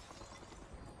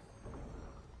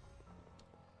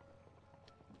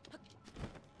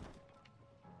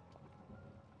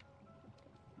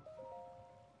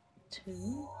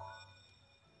 Two.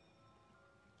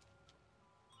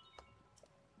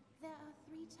 There are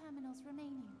 3 terminals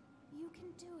remaining. You can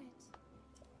do it.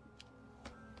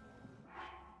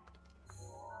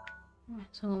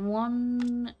 Right, so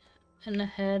one in the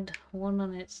head, one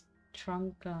on its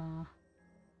trunk, and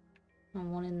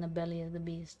one in the belly of the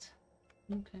beast.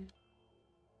 Okay.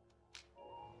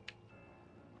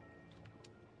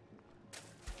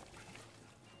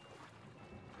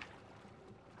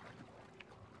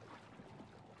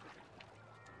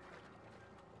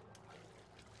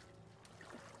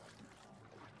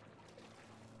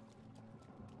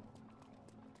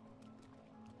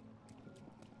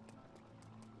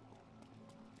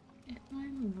 If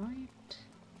I'm right.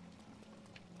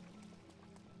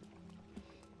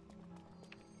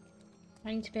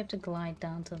 I need to be able to glide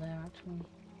down to there, actually.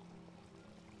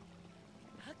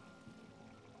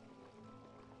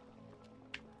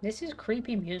 This is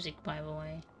creepy music, by the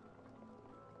way.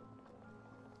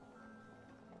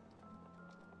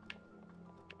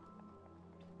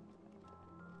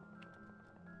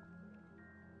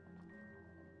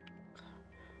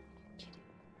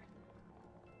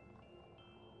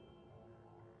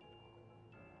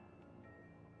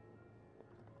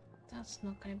 That's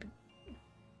not gonna be...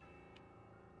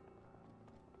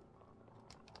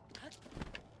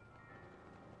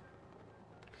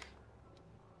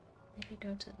 Maybe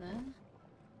go to there.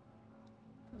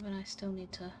 But then I still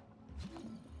need to...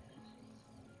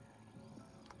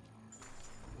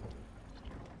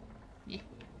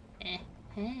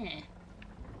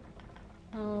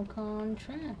 Au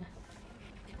contraire.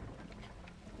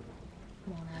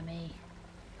 Mon ami.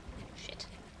 Shit,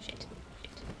 shit,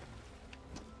 shit.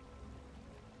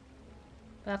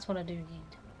 That's what I do need.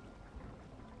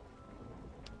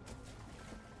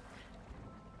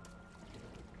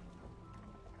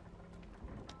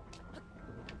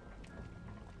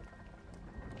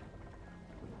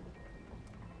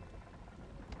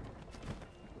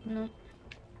 No.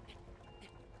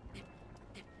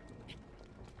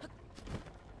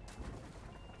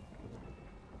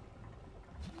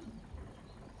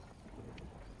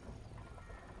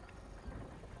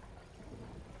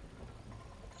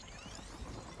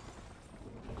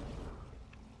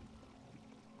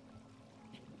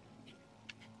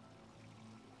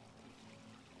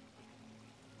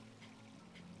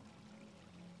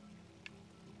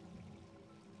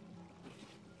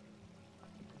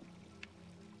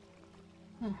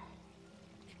 Oh.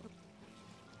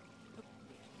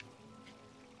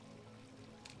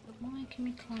 Why can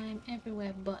we climb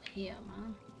everywhere but here,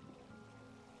 man?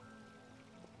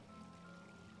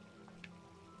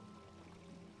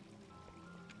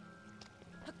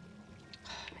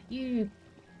 You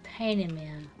pain in the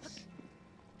ass.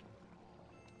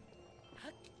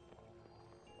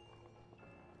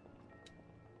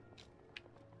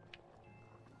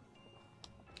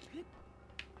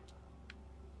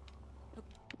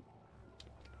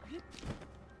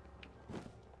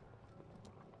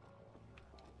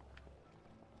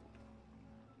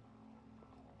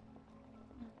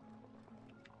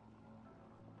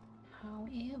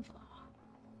 However,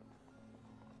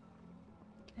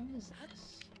 there is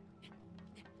this.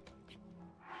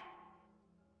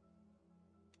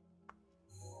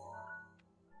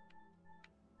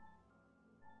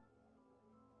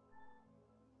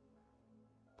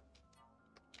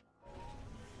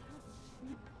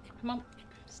 Come on.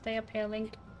 Stay up here,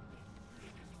 Link.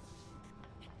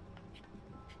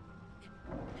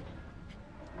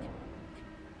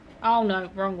 Oh no,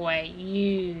 wrong way.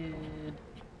 You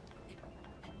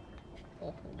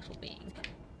awful little being.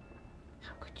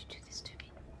 How could you do this to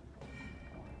me?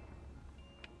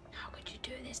 How could you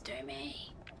do this to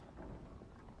me?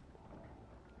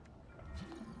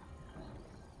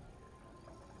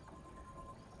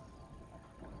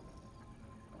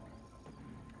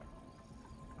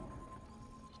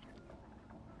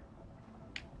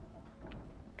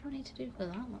 What do I need to do for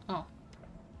that one? Oh.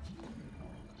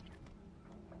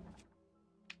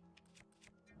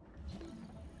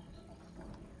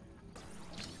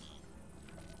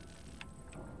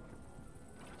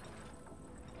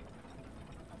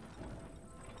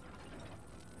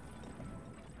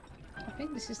 I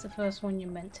think this is the first one you're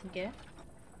meant to get.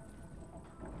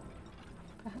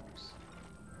 Perhaps.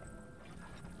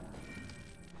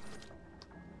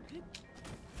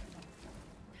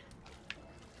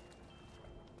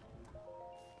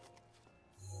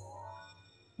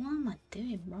 What am I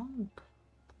doing wrong?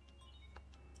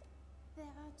 There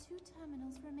are 2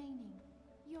 terminals remaining.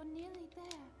 You're nearly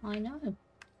there. I know.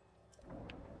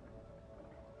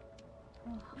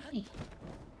 Oh, hi.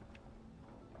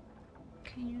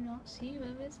 Can you not see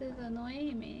that this is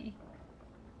annoying me?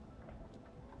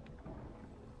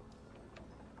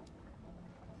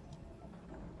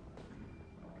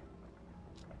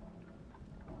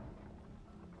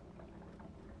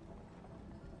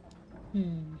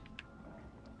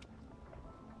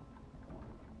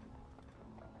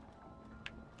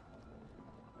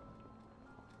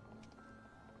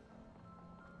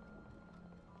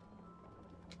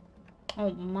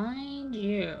 Oh, mind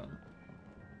you.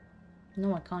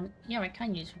 No, I can't. Yeah, I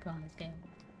can use Rebellious Gale.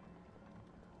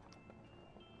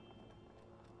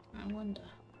 I wonder.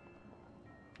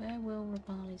 Where will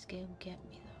Rebellious Gale get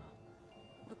me,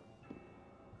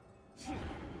 though?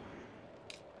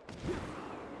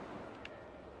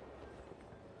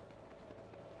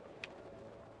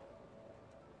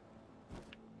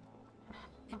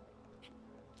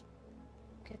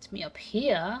 Gets me up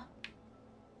here.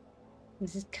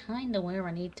 This is kind of where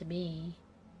I need to be.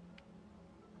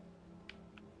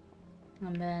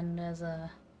 And then there's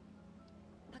a...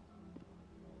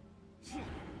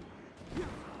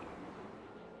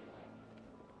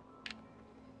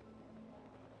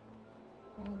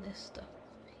 all this stuff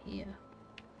here.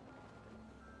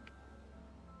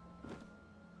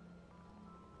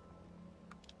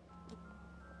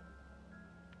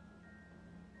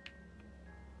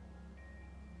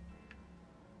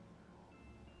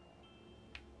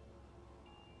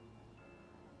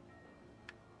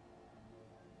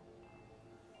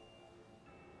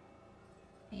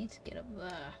 I need to get up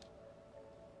there.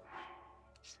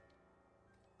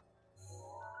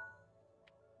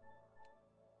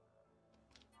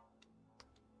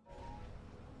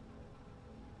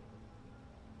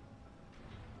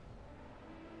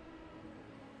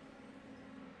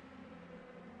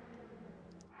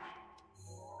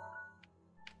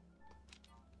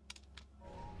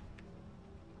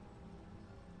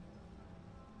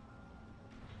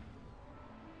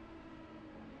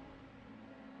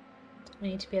 I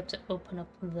need to be able to open up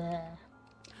there.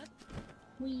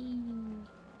 Whee!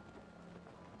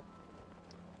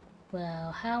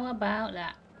 Well, how about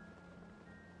that?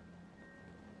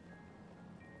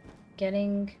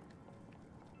 Getting...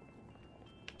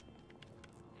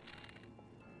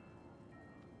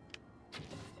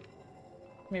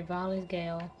 Rivali's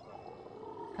Gale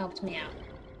helped me out.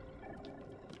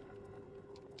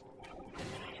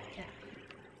 Yeah.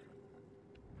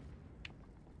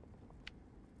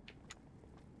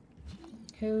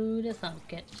 Who'd have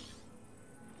thunk it?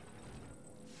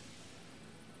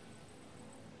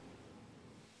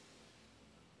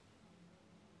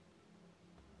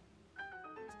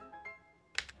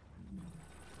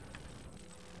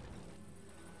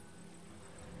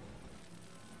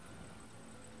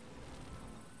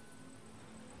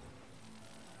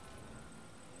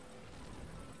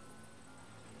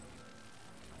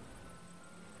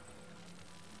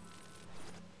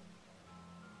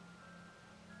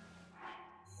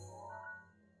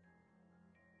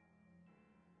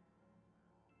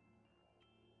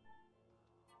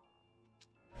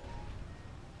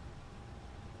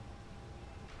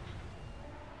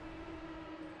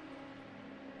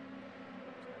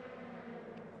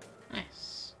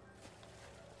 Nice.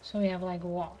 So we have like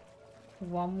what?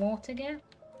 One more to get?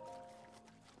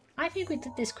 I think we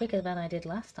did this quicker than I did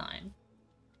last time.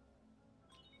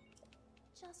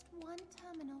 Just 1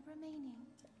 terminal remaining.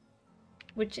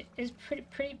 Which is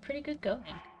pretty good going.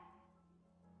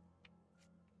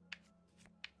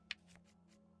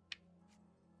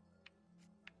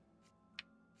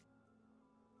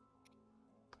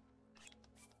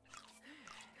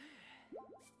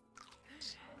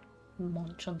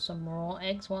 munch on some raw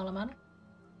eggs while I'm at it.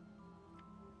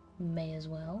 May as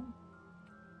well.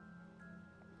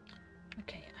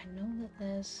 Okay, I know that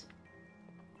there's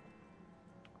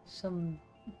some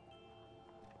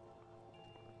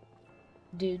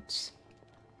dudes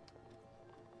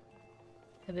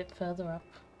a bit further up.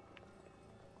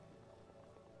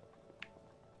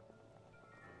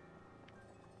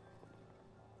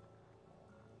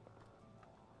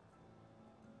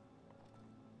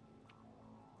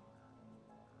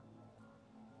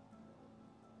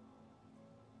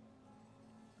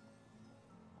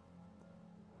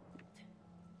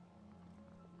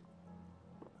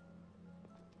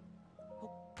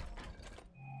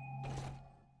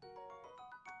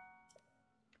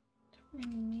 Don't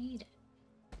really need it.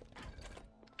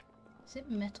 Is it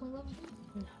metal level?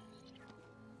 No.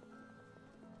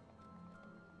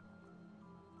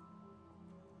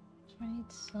 So I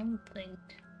need something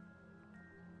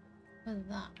for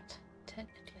that,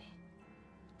 technically.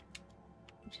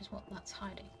 Which is what that's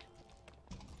hiding.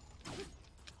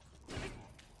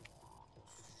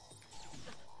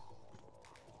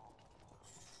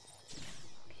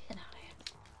 Get out of here.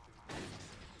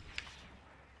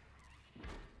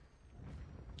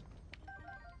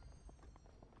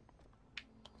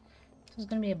 So there's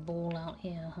gonna be a ball out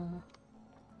here, huh?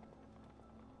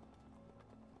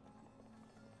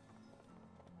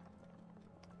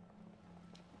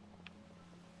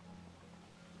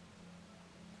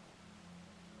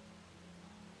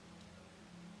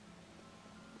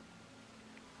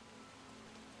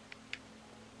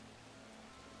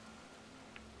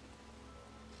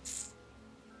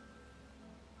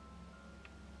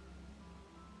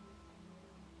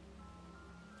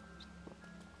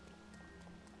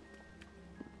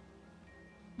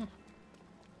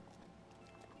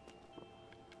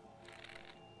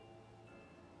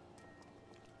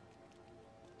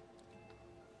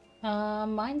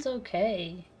 Mine's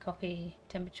okay, coffee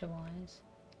temperature wise.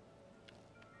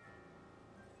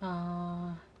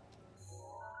 I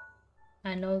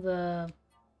know the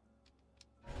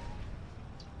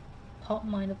pot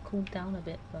might have cooled down a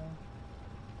bit though.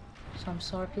 So I'm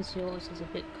sorry if yours is a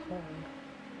bit cold.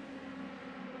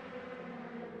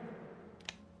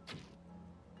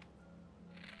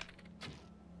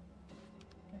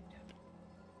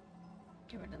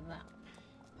 Get rid of that.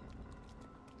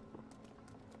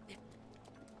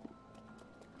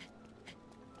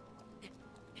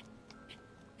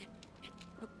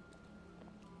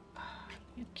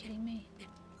 Are you kidding me?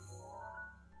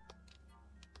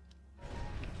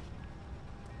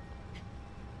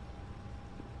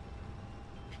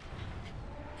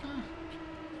 Ah,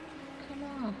 come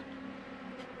on.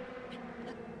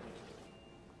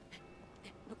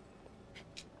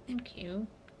 Thank you.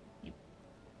 You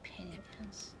pain in the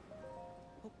pants.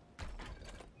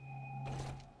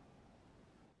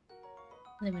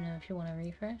 Let me know if you want to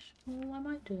refresh. Oh, I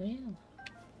might do, yeah.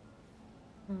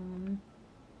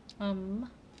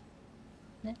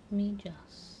 Let me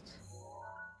just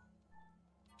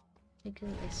figure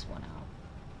this one out.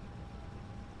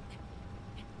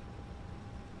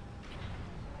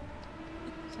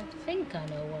 So I think I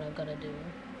know what I've got to do.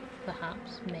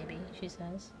 Perhaps, maybe, she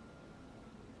says.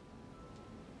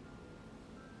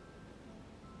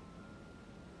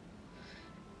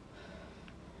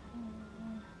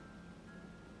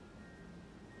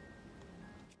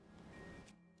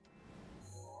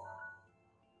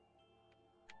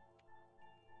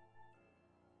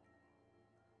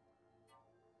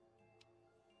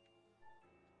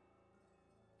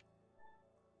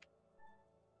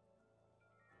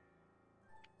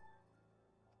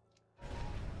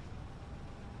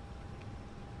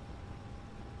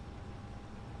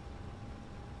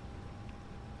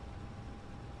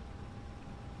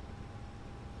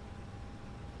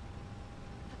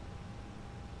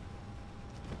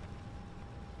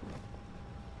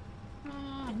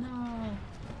 Oh no.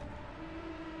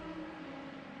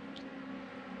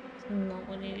 It's not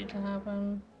what needed to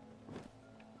happen.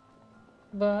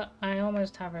 But I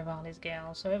almost have Rivali's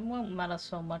Gale, so it won't matter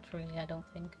so much really, I don't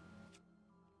think.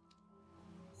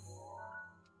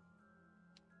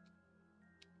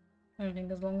 I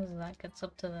think as long as that gets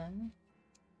up to them,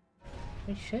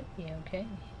 we should be okay.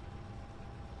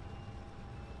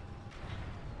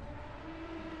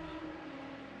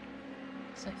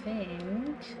 So I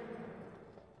think,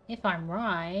 if I'm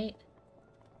right,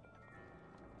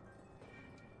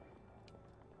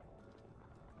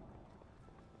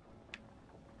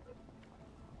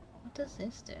 what does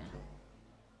this do?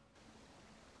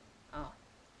 Oh,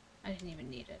 I didn't even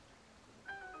need it.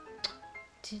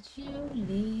 Did you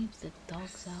leave the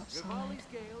dogs outside?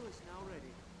 Scale is now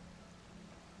ready.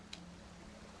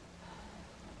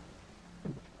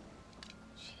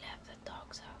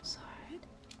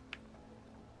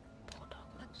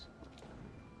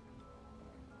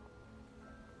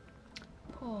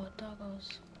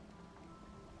 doggos.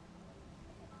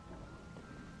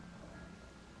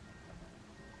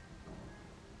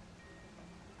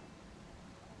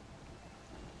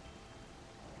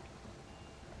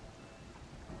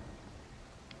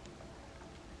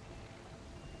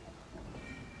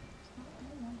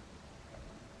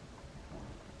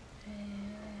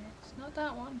 It's not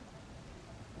that one.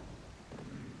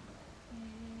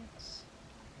 It's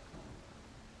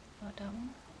not that one.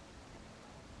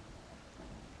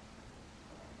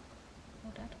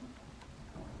 Or that one.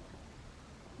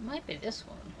 Might be this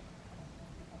one.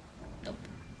 Nope.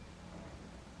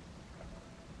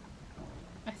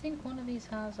 I think one of these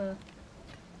has a...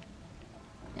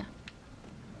 Yeah.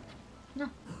 No.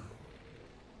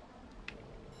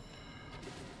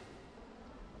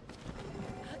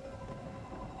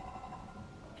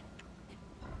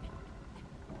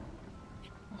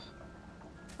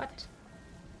 What?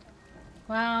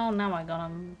 Well, now I got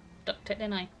him ducked it,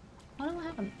 didn't I? Oh no, I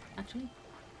haven't, actually.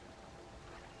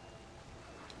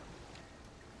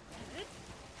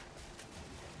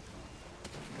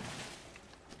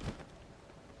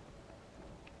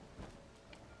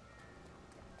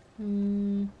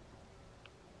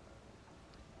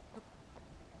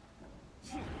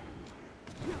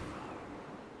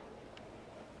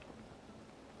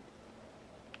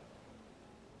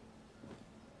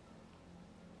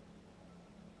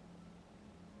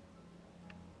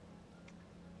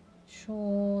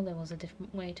 Sure, there was a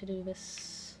different way to do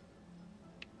this.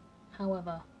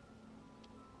 However,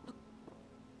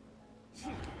 I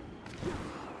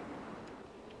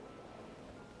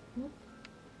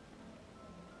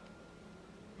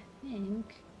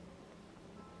think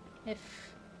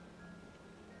if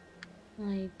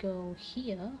I go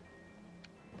here,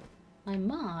 I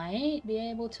might be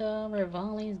able to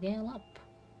Rivali's Gale up.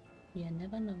 You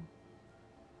never know.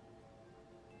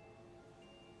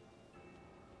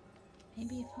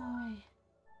 Maybe if I...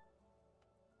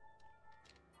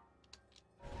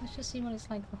 Let's just see what it's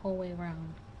like the whole way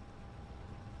around.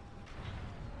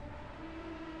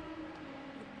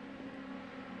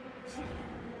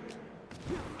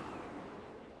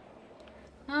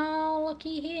 Oh,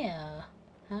 looky here.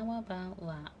 How about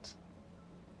that?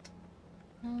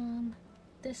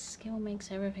 This skill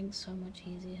makes everything so much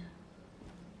easier.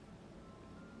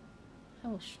 I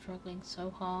was struggling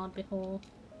so hard before.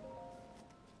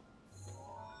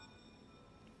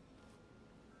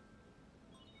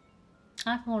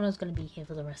 I thought I was going to be here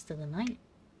for the rest of the night.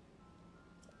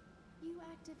 You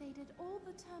activated all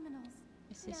the terminals.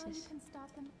 Yes, Now yes, you yes. can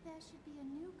start them. There should be a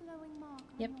new glowing mark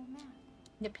Yep. on your map.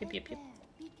 Yep. Head there.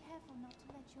 Be careful not to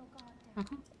let your guard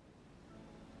down.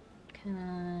 Can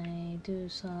I do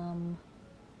some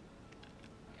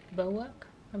bow work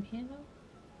from here though?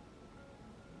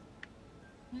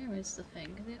 Where is the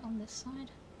thing? Is it on this side?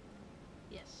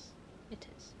 Yes, it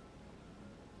is.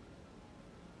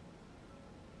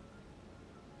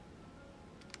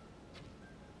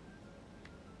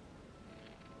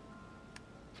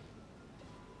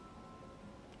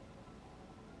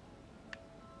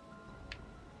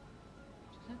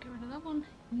 Does that get rid of that one?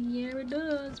 Yeah, it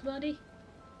does, buddy.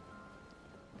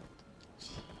 Jeez.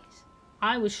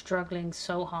 I was struggling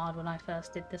so hard when I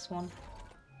first did this one.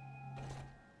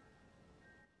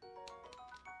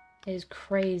 It is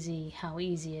crazy how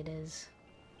easy it is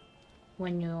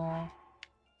when you're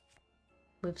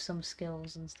with some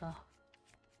skills and stuff.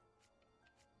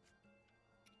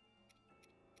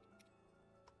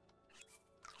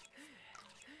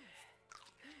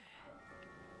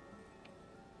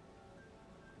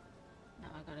 Now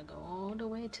I gotta go all the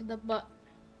way to the butt.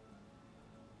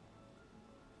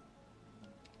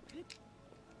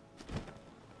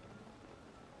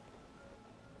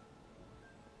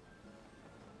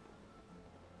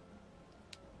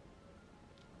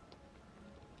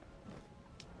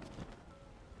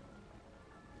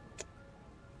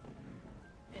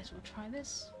 Guess we'll try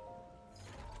this.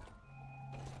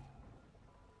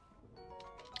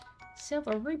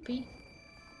 Silver rupee.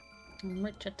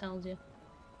 Richard tells you.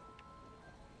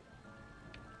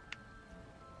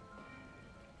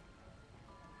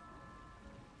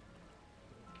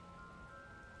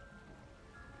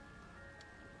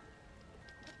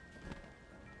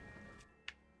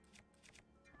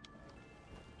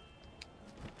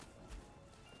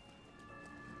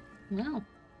 Well,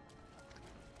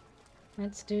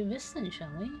 let's do this then, shall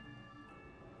we?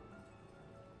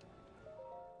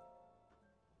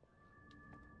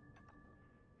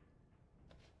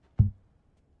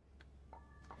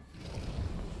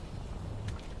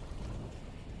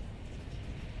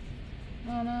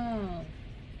 Oh no!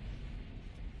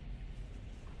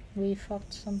 We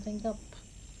fucked something up.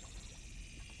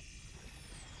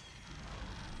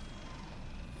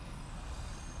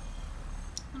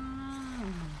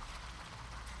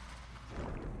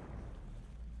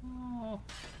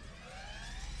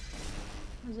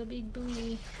 There's a big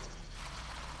booty.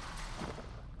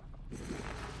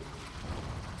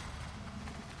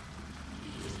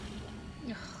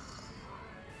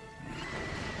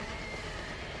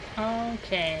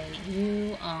 Okay,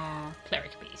 you are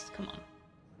cleric beast. Come on.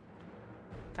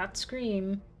 That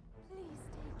scream. Please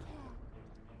take care.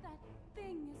 That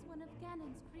thing is one of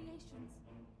Ganon's creations.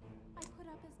 I put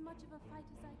up as much of a fight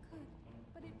as I could,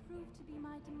 but it proved to be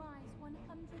my demise 100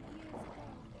 years ago.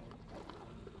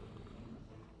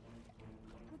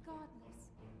 Regardless,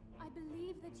 I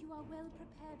believe that you are well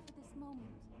prepared for this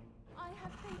moment. I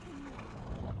have faith in you.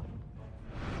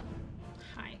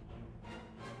 Hi.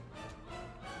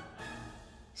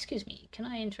 Excuse me, can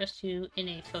I interest you in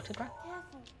a photograph?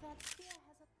 Careful, that spear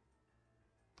has a...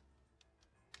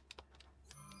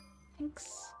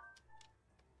 Thanks.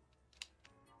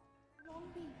 Long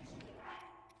Beach.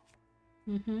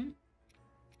 Mm-hmm.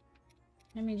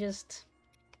 Let me just...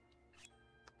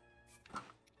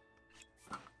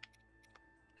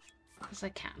 as I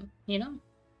can, you know?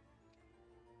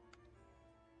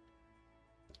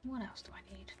 What else do I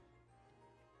need?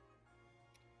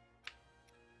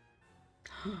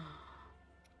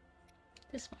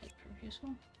 This might prove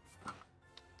useful.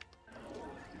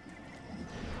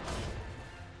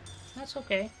 That's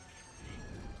okay.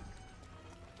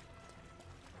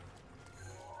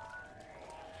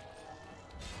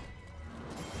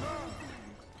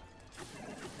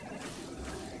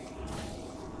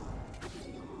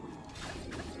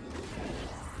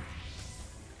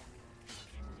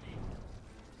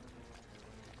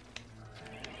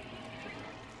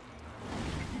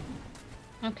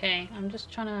 Okay, I'm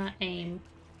just trying to aim.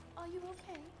 Are you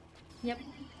okay? Yep.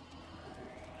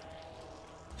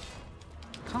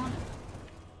 Can't.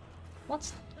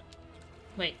 What's...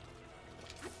 wait.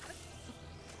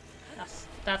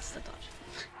 That's the dodge.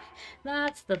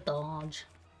 That's the dodge.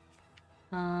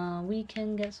 We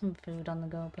can get some food on the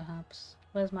go, perhaps.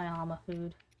 Where's my armor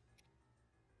food?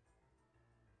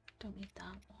 Don't need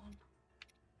that one.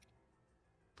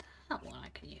 That one I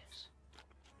could use.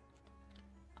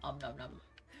 Nom nom.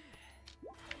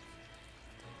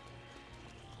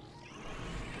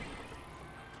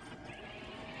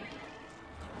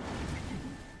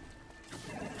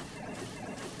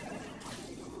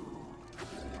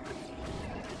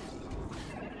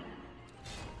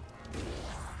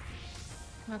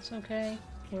 That's okay.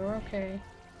 We're okay.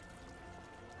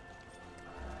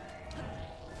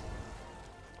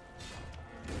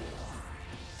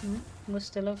 We're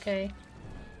still okay.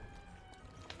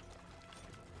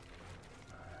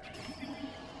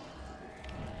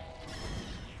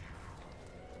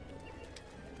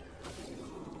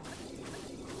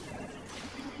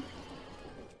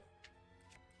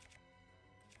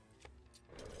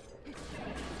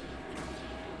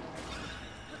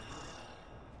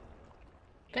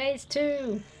 Phase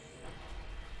 2!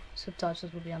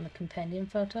 Subtitles will be on the companion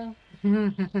photo.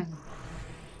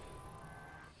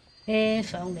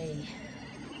 If only.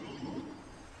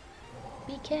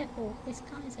 Be careful, this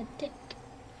guy's a dick.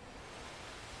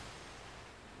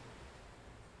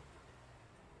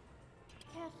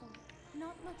 Careful.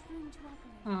 Not much room to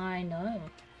operate. I know.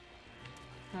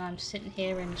 I'm sitting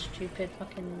here in stupid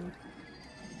fucking...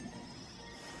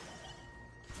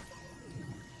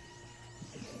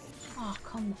 oh,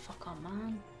 come the fuck on,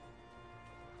 man.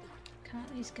 Can I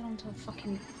at least get onto a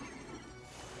fucking...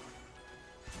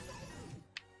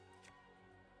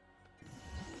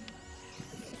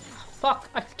 oh, fuck!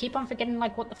 I keep on forgetting,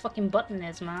 like, what the fucking button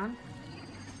is, man.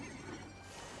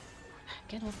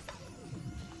 Get up.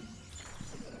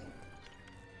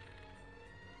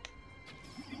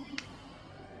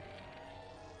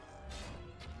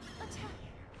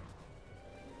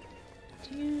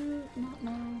 Do you not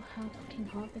know how fucking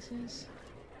hard this is?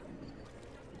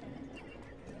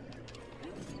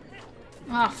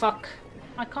 Ah, fuck.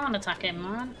 I can't attack him,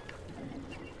 man.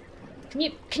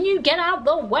 Can you get out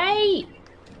the way?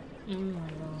 Oh my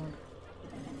god.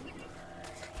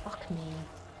 Fuck me.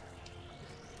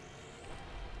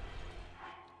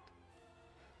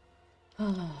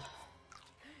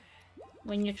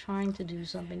 When you're trying to do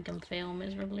something can fail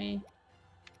miserably.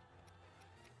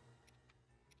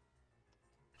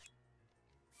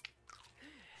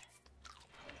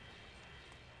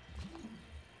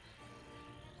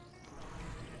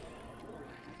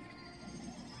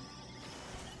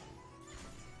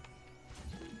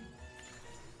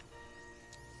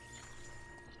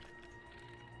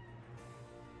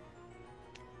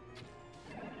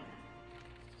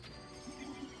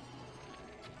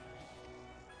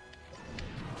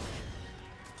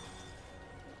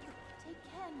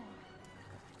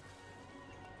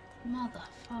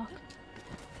 Motherfuck.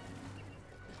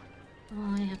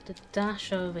 I have to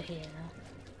dash over here.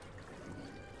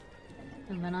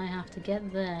 And then I have to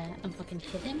get there and fucking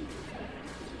hit him?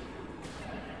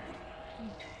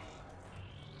 Okay.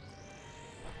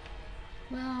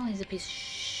 Well, he's a piece of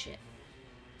shit.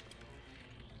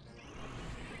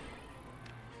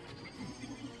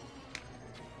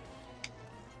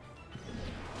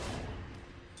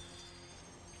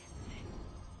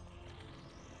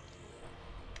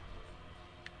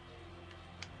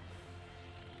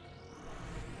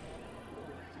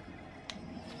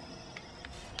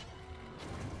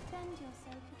 Defend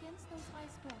yourself against those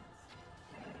ice blocks.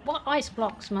 What ice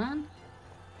blocks, man?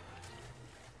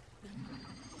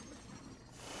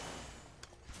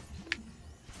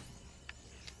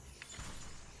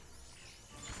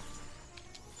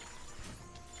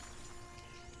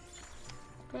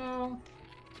 Girl.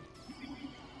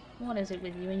 What is it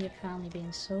with you and your family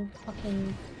being so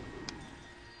fucking...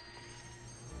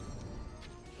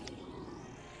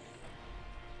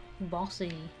 bossy?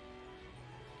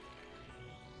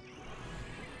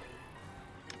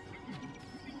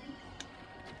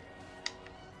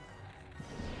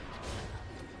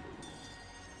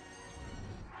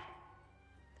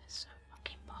 They're so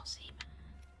fucking bossy, man.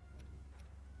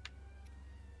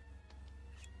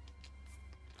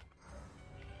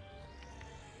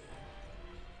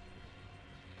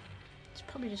 It's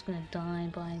probably just gonna die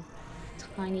by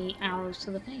tiny arrows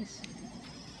to the face.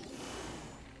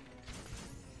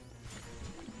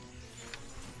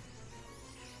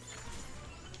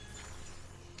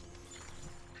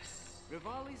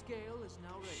 Rivali's gale is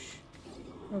now ready.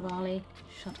 Rivali,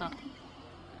 shut up.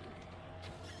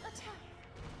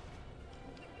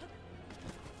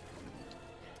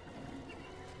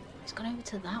 He's gone over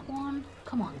to that one?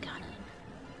 Come on, Ganon.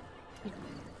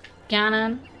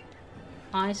 Ganon,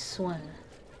 I swear.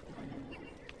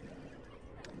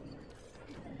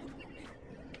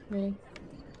 Really?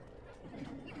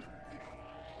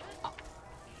 Oh.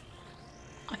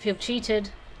 I feel cheated.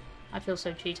 I feel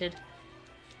so cheated.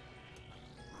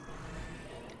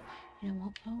 You know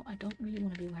what though? I don't really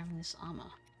want to be wearing this armor.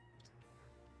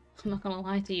 I'm not gonna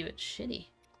lie to you, it's shitty.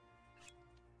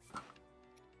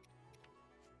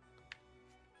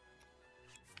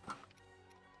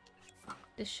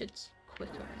 This shit's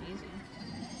quicker and easier.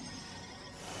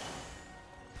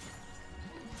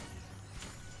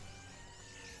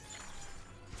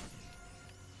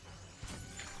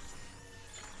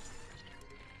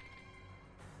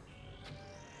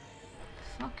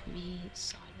 Fuck me,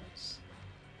 Cyrus.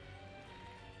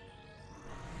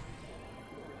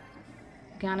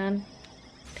 Ganon,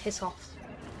 piss off.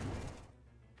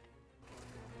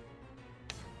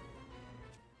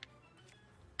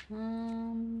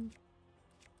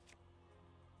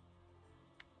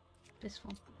 This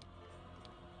one.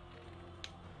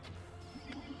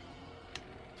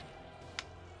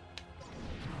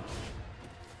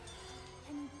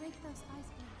 Can you break those ice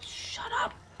blocks? Shut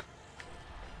up!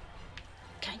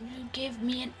 Can you give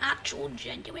me an actual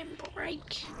genuine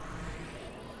break?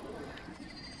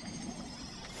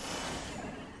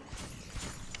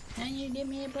 Can you give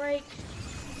me a break?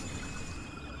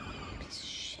 Piece of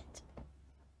shit.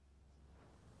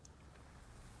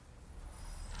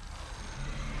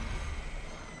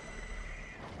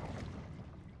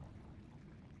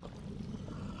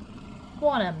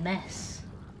 What a mess.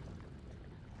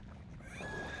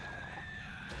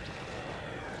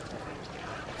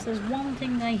 If there's one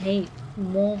thing I hate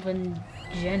more than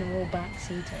general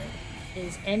backseating,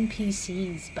 is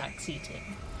NPCs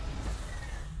backseating.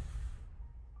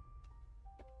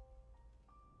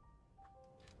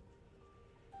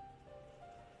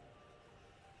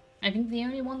 I think the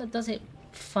only one that does it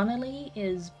funnily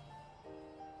is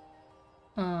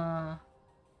oh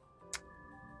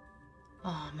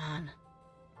man,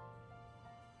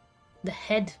 the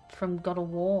head from God of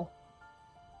War,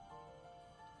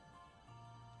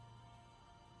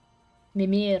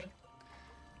 Mimir.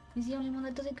 He's the only one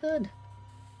that does it good.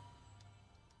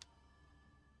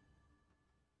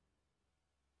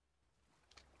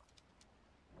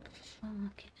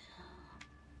 Fuck it.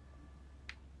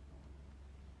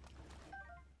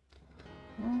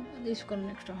 Well, at least we've got an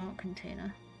extra heart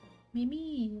container.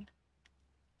 Mimir.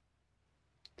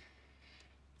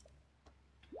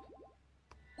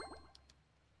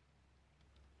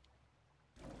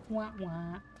 Wah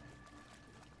wah.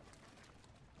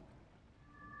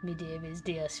 Medivh is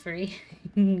DS3.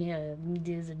 Yeah,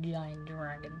 Medivh is a giant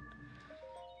dragon.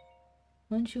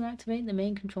 Once you activate the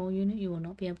main control unit, you will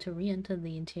not be able to re-enter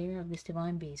the interior of this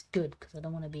divine beast. Good, because I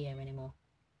don't want to be here anymore.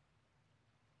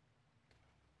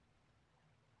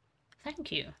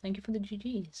 Thank you. Thank you for the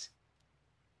GGs.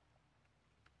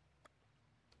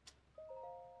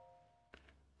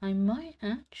 I might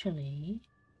actually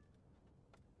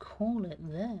call it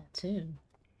there too,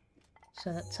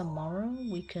 so that tomorrow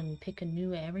we can pick a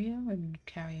new area and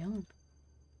carry on.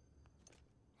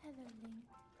 Hello, Link.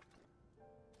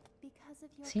 Because of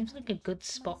your Seems like a courage, good my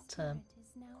spot to spirit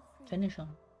is now free, finish on.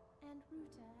 and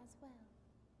Ruta as well.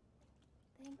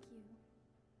 Thank you.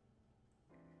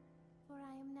 For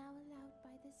I am now allowed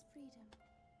by this freedom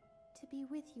to be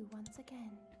with you once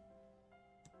again.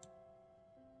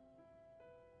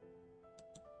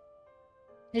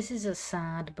 This is a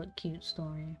sad but cute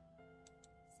story.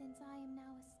 Since I am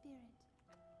now a spirit,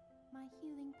 my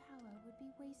healing power would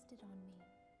be wasted on me.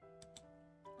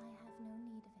 I have no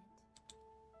need of it.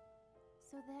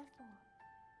 So therefore,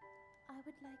 I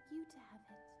would like you to have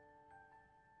it.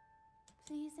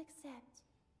 Please accept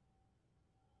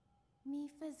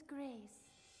Mifa's grace.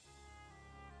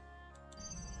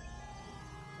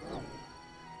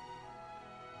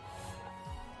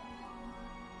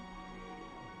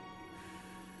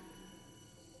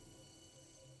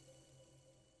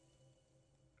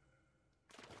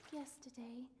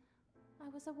 Yesterday, I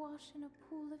was awash in a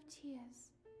pool of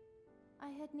tears. I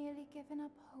had nearly given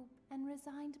up hope and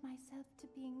resigned myself to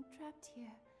being trapped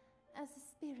here as a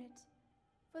spirit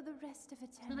for the rest of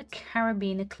eternity. The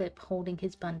carabiner clip holding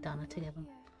his bandana together.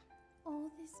 Here,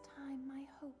 all this time my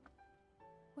hope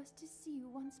was to see you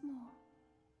once more.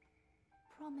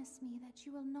 Promise me that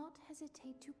you will not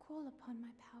hesitate to call upon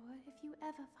my power if you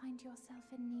ever find yourself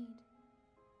in need.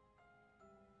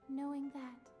 Knowing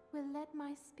that will let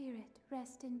my spirit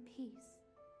rest in peace.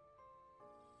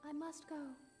 I must go.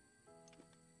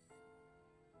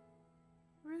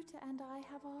 Ruta and I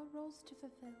have our roles to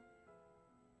fulfill.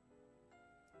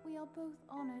 We are both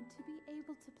honored to be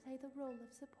able to play the role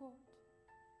of support.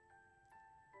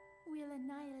 We'll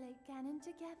annihilate Ganon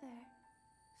together.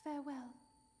 Farewell.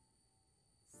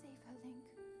 Save her, Link.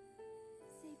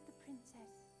 Save the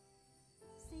princess.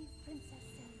 Save Princess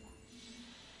Zelda.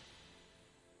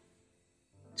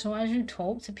 So as you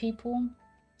talk to people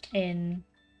in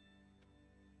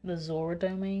the Zora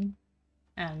domain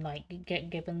and like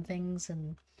get given things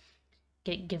and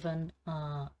get given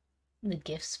the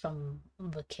gifts from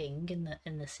the king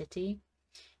in the city,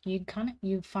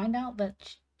 you find out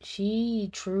that she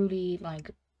truly like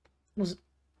was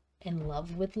in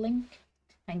love with Link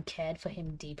and cared for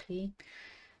him deeply,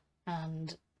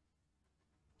 and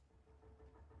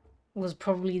was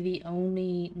probably the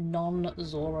only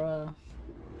non-Zora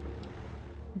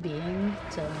being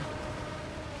to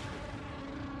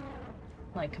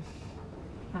like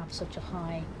have such a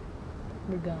high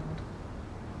regard.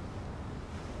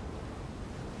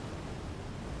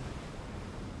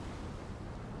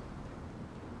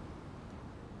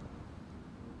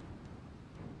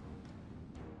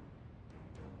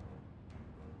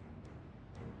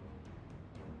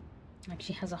 Like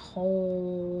she has a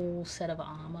whole set of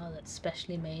armor that's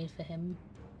specially made for him.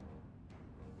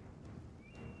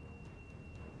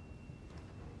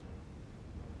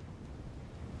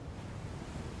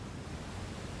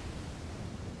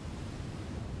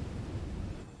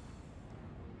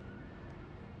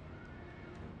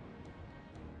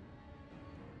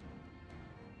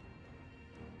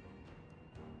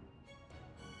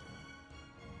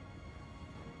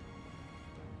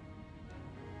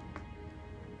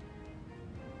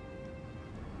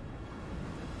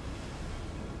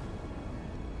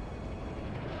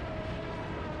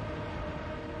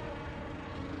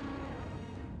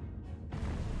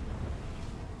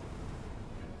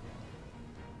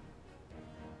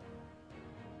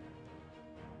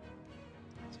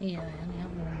 Yeah, I only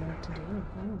have one more to do.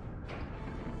 Oh.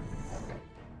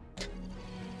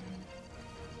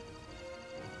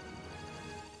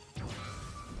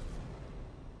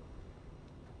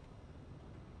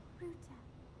 Ruta,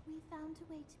 we found a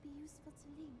way to be useful to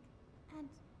Link, and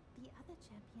the other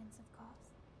champions, of course.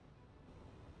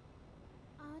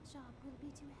 Our job will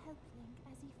be to help Link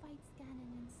as he fights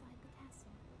Ganon inside the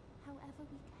castle, however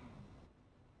we can.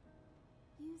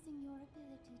 Using your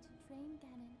ability to drain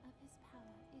Ganon of his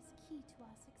power is key to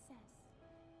our success.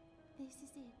 This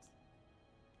is it.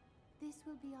 This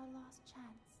will be our last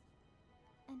chance,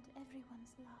 and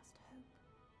everyone's last hope.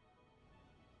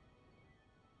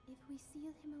 If we seal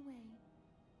him away,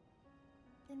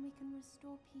 then we can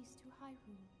restore peace to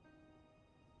Hyrule.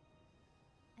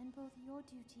 And both your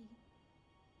duty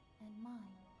and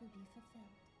mine will be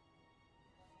fulfilled.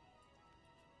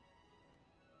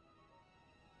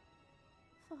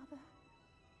 Father,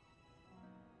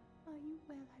 are you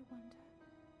well, I wonder?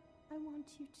 I want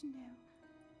you to know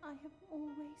I have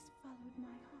always followed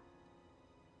my heart.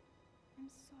 I'm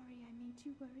sorry I made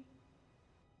you worry.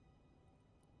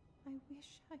 I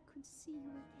wish I could see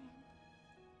you again.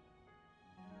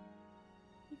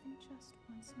 Even just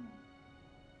once more.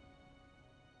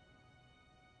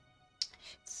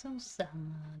 It's so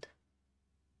sad.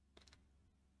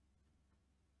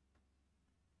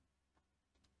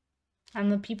 And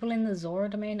the people in the Zora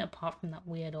domain, apart from that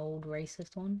weird old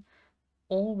racist one,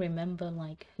 all remember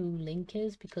like who Link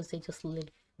is because they just live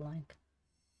like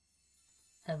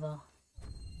ever.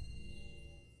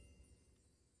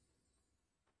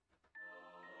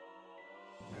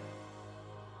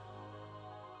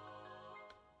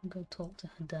 Go talk to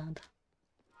her dad.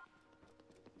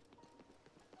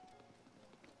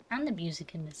 And the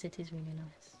music in the city is really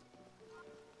nice.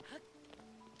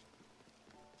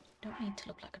 Don't need to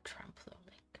look like a tramp though,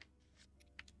 Link.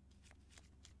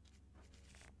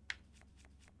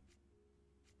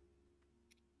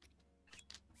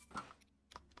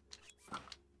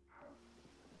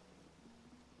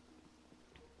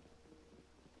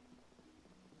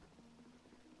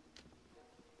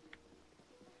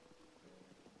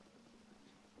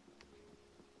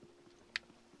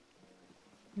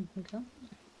 Here we go.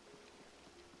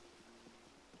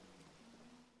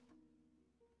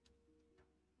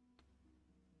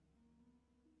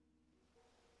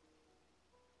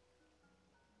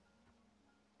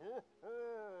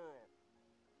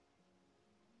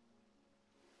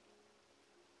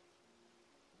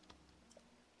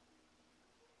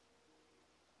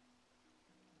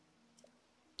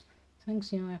 Thanks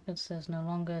to your efforts, there's no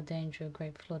longer a danger of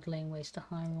great flood laying waste to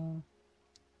Hyrule.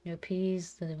 You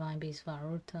appeased the divine beast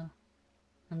Varuta,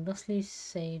 and thusly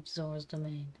saved Zora's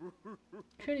domain.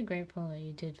 Truly grateful that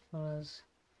you did for us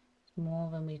more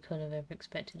than we could have ever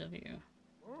expected of you.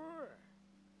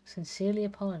 Sincerely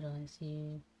apologize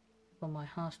you for my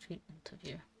harsh treatment of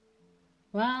you.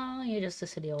 Well, you're just a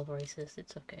silly old racist,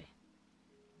 it's okay.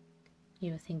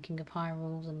 You were thinking of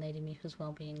Hyrule's and Lady Mipha's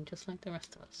well-being, just like the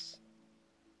rest of us.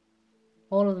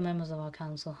 All of the members of our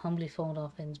council humbly fold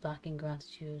our fins back in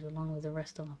gratitude, along with the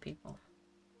rest of our people.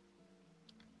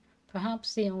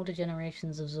 Perhaps the older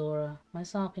generations of Zora,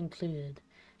 myself included,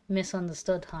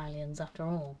 misunderstood Hylians after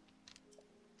all.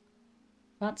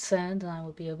 That said, I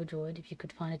would be overjoyed if you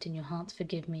could find it in your heart to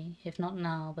forgive me, if not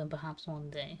now, then perhaps one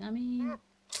day. I mean,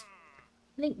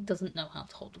 Link doesn't know how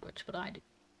to hold a grudge, but I do.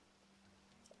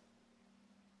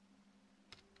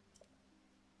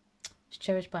 It's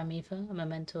cherished by Mipha, a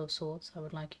memento of sorts. I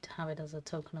would like you to have it as a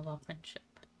token of our friendship.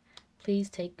 Please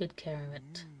take good care of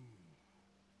it.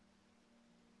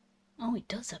 Oh, it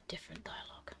does have different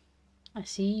dialogue. I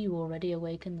see you already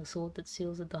awakened the sword that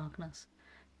seals the darkness.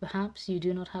 Perhaps you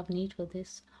do not have need for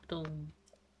this after all.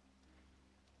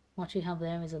 What you have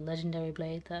there is a legendary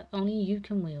blade that only you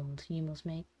can wield. You must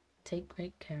take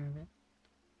great care of it.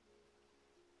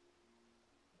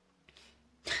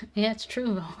 Yeah, it's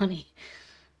true, honey.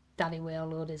 Daddy Whale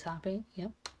Lord is happy.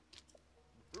 Yep.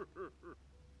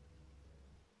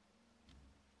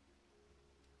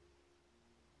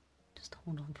 Just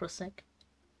hold on for a sec.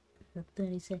 The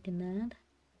 30-second ad.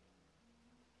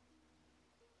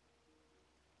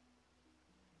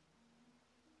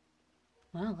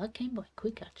 Wow, that came by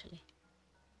quick actually.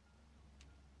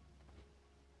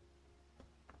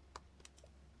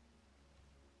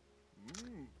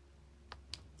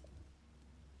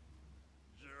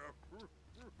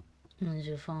 As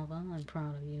your father, I'm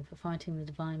proud of you for fighting the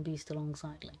divine beast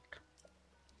alongside Link.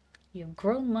 You have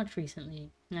grown much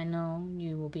recently. I know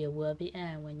you will be a worthy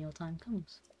heir when your time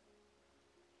comes.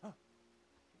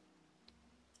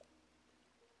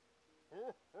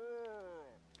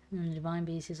 And the divine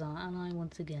beast is our ally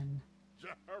once again.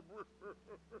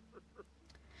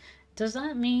 Does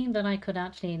that mean that I could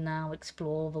actually now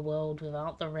explore the world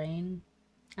without the rain?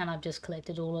 And I've just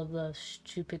collected all of the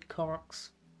stupid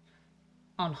Koroks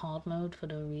on hard mode for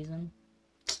no reason?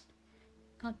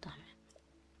 God damn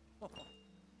it.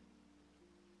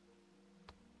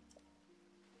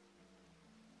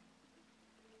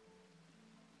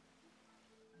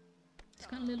 It's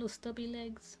got little stubby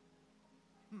legs.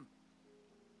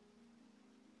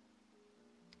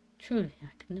 Truly, I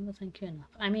could never thank you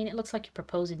enough. I mean, it looks like you're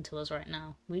proposing to us right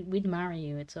now. We'd marry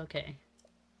you, it's okay.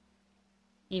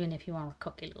 Even if you are a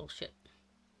cocky little shit.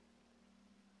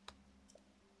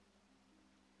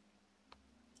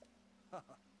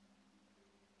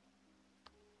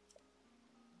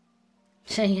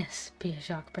 Say yes, be a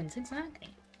shark prince,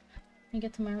 exactly. You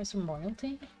get to marry some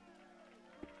royalty.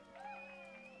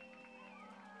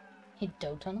 He'd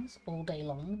dote on us all day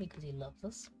long because he loves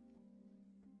us.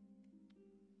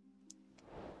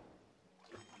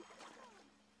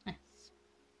 Yes.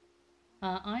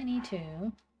 I need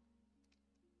to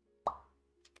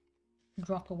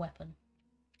drop a weapon.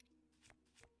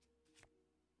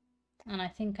 And I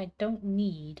think I don't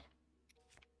need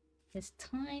This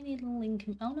tiny little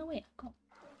income. Oh no, wait,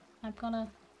 I've got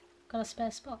a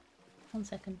spare spot. 1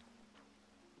 second.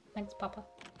 Thanks, Papa.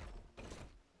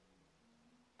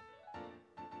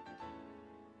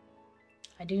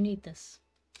 I do need this.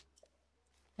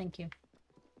 Thank you.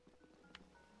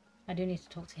 I do need to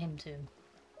talk to him too.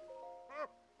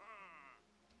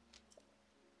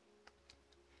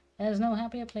 There's no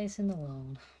happier place in the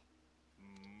world.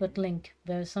 But Link,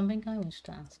 there is something I wish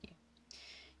to ask you.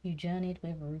 You journeyed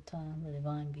with Ruta, the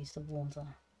divine beast of water.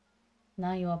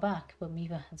 Now you are back, but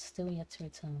Miva has still yet to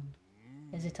return.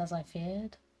 Is it as I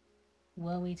feared?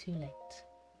 Were we too late?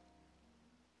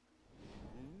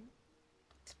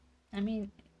 I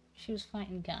mean, she was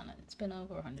fighting Ganon. It's been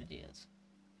over 100 years.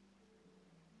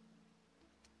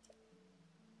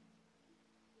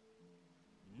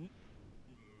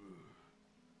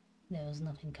 There was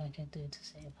nothing I could do to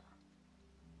save her.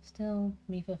 Still,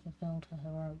 Mifa fulfilled her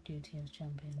heroic duty as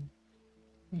champion,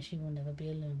 and she will never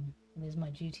be alone. It is my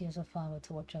duty as a father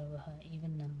to watch over her,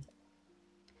 even now.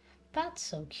 That's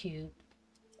so cute.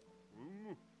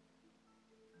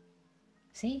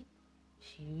 See?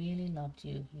 She really loved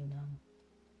you, you know.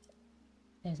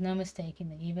 There's no mistaking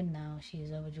that even now she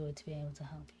is overjoyed to be able to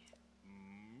help you.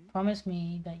 Promise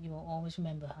me that you will always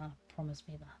remember her. Promise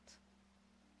me that.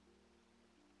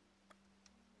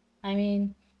 I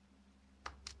mean,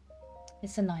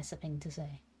 it's a nicer thing to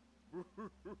say.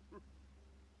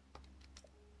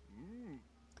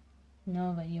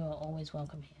 Know that you are always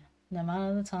welcome here. No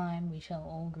matter the time, we shall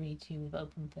all greet you with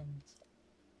open fins.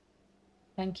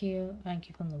 Thank you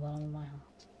from the bottom of my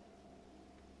heart.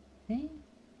 See?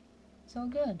 So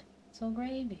good. So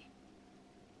gravy.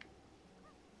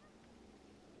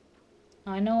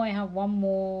 I know I have one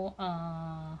more,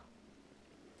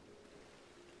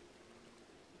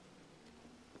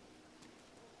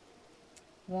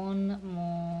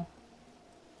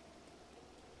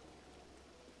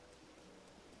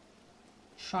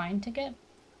 shrine to get,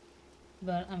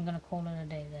 but I'm gonna call it a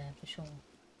day there for sure.